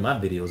ain't watched none of my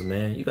videos,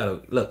 man. You gotta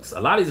look. A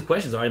lot of these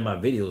questions are in my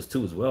videos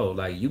too, as well.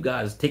 Like you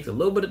guys take a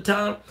little bit of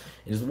time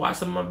and just watch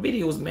some of my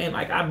videos, man.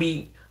 Like I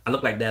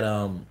look like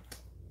that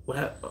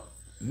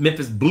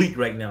Memphis Bleak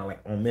right now,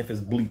 like on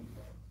Memphis Bleak.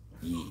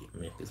 Yeah,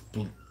 Memphis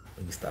Bleak.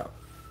 Let me stop.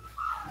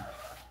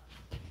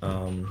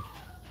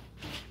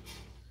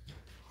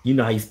 You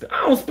know how you spin.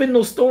 I don't spin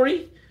no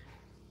story.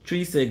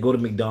 Tree said go to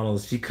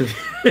McDonald's. She could.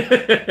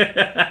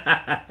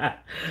 I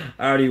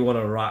already want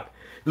to rock.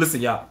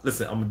 Listen, y'all.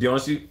 Listen, I'm gonna be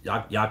honest with you.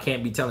 Y'all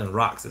can't be telling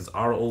rocks. It's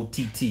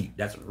ROTT.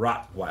 That's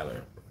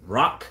Rottweiler.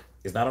 Rock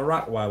is not a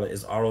Rottweiler.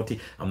 It's ROT.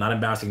 I'm not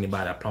embarrassing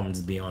anybody. I promise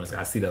to be honest.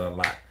 I see that a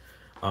lot.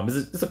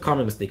 It's a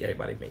common mistake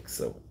everybody makes.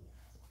 So,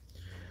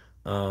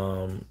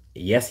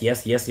 yes.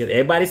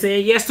 Everybody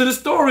saying yes to the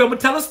story. I'm gonna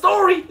tell a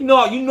story. You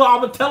know I'm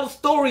gonna tell a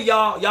story,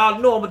 y'all. Y'all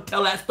know I'm gonna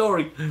tell that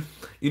story.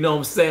 You know what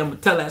I'm saying? I'm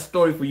gonna tell that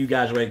story for you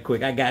guys right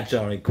quick. I got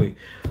y'all right quick.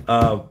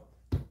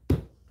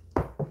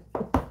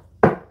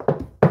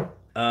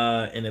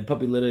 And the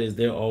puppy litter, is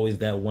there always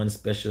that one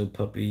special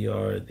puppy,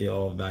 or they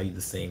all value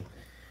the same?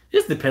 It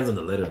just depends on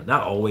the litter.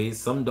 Not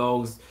always. Some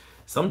dogs,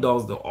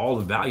 they're all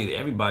the value.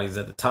 Everybody's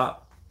at the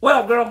top. What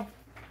up, girl?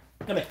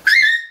 Come here.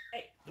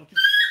 Hey, don't you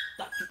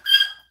stop.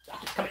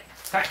 Come here.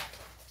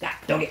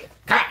 Don't get.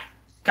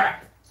 Come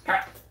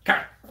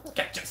here.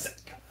 Get yourself.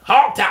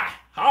 Hog tie.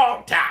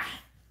 Hog tie.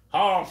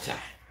 What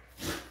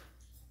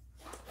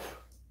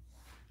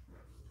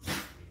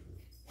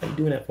are you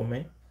doing that for,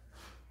 man?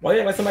 Why you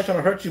act like somebody trying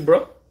to hurt you,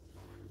 bro?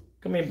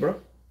 Come here,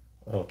 bro.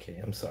 Okay,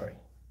 I'm sorry.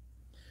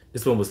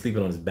 This one was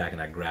sleeping on his back and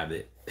I grabbed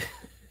it.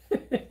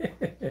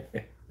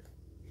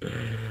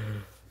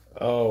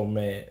 Oh,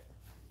 man.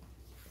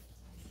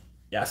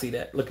 Y'all see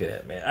that? Look at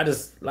that, man. I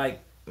just,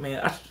 like,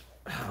 man,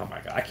 oh,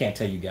 my God. I can't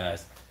tell you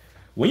guys.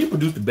 When you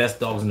produce the best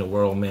dogs in the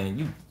world,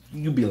 man,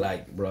 you be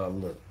like, bro,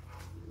 look.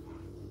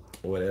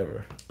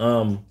 Whatever.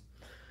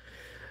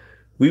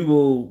 We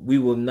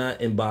will not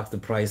inbox the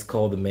price.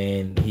 Call the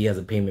man. He has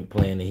a payment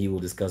plan and he will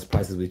discuss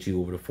prices with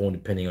you over the phone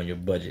depending on your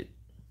budget.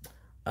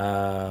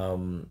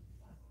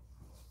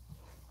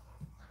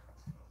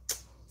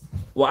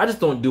 Well, I just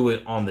don't do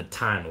it on the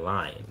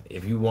timeline.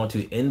 If you want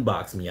to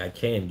inbox me, I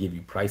can give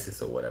you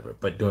prices or whatever,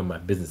 but during my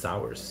business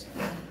hours.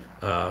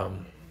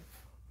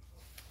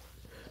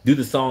 Do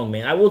the song,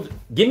 man. I will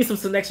give me some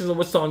selections of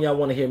what song y'all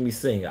want to hear me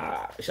sing.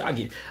 I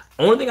get.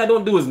 Only thing I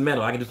don't do is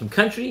metal. I can do some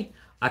country.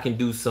 I can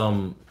do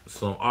some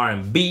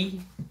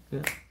R&B.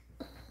 Yeah.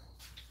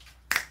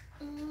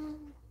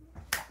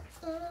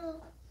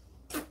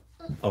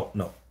 Oh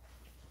no.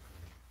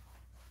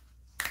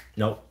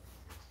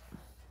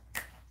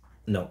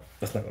 No,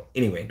 that's not.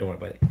 Anyway, don't worry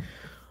about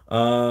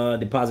it.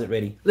 Deposit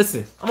ready.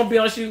 Listen, I'm gonna be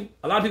honest with you.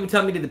 A lot of people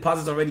tell me the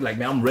deposits are ready. Like,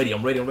 man, I'm ready.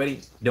 Don't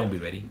be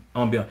ready.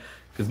 I'm gonna be honest.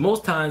 Because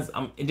most times,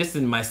 I'm just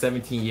in my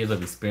 17 years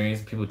of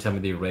experience, people tell me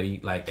they're ready.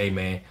 Like, hey,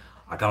 man,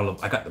 I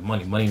got the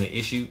money. Money in the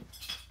issue.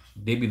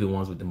 They be the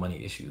ones with the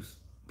money issues.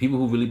 People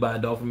who really buy a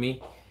dog from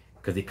me,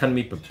 because they come to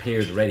me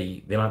prepared,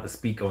 ready. They don't have to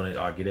speak on it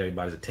or get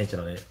everybody's attention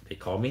on it. They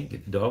call me,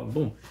 get the dog,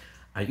 boom.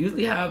 I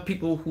usually have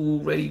people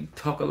who ready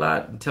talk a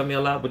lot and tell me a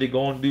lot what they're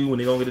going to do when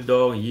they're going to get a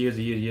dog. And years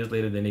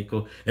later, then they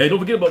go, hey, don't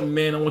forget about me,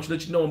 man. I want you to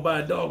let you know and buy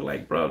a dog.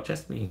 Like, bro,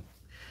 trust me.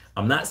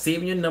 I'm not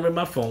saving your number in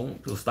my phone,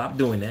 so stop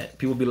doing that.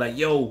 People be like,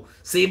 yo,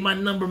 save my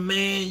number,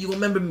 man. You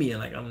remember me. And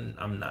like,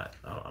 I'm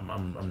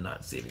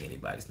not saving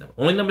anybody's number.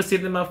 Only number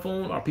saved in my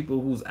phone are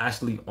people who's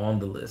actually on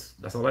the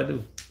list. That's all I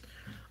do.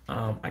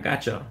 I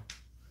got y'all.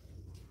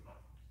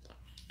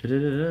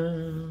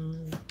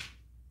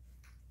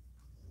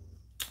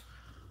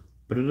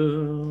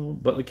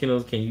 Butler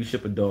Kennels, can you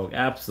ship a dog?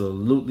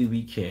 Absolutely,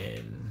 we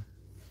can.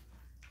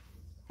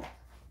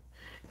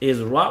 Is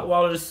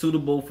Rottweiler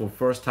suitable for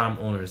first-time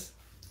owners?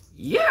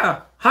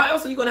 Yeah. How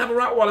else are you gonna have a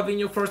Rottweiler being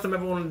your first time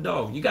ever owning a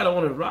dog? You gotta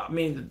own a Rottweiler. I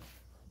mean,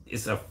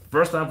 it's a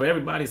first time for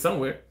everybody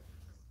somewhere.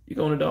 You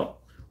go own a dog,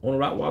 own a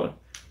Rottweiler.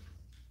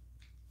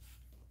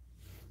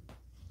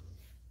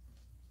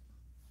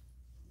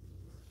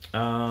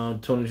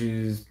 Tony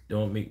G's,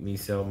 don't make me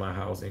sell my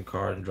house and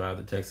car and drive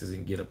to Texas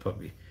and get a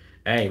puppy.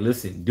 Hey,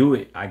 listen, do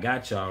it. I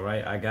got y'all,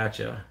 right? I got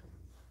y'all.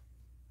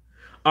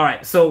 All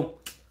right, so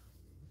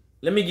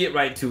let me get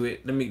right to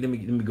it. Let me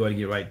go ahead and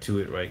get right to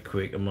it right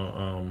quick. I'm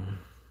gonna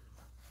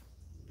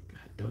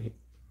God dang it.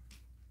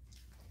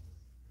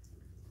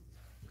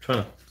 I'm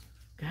trying to,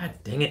 God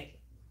dang it.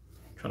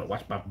 I'm trying to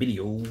watch my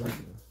video.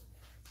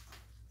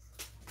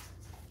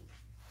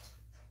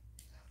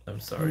 I'm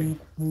sorry.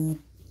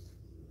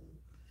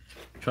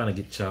 Trying to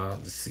get y'all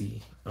to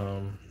see.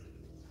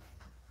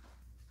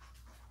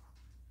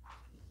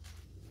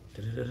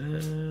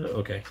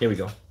 Okay, here we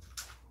go.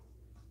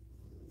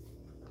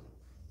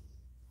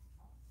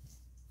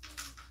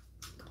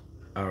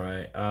 All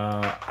right,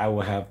 I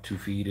will have to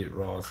feed it.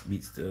 Ross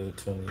beats the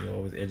Tony,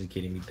 always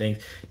educating me.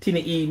 Thanks, Tina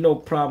E. No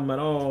problem at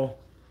all.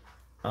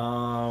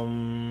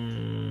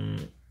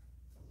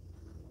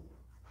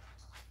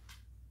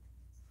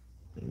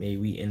 May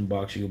we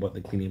inbox you about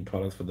the cleaning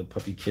products for the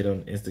puppy kit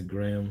on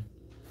Instagram?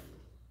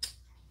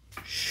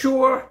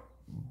 Sure,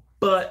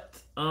 but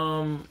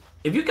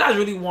if you guys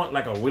really want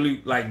like a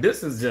really, like,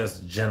 this is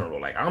just general,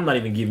 like I'm not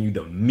even giving you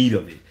the meat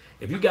of it.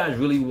 If you guys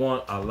really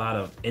want a lot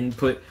of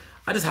input,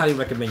 I just highly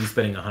recommend you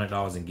spending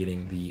 $100 and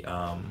getting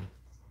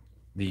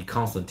the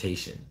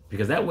consultation,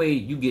 because that way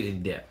you get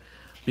in depth.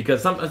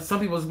 Because some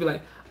people just be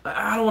like,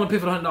 I don't want to pay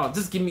for the $100.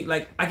 Just give me,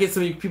 like, I get so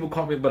many people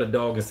call me about a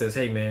dog and says,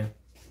 hey man,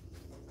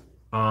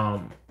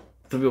 some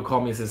people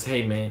call me and says,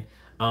 hey man,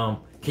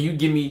 can you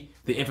give me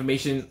the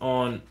information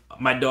on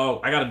my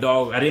dog? I got a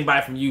dog. I didn't buy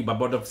it from you, but I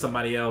bought it from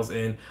somebody else,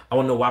 and I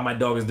want to know why my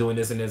dog is doing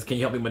this and this. Can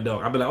you help me with my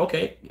dog? I'll be like,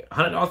 okay,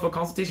 $100 for a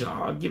consultation.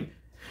 I'll give.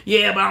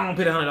 Yeah, but I don't want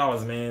to pay the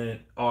 $100, man.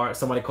 Or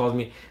somebody calls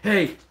me,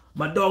 hey,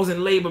 my dog's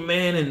in labor,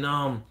 man, and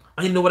I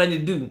didn't know what I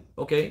need to do.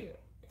 Okay,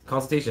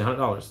 consultation,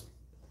 $100.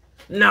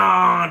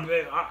 Nah,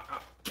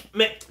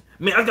 man,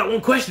 I got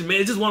one question,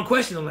 man. It's just one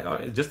question. I'm like, all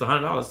right, it's just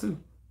 $100 too.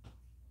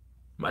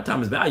 My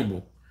time is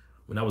valuable.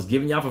 When I was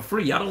giving y'all for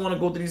free, y'all don't want to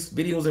go through these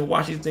videos and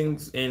watch these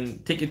things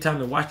and take your time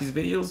to watch these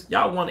videos.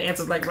 Y'all want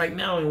answers like right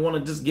now and want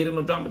to just get it on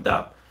a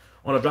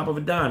drop of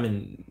a dime.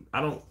 And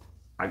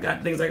I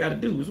got things I got to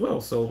do as well.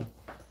 So,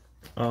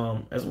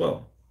 as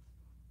well.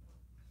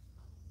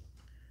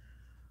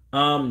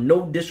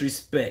 No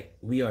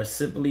disrespect. We are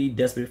simply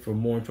desperate for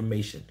more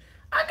information.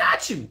 I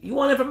got you. You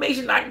want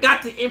information? I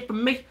got the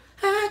information.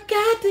 I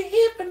got the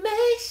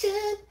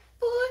information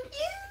for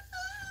you.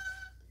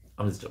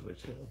 I'm just joking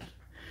with you.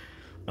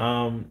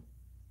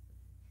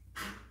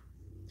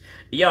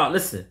 Y'all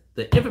listen,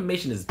 the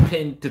information is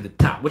pinned to the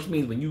top, which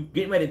means when you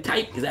get ready to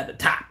type, is at the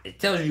top. It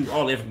tells you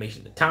all the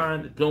information, the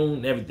time, the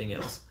tone, everything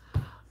else.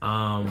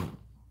 Can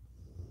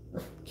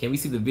we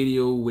see the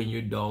video when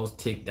your dogs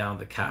take down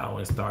the cow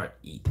and start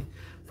eating?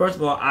 First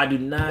of all, I do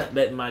not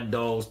let my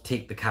dogs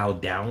take the cow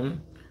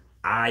down.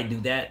 I do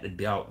that.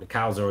 The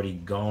cow's already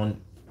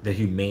gone the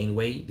humane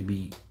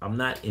way. I'm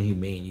not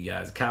inhumane, you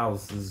guys.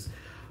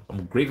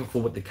 I'm grateful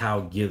for what the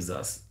cow gives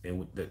us and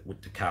what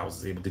the cow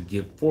is able to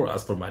give for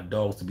us, for my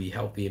dogs to be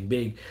healthy and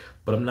big.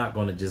 But I'm not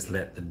going to just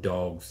let the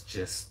dogs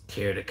just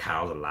tear the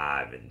cows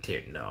alive and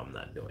tear. No, I'm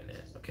not doing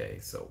that. Okay,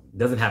 so it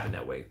doesn't happen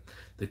that way.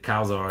 The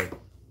cows are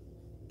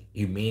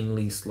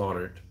humanely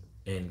slaughtered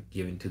and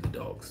given to the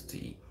dogs to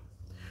eat.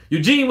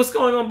 Eugene, what's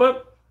going on,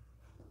 bud?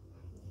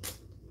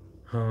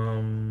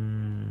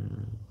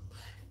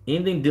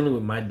 Anything dealing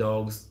with my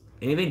dogs,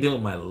 anything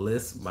dealing with my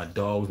list, my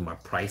dogs, my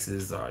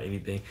prices, or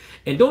anything.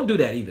 And don't do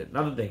that either.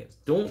 Another thing is,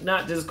 don't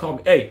not just call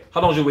me, hey,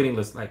 how long's your waiting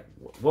list? Like,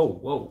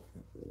 whoa,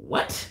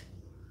 what?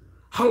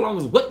 How long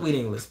is what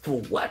waiting list?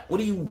 For what? What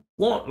do you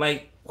want?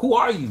 Like, who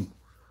are you?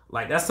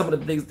 Like, that's some of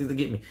the things that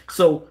get me.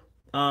 So,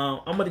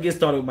 I'm going to get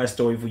started with my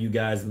story for you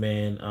guys,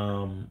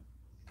 man.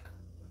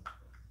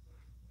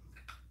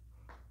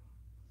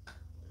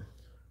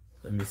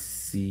 Let me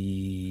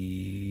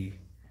see.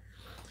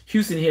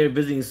 Houston here,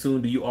 visiting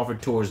soon. Do you offer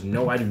tours?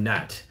 No, I do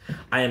not.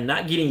 I am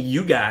not getting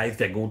you guys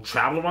that go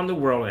travel around the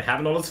world and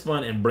having all this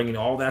fun and bringing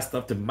all that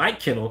stuff to my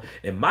kennel,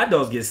 and my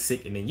dogs get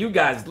sick, and then you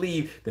guys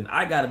leave. Then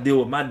I got to deal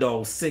with my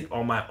dog sick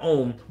on my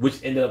own,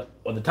 which ended up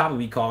on the top of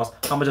me cost.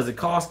 How much does it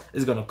cost?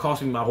 It's going to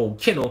cost me my whole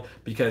kennel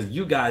because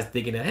you guys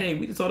thinking that, hey,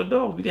 we just saw the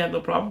dog. We didn't have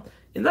no problem.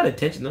 It's not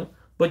intentional.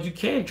 But you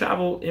can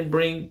travel and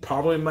bring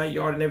problem in my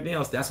yard and everything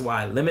else. That's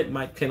why I limit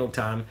my kennel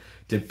time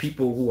to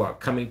people who are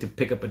coming to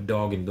pick up a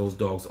dog and those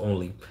dogs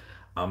only.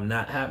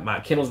 My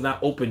kennel's not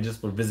open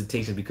just for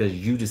visitation because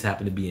you just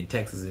happen to be in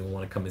Texas and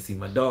want to come and see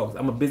my dogs.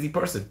 I'm a busy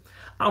person.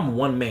 I'm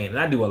one man and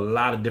I do a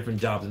lot of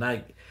different jobs, and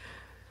I'm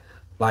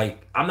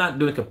not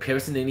doing a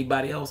comparison to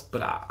anybody else,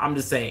 but I'm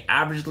just saying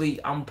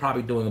averagely I'm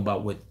probably doing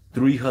about what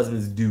 3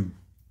 husbands do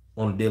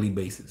on a daily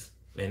basis.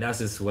 And that's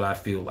just what I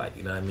feel like,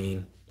 you know what I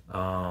mean?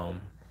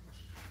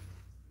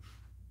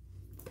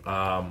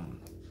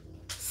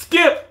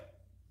 Skip,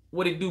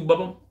 what it do,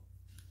 Bubba?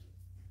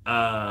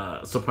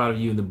 So proud of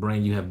you and the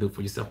brain you have built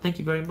for yourself. Thank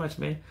you very much,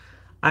 man.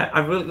 I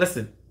really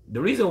listen. The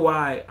reason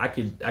why I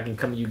can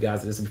come to you guys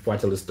and listen before I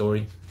tell the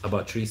story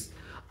about Treese,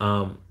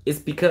 it's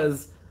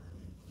because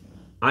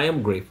I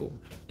am grateful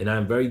and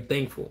I'm very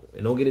thankful.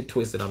 And don't get it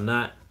twisted. I'm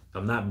not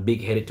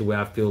big headed to where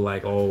I feel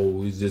like,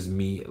 oh, it's just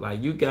me.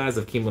 Like, you guys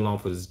have came along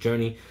for this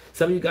journey.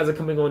 Some of you guys are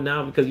coming on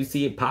now because you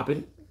see it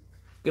popping.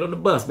 Get on the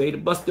bus, baby. The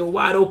bus still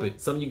wide open.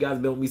 Some of you guys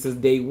been with me since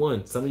day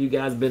one. Some of you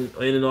guys been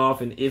in and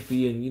off and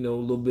iffy and, a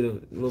little bit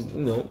of,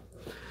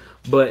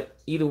 But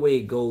either way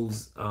it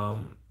goes, I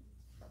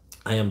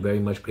am very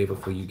much grateful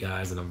for you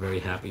guys, and I'm very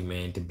happy,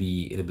 man, to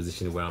be in a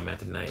position where I'm at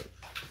tonight.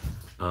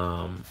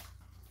 I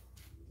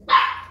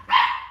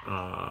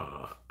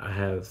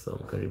have some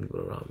country people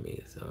around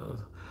me.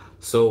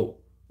 So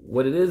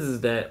what it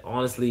is that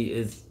honestly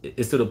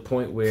it's to the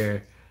point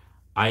where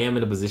I am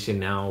in a position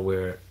now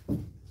where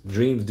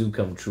dreams do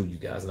come true, you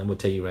guys, and I'm gonna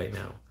tell you right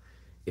now.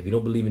 If you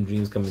don't believe in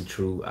dreams coming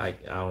true, I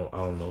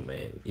don't know,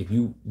 man.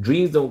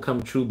 Dreams don't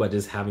come true by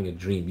just having a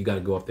dream. You got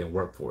to go out there and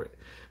work for it.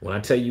 When I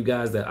tell you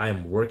guys that I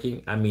am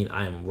working, I mean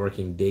I am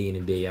working day in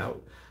and day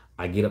out.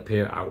 I get up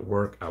here, I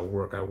work. I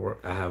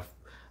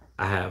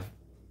have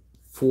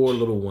 4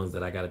 little ones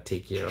that I got to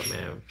take care of,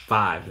 man.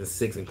 5 and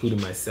 6,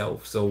 including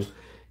myself. So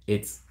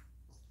I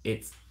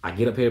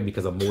get up here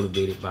because I'm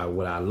motivated by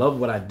what I love,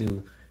 what I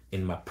do,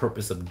 and my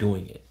purpose of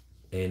doing it.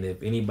 And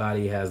if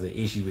anybody has an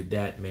issue with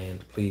that, man,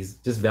 please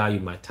just value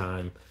my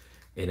time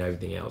and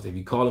everything else. If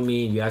you calling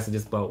me and you asking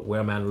just about where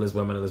I'm at on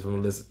the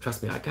list,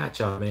 trust me, I got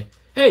y'all, man.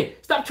 Hey,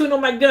 stop chewing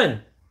on my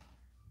gun.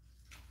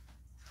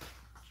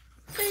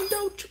 Hey,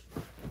 don't.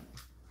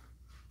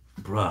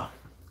 Bruh.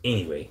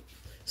 Anyway,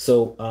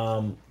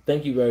 so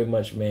thank you very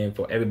much, man,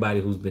 for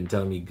everybody who's been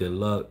telling me good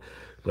luck.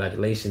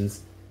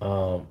 Congratulations.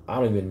 I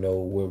don't even know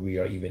where we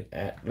are even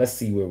at. Let's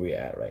see where we're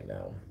at right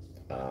now.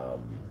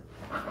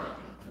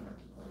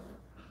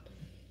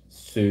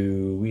 So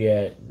we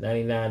at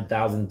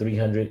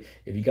 99,300.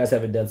 If you guys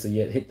haven't done so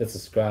yet, hit the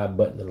subscribe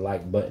button, the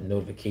like button,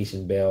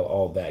 notification bell,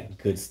 all that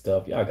good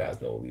stuff. Y'all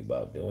guys know what we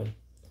about doing.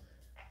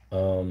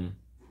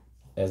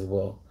 As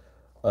well.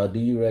 Do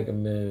you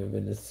recommend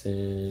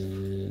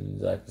venison?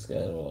 Zach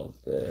all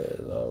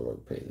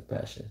work pays the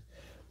passion.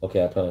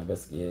 Okay, I plan on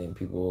investigating.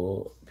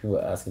 People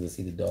asking to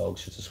see the dog.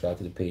 Should subscribe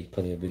to the page.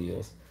 Plenty of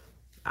videos.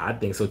 I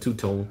think so too,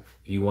 Tone.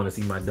 If you want to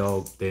see my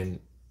dog, then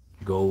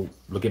go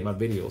look at my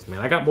videos,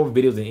 man. I got more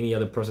videos than any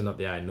other person out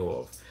there I know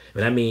of.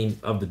 And I mean,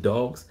 of the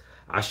dogs,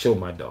 I show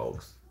my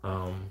dogs.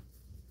 I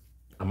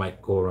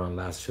might go around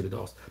last show the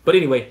dogs. But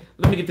anyway,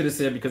 let me get to this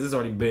here because it's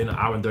already been 1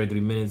 hour and 33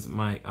 minutes.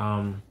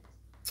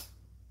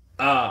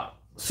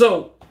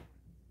 So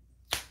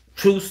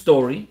true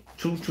story.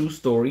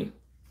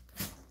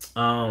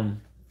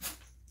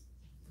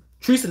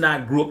 Treese and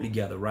I grew up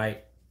together,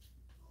 right?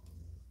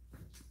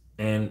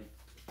 And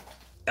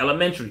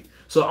elementary.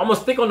 So I'm gonna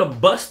stick on the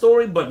bus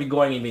story, but be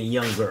going even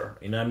younger.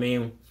 You know what I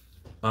mean?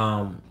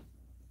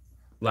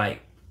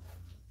 Like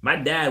my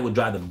dad would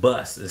drive the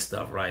bus and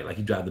stuff, right? Like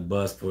he drive the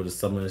bus for the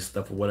summer and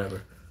stuff or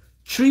whatever.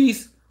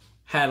 Treese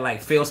had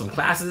like failed some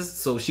classes,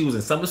 so she was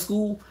in summer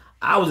school.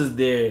 I was just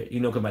there,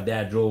 because my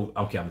dad drove.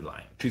 Okay, I'm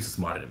lying. Treese is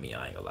smarter than me.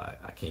 I ain't gonna lie.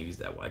 I can't use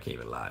that one. I can't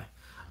even lie.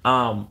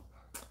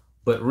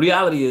 But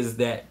reality is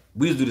that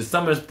we used to do the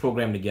summers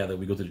program together.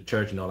 We go to the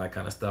church and all that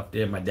kind of stuff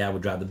there. My dad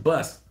would drive the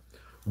bus.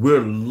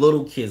 We're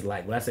little kids.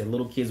 Like when I say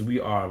little kids,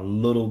 we are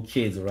little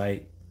kids,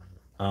 right?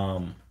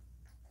 Hold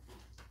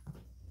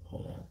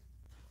on.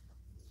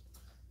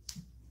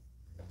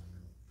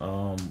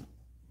 All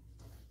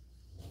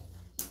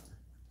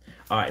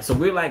right, so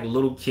we're like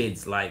little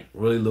kids, like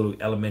really little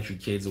elementary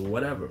kids or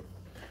whatever.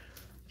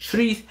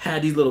 Tree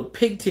had these little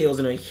pigtails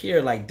in her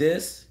hair like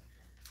this,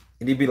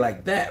 and it'd be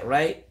like that,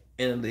 right?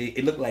 And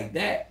it looked like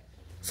that.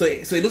 So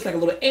it looks like a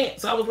little ant.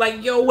 So I was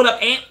like, yo, what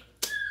up, ant?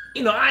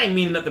 You know, I ain't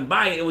mean nothing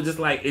by it. It was just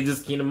like, it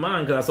just came to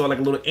mind because I saw like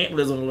a little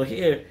antlers on her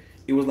hair.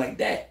 It was like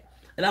that.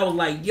 And I was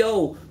like,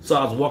 yo. So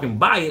I was walking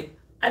by it.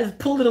 I just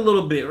pulled it a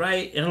little bit,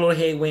 right? And her little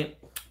head went.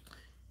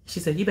 She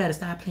said, you better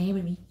stop playing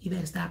with me. You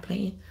better stop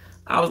playing.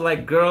 I was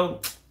like,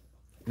 girl.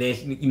 Then,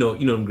 you know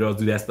them girls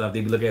do that stuff.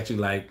 They be looking at you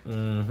like,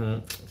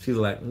 She's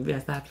like, you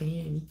better stop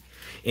playing with me.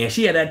 And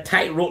she had that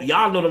tight roll.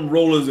 Y'all know them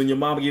rollers and your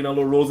mama giving them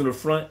little rolls in the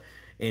front.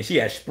 And she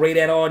had sprayed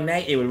that all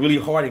night. It was really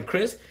hard and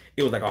crisp.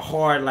 It was like a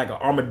hard, like an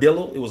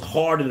armadillo. It was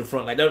hard in the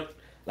front. Like that,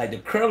 like the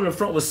curl in the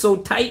front was so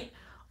tight.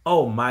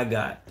 Oh my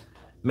God.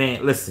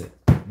 Man, listen.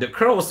 The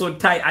curl was so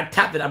tight, I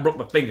tapped it, I broke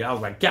my finger. I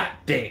was like, God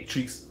dang it,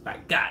 Trees.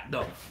 Like, God,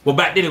 no. Well,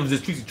 back then it was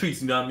just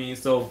Trees, you know what I mean?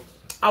 So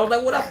I was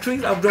like, what up,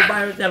 Trees? I drove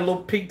by her, had a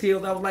little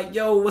pigtails. I was like,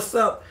 yo, what's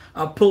up?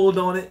 I pulled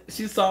on it.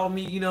 She saw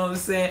me, you know what I'm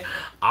saying?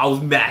 I was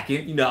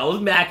macking, I was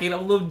a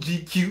little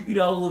GQ, a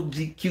little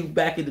GQ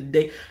back in the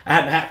day. I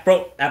have a hat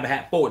front, I have a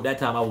hat forward. That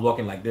time I was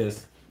walking like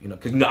this,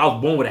 because I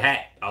was born with a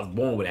hat.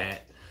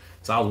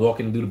 So I was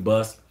walking through the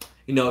bus.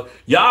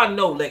 Y'all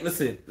know, like,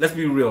 listen, let's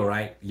be real,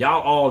 right?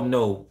 Y'all all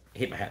know, I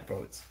hate my hat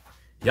forwards.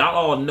 Y'all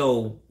all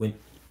know when,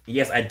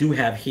 yes, I do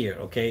have hair,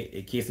 okay?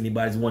 In case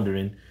anybody's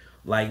wondering,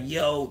 like,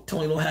 yo,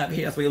 Tony don't have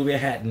hair, that's why he wear a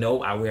hat.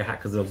 No, I wear a hat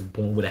because I was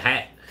born with a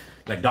hat.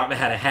 Like, doctor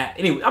had a hat.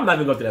 Anyway, I'm not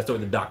even going through that story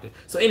with the doctor.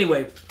 So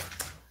anyway,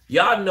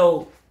 y'all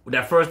know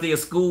that first day of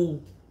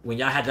school, when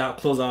y'all had y'all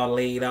clothes all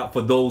laid out,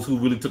 for those who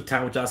really took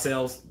time with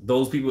yourselves,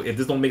 those people, if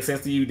this don't make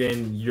sense to you,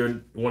 then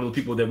you're one of the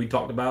people that we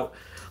talked about.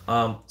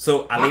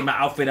 So I laid my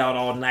outfit out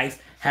all nice,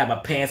 had my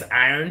pants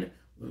ironed,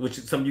 which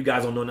some of you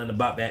guys don't know nothing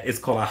about that. It's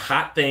called a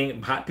hot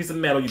piece of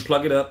metal. You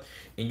plug it up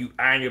and you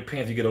iron your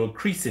pants. You get a little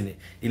crease in it.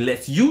 It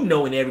lets you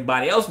know and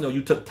everybody else know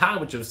you took time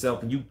with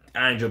yourself and you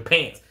ironed your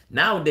pants.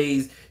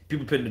 Nowadays,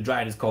 people put in the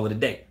dryer and just call it a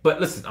day. But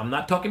listen, I'm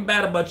not talking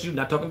bad about you.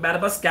 Not talking bad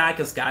about Sky,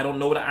 because Sky don't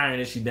know what an iron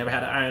is. She never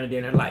had an iron a day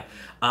in her life.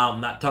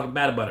 I'm not talking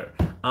bad about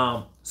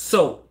her.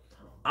 So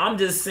I'm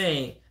just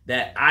saying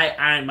that I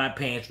ironed my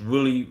pants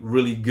really,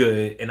 really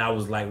good, and I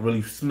was like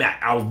really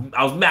smack. I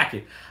was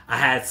macking. I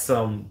had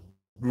some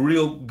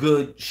real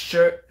good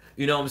shirt,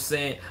 you know what I'm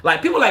saying?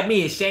 Like people like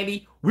me and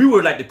Shandy, we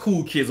were like the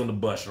cool kids on the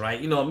bus, right?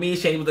 Me and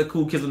Shandy were the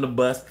cool kids on the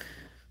bus.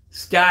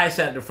 Sky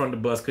sat at the front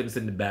of the bus, couldn't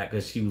sit in the back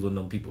because she was one of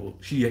them people.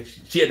 She had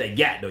that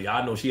gat though,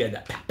 y'all know she had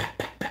that pap, pap,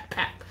 pap, pap,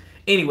 pap.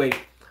 Anyway,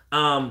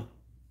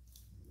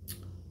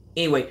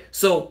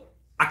 so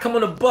I come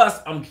on the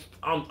bus,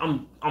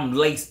 I'm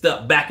laced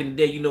up. Back in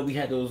the day, we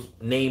had those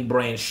name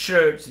brand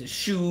shirts and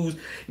shoes.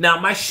 Now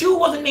my shoe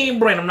wasn't name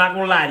brand, I'm not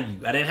gonna lie to you.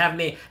 I didn't have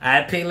name, I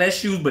had Payless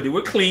shoes, but they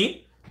were clean.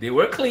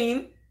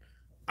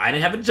 I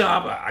didn't have a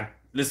job. I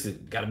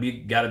listen, gotta be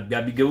good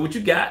with what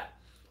you got.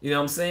 You know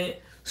what I'm saying?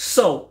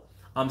 So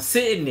I'm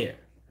sitting there.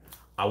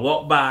 I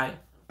walk by,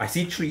 I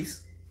see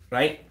Trees,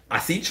 right? I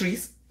see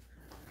Trees.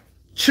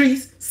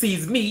 Trees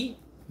sees me,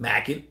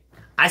 macking.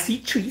 I see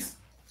Trees.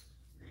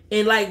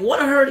 And like one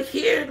of her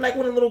hair, like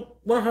one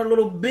of her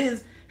little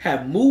bins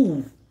had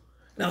moved.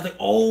 And I was like,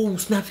 oh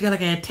snap, she got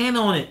like an antenna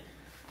on it.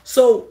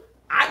 So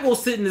I go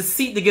sit in the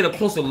seat to get a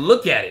closer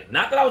look at it.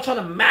 Not that I was trying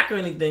to mac or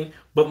anything,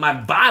 but my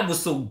vibe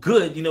was so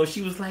good.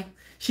 She was like,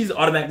 she's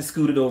automatically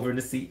scooted over in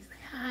the seat.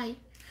 Like, hi.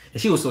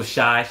 And she was so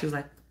shy. She was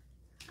like,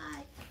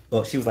 hi.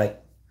 Oh, she was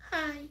like,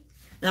 hi.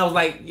 And I was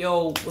like,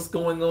 yo, what's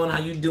going on? How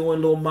you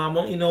doing, little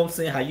mama? You know what I'm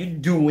saying? How you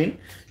doing?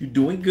 You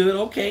doing good?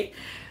 Okay.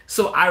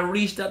 So I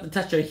reached out to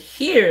touch her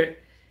hair,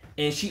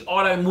 and she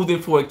automatically moved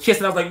in for a kiss.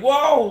 And I was like,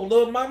 "Whoa,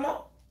 little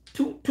mama,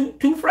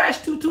 too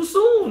fresh, too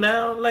soon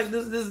now. Like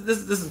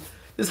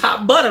this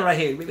hot butter right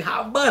here, baby,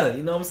 hot butter.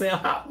 You know what I'm saying?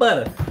 Hot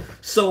butter."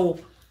 So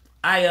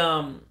I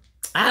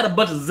had a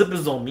bunch of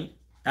zippers on me.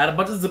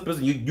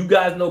 You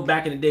guys know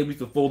back in the day we used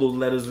to fold those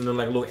letters in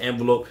like a little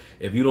envelope.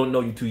 If you don't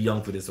know, you're too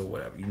young for this or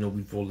whatever.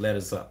 We fold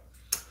letters up.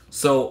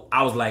 So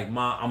I was like,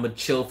 Ma, I'm gonna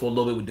chill for a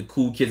little bit with the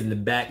cool kids in the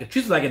back.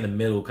 She's like in the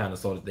middle kind of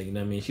sort of thing, you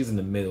know what I mean? She's in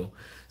the middle.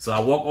 So I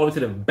walk over to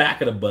the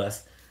back of the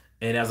bus,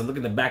 and as I look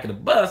in the back of the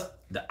bus,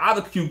 the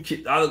other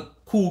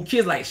cool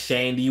kids like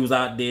Shandy was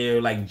out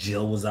there, like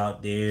Jill was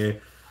out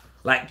there.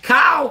 Like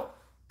Kyle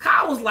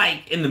was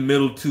like in the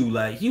middle too.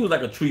 Like he was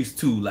like a Trees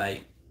too.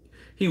 Like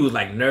he was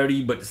like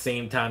nerdy, but at the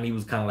same time he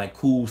was kind of like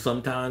cool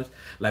sometimes.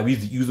 Like we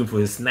used to use him for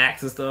his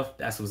snacks and stuff.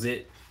 That was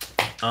it.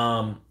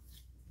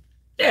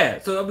 Yeah,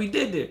 so we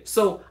did it.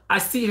 So I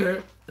see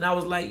her, and I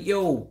was like,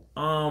 yo,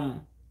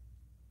 I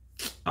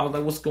was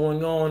like, what's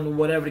going on?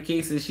 Whatever the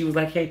case is. She was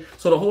like, hey.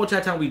 So the whole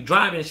time we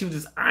driving, she was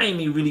just eyeing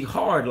me really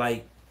hard,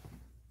 like.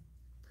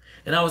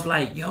 And I was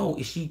like, yo,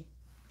 is she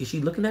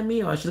looking at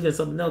me, or is she looking at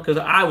something else? Because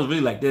her eye was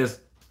really like this.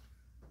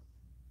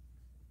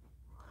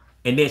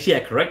 And then she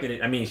had corrected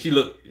it. I mean, she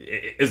looked,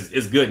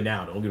 it's good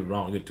now. Don't get me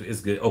wrong.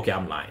 It's good. Okay,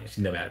 I'm lying.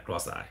 She never had a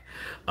cross eye.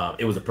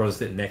 It was a person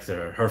sitting next to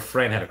her. Her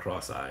friend had a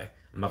cross eye.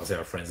 I'm not gonna say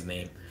her friend's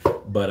name,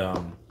 but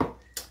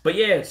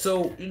yeah.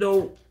 So you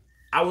know,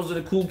 I was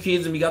with the cool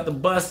kids and we got the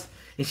bus,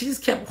 and she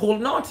just kept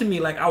holding on to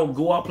me. Like I would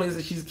go out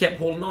places, she just kept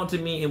holding on to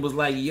me and was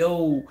like,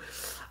 "Yo,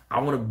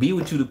 I want to be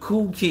with you, the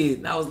cool kid."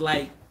 And I was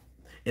like,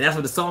 and that's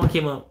when the song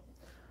came up.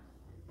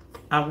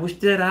 I wish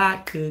that I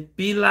could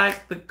be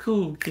like the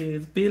cool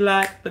kids, be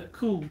like the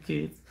cool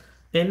kids,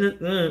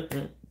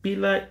 and be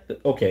like the,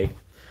 okay.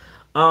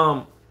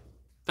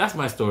 That's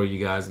my story,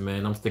 you guys,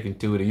 man. I'm sticking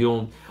to it. You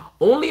don't.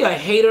 Only a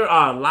hater or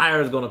a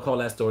liar is gonna call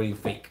that story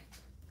fake.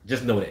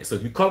 Just know that. So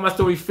if you call my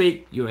story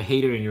fake, you're a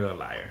hater and you're a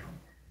liar.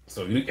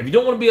 So if you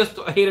don't want to be a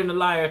hater and a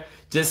liar,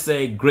 just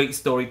say great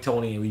story,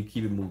 Tony, and we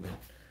keep it moving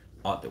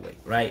out the way,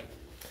 right?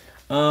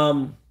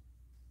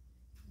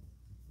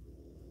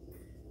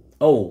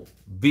 Oh,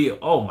 Via.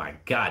 Oh my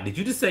God. Did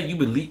you just say you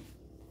believe?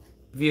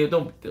 Via,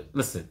 don't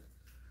listen.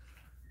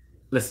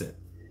 Listen.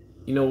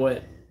 You know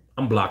what?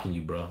 I'm blocking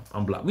you, bro.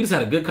 I'm block. We just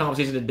had a good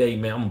conversation today,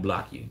 man. I'm gonna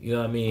block you. You know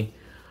what I mean?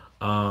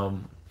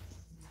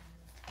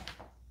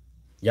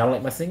 Y'all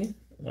like my singing?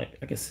 Like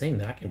I can sing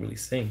now. I can really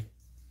sing.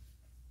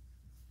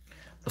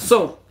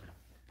 So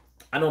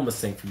I know I'm gonna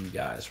sing for you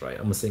guys, right?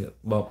 I'm gonna sing.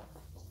 Well,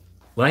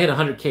 when I hit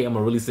 100K, I'm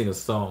gonna really sing a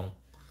song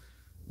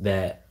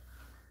that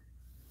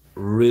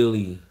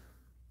really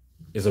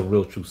is a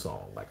real true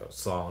song, like a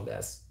song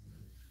that's,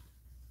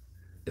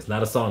 it's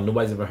not a song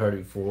nobody's ever heard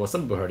it before.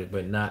 Some people heard it,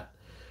 but not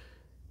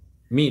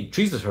me.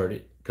 Teresa's heard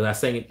it because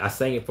I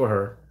sang it for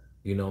her.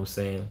 You know what I'm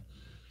saying?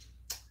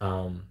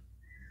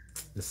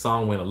 The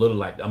song went a little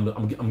like I'm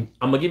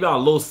gonna give y'all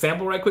a little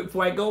sample right quick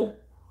before I go.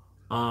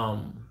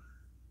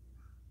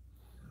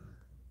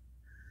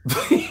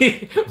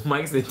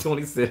 Mike said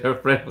Tony said her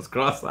friend was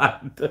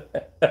cross-eyed.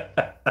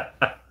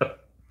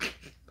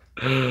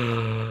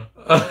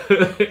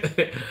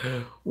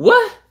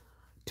 What?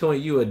 Tony,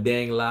 you a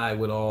dang lie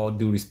with all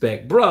due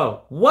respect.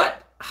 Bro,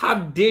 what? How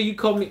dare you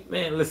call me?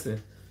 Man,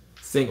 listen.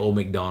 Sing Old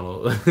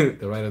McDonald. The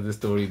writer of the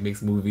story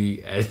makes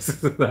movie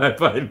as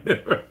I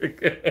never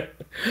again.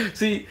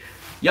 See,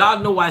 y'all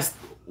know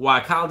why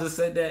Kyle just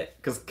said that?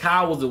 Because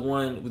Kyle was the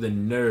one with a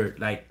nerd.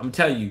 Like, I'm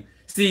telling you.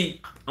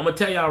 See, I'm going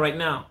to tell y'all right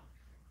now.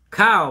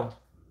 Kyle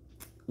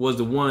was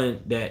the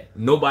one that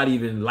nobody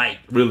even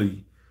liked,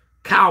 really.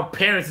 Kyle's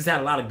parents just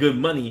had a lot of good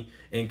money,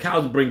 and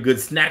Kyle would bring good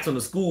snacks on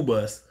the school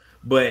bus.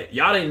 But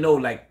y'all didn't know,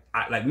 like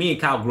me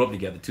and Kyle grew up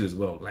together too as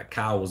well. Like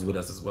Kyle was with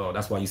us as well.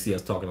 That's why you see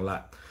us talking a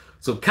lot.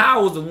 So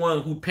Kyle was the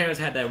one whose parents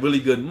had that really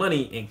good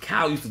money, and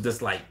Kyle used to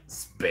just like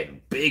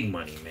spend big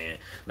money, man.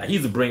 Like he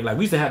used to bring, like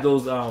we used to have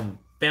those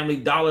Family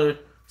Dollar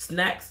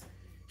snacks.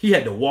 He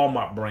had the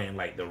Walmart brand,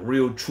 like the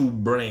real true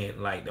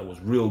brand, like that was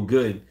real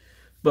good.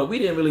 But we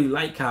didn't really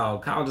like Kyle.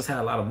 Kyle just had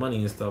a lot of money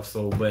and stuff.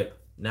 So, but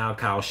now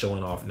Kyle's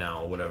showing off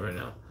now or whatever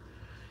now.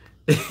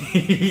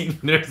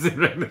 Nursing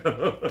right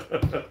now.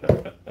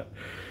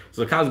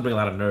 So Kyle's bringing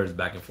a lot of nerds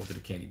back and forth to the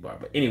candy bar.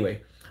 But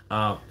anyway,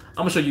 I'm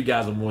gonna show you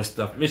guys some more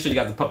stuff. Let me show you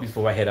guys the puppies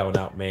before I head on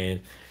out,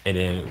 man. And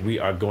then we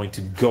are going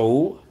to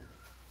go.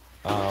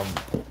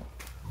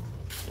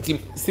 See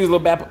this little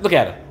bad. Look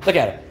at her. Look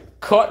at her.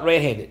 Caught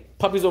red-handed.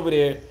 Puppies over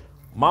there.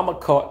 Mama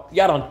caught.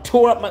 Y'all done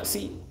tore up my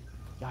seat.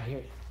 Y'all hear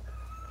it?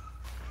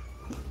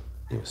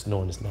 It was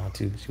snoring just now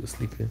too. She was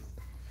sleeping.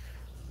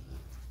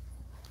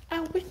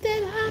 I wish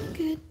that I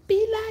could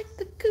be like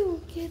the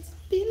cool kids,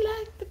 be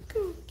like the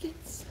cool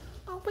kids.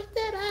 I wish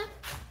that I.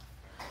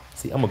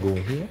 See, I'm gonna go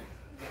in here.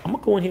 I'm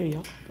gonna go in here,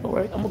 y'all. All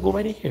right, I'm gonna go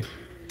right in here.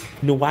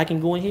 You know why I can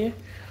go in here?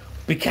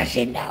 Because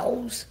she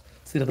knows.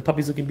 See that the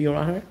puppies who can be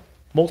around her?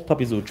 Most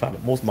puppies will try to.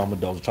 Most mama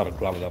dogs will try to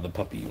grab another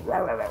puppy.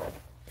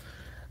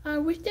 I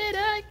wish that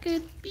I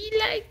could be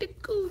like the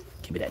cool.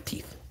 Give me that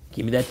teeth.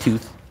 Give me that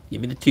tooth.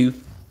 Give me the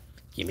tooth.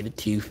 Give me the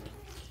tooth.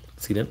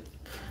 See them?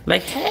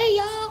 Like, hey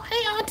y'all,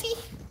 hey auntie.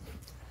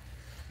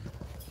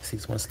 See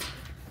this one.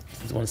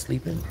 This one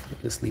sleeping. Look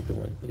at the sleeping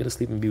one. Look at the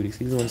sleeping beauty.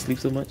 See this one sleep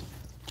so much.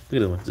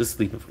 Look at the one just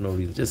sleeping for no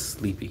reason. Just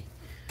sleepy.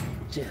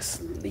 Just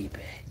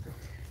sleepy.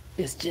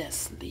 It's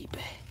just sleepy.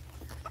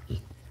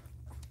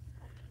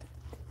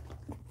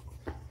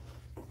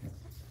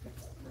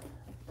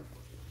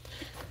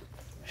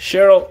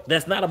 Cheryl,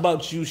 that's not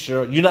about you,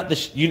 Cheryl. You're not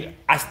the.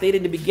 I stated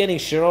in the beginning,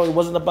 Cheryl. It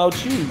wasn't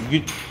about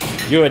you.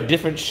 You're a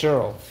different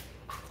Cheryl.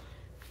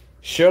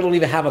 Cheryl don't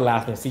even have a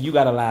last name. See, you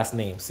got a last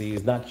name. See,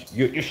 it's not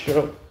you're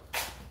Cheryl.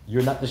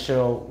 You're not the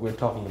Cheryl we're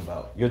talking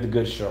about. You're the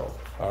good Cheryl.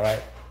 All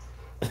right.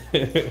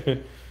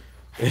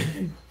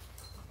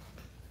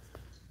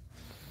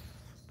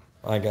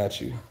 I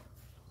got you.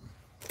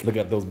 Look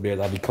at those bears.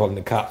 I'll be calling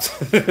the cops.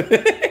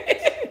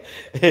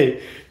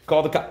 Hey,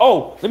 call the cops.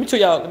 Oh, let me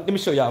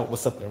show y'all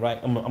what's up there, right?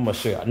 I'm gonna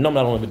show y'all. No, I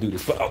don't even do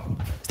this, but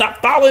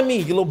stop following me,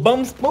 you little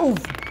bums. Move.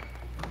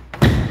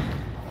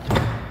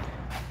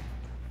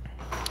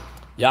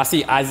 Y'all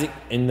see Isaac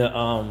in the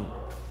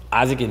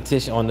Isaac and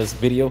Tish on this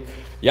video?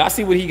 Y'all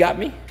see what he got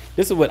me?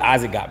 This is what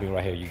Isaac got me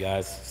right here, you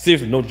guys.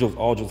 Seriously, no jokes,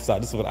 all jokes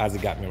aside. This is what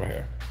Isaac got me right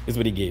here. This is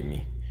what he gave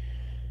me.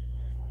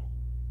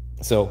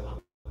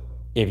 So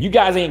if you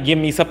guys ain't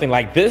giving me something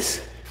like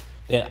this,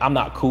 then I'm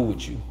not cool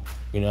with you.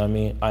 You know what I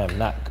mean? I am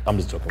not. I'm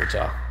just joking with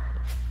y'all.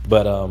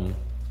 But I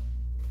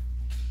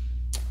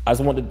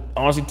just want to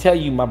honestly tell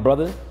you, my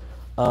brother,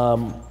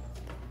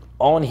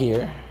 on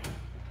here,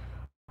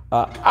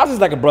 I was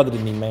just like a brother to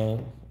me,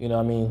 man. You know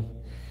what I mean?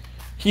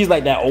 He's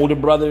like that older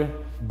brother,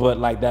 but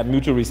like that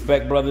mutual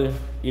respect brother.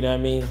 You know what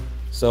I mean?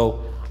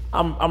 So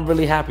I'm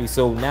really happy.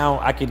 So now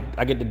I get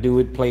to do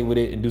it, play with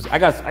it, and do. I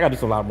got to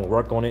do a lot more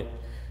work on it,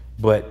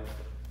 but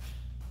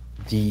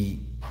the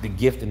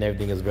gift and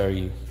everything is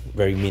very,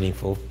 very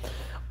meaningful.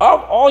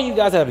 All you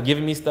guys have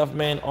given me stuff,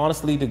 man.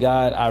 Honestly, to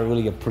God, I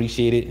really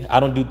appreciate it. I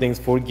don't do things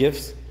for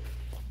gifts,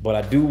 but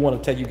I do want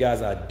to tell you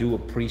guys I do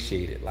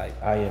appreciate it. Like,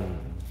 I am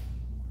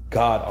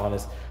God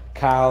honest.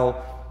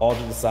 Kyle, all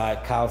to the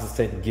side. Kyle's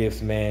sent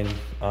gifts, man.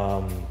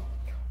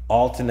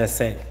 Alton has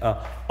sent.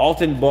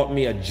 Alton bought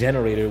me a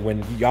generator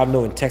when y'all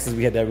know in Texas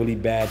we had that really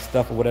bad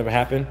stuff or whatever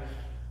happened.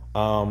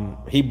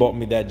 He bought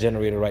me that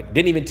generator. Right?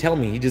 Didn't even tell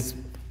me. He just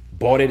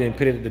bought it and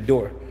put it at the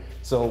door.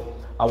 So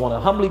I want to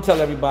humbly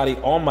tell everybody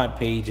on my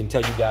page and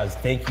tell you guys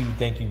thank you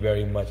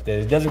very much. That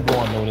it doesn't go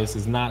unnoticed.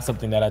 It's not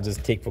something that I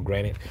just take for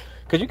granted,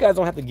 because you guys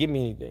don't have to give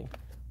me anything.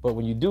 But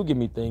when you do give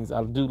me things,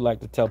 I do like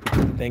to tell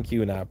people thank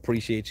you and I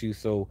appreciate you.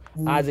 So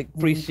Isaac,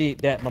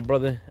 appreciate that, my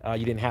brother.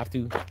 You didn't have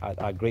to.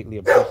 I greatly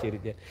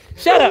appreciated that.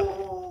 Shut up.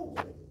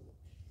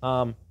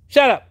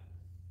 Shut up.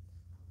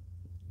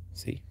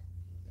 See,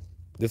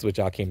 this is what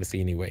y'all came to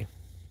see anyway.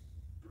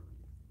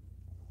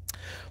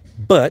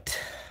 But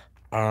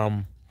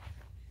I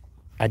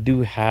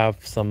do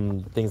have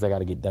some things I got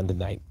to get done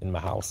tonight in my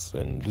house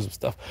and do some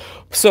stuff.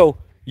 So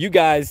you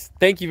guys,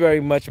 thank you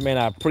very much, man.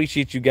 I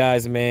appreciate you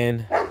guys,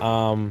 man.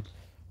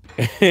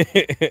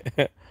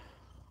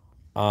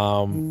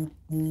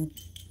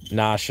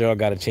 Nah, sure, I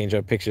got to change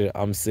her picture.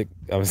 I'm sick.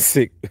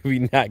 We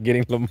not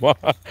getting Lamar.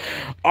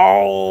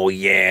 Oh,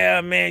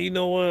 yeah, man. You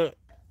know what?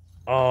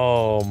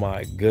 Oh,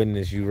 my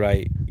goodness. You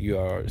right. You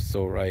are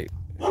so right.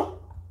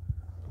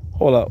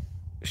 Hold up.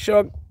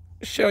 Sure,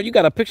 you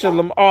got a picture of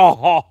Lamar.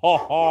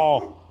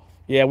 Oh.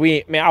 Yeah,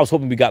 man, I was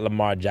hoping we got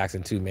Lamar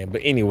Jackson too, man.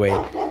 But anyway,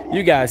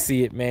 you guys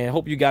see it, man.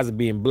 Hope you guys are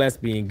being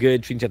blessed, being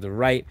good, treating each other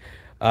right.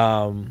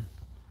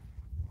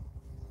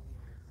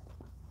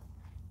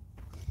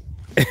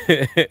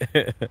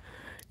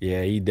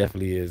 Yeah, he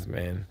definitely is,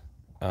 man.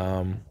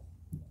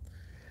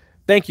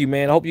 Thank you,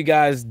 man. I hope you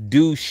guys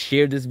do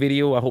share this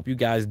video. I hope you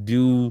guys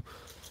do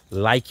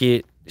like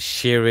it,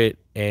 share it,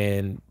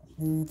 and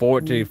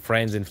forward to your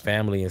friends and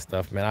family and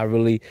stuff, man.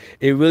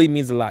 It really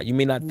means a lot. You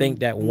may not think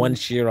that one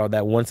share or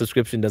that one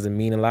subscription doesn't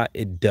mean a lot.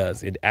 It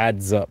does. It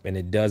adds up, and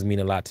it does mean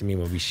a lot to me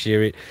when we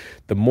share it.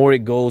 The more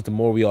it goes, the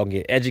more we all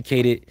get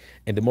educated,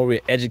 and the more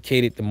we're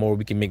educated, the more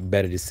we can make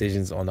better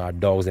decisions on our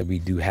dogs that we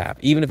do have.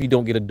 Even if you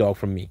don't get a dog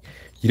from me,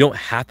 you don't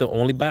have to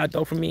only buy a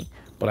dog from me,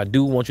 but I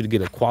do want you to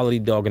get a quality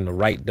dog and the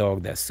right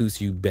dog that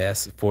suits you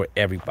best for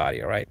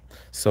everybody. All right.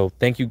 So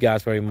thank you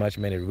guys very much,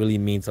 man. It really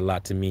means a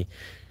lot to me.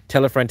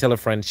 Tell a friend,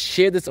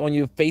 share this on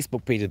your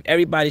Facebook page. If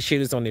everybody share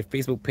this on their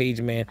Facebook page,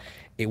 man,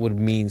 it would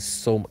mean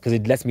so much, because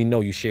it lets me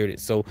know you shared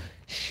it. So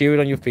share it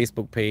on your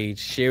Facebook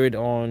page,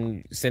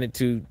 send it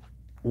to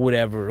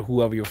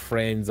whoever your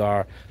friends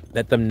are.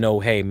 Let them know,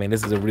 hey, man,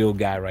 this is a real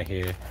guy right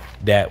here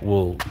that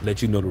will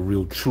let you know the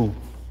real truth,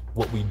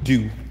 what we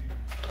do,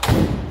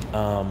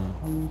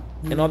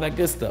 and all that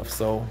good stuff.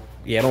 So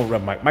yeah, don't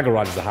rub my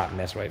garage is a hot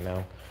mess right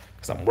now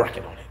because I'm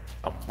working on it.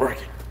 I'm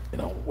working.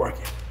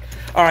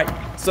 All right,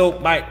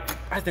 so I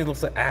think it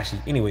looks like ashy.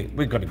 Anyway,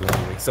 we're gonna go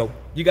anyway. So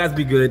you guys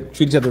be good,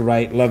 treat each other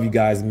right. Love you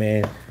guys,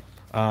 man.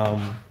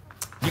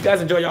 You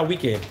guys enjoy y'all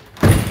weekend.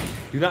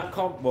 Do not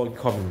call. Well, you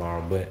call me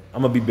tomorrow, but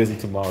I'm gonna be busy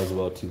tomorrow as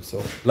well too.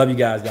 So love you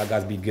guys. Y'all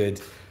guys be good.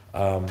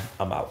 I'm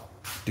out.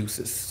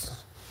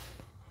 Deuces.